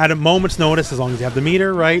screen at a moment's notice, as long as you have the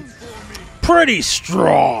meter, right? Pretty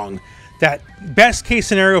strong. That best case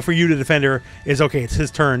scenario for you to defender is, okay, it's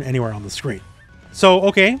his turn anywhere on the screen. So,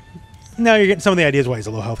 okay, now you're getting some of the ideas why he's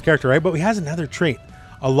a low health character, right? But he has another trait.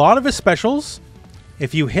 A lot of his specials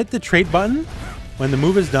if you hit the trait button when the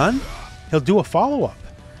move is done, he'll do a follow-up.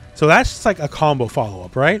 So that's just like a combo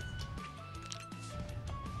follow-up, right?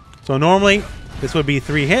 So normally this would be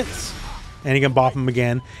 3 hits, and you can bop him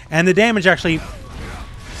again. And the damage actually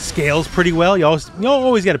scales pretty well. You'll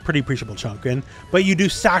always get a pretty appreciable chunk in, but you do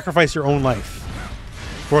sacrifice your own life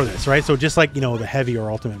for this, right? So just like, you know, the heavy or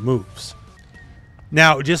ultimate moves.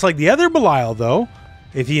 Now, just like the other Belial, though,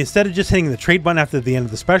 if you, instead of just hitting the trait button after the end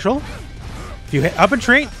of the special, if you hit up a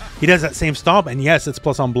trait, he does that same stomp, and yes, it's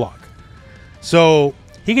plus on block. So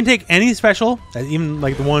he can take any special, even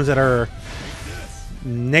like the ones that are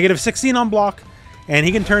 -16 on block, and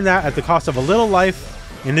he can turn that at the cost of a little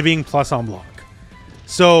life into being plus on block.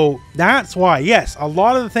 So that's why, yes, a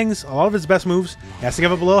lot of his best moves, he has to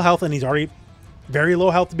give up a little health, and he's already very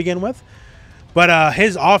low health to begin with. But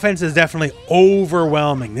his offense is definitely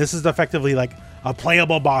overwhelming. This is effectively like a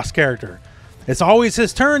playable boss character. It's always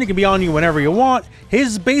his turn. He can be on you whenever you want.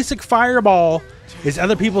 His basic fireball is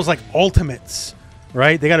other people's like ultimates,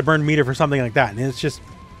 right? They got to burn meter for something like that, and it's just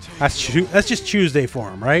that's just Tuesday for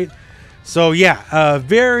him, right? So yeah, a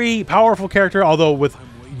very powerful character, although with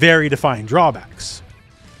very defined drawbacks.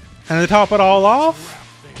 And to top it all off,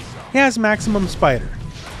 he has maximum spider.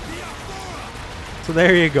 So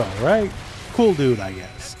there you go, right? Cool dude, I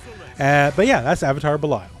guess. But yeah, that's Avatar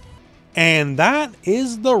Belial. And that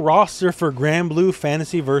is the roster for Granblue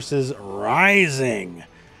Fantasy Versus Rising.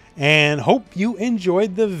 And hope you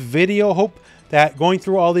enjoyed the video. Hope that going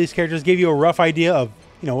through all these characters gave you a rough idea of,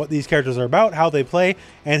 you know, what these characters are about, how they play,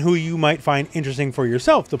 and who you might find interesting for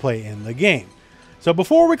yourself to play in the game. So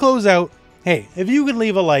before we close out, hey, if you could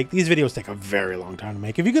leave a like, these videos take a very long time to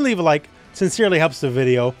make. If you could leave a like, sincerely helps the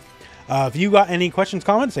video. If you got any questions,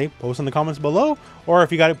 comments, hey, post in the comments below. Or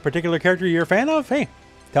if you got a particular character you're a fan of, hey,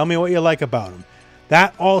 tell me what you like about him.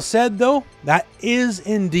 That all said, though, that is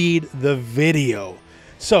indeed the video.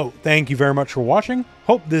 So thank you very much for watching.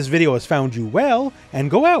 Hope this video has found you well,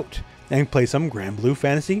 and go out and play some Granblue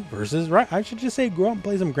Fantasy Versus. I should just say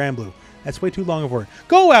play some Granblue. That's way too long of a word.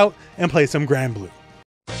 Go out and play some Granblue.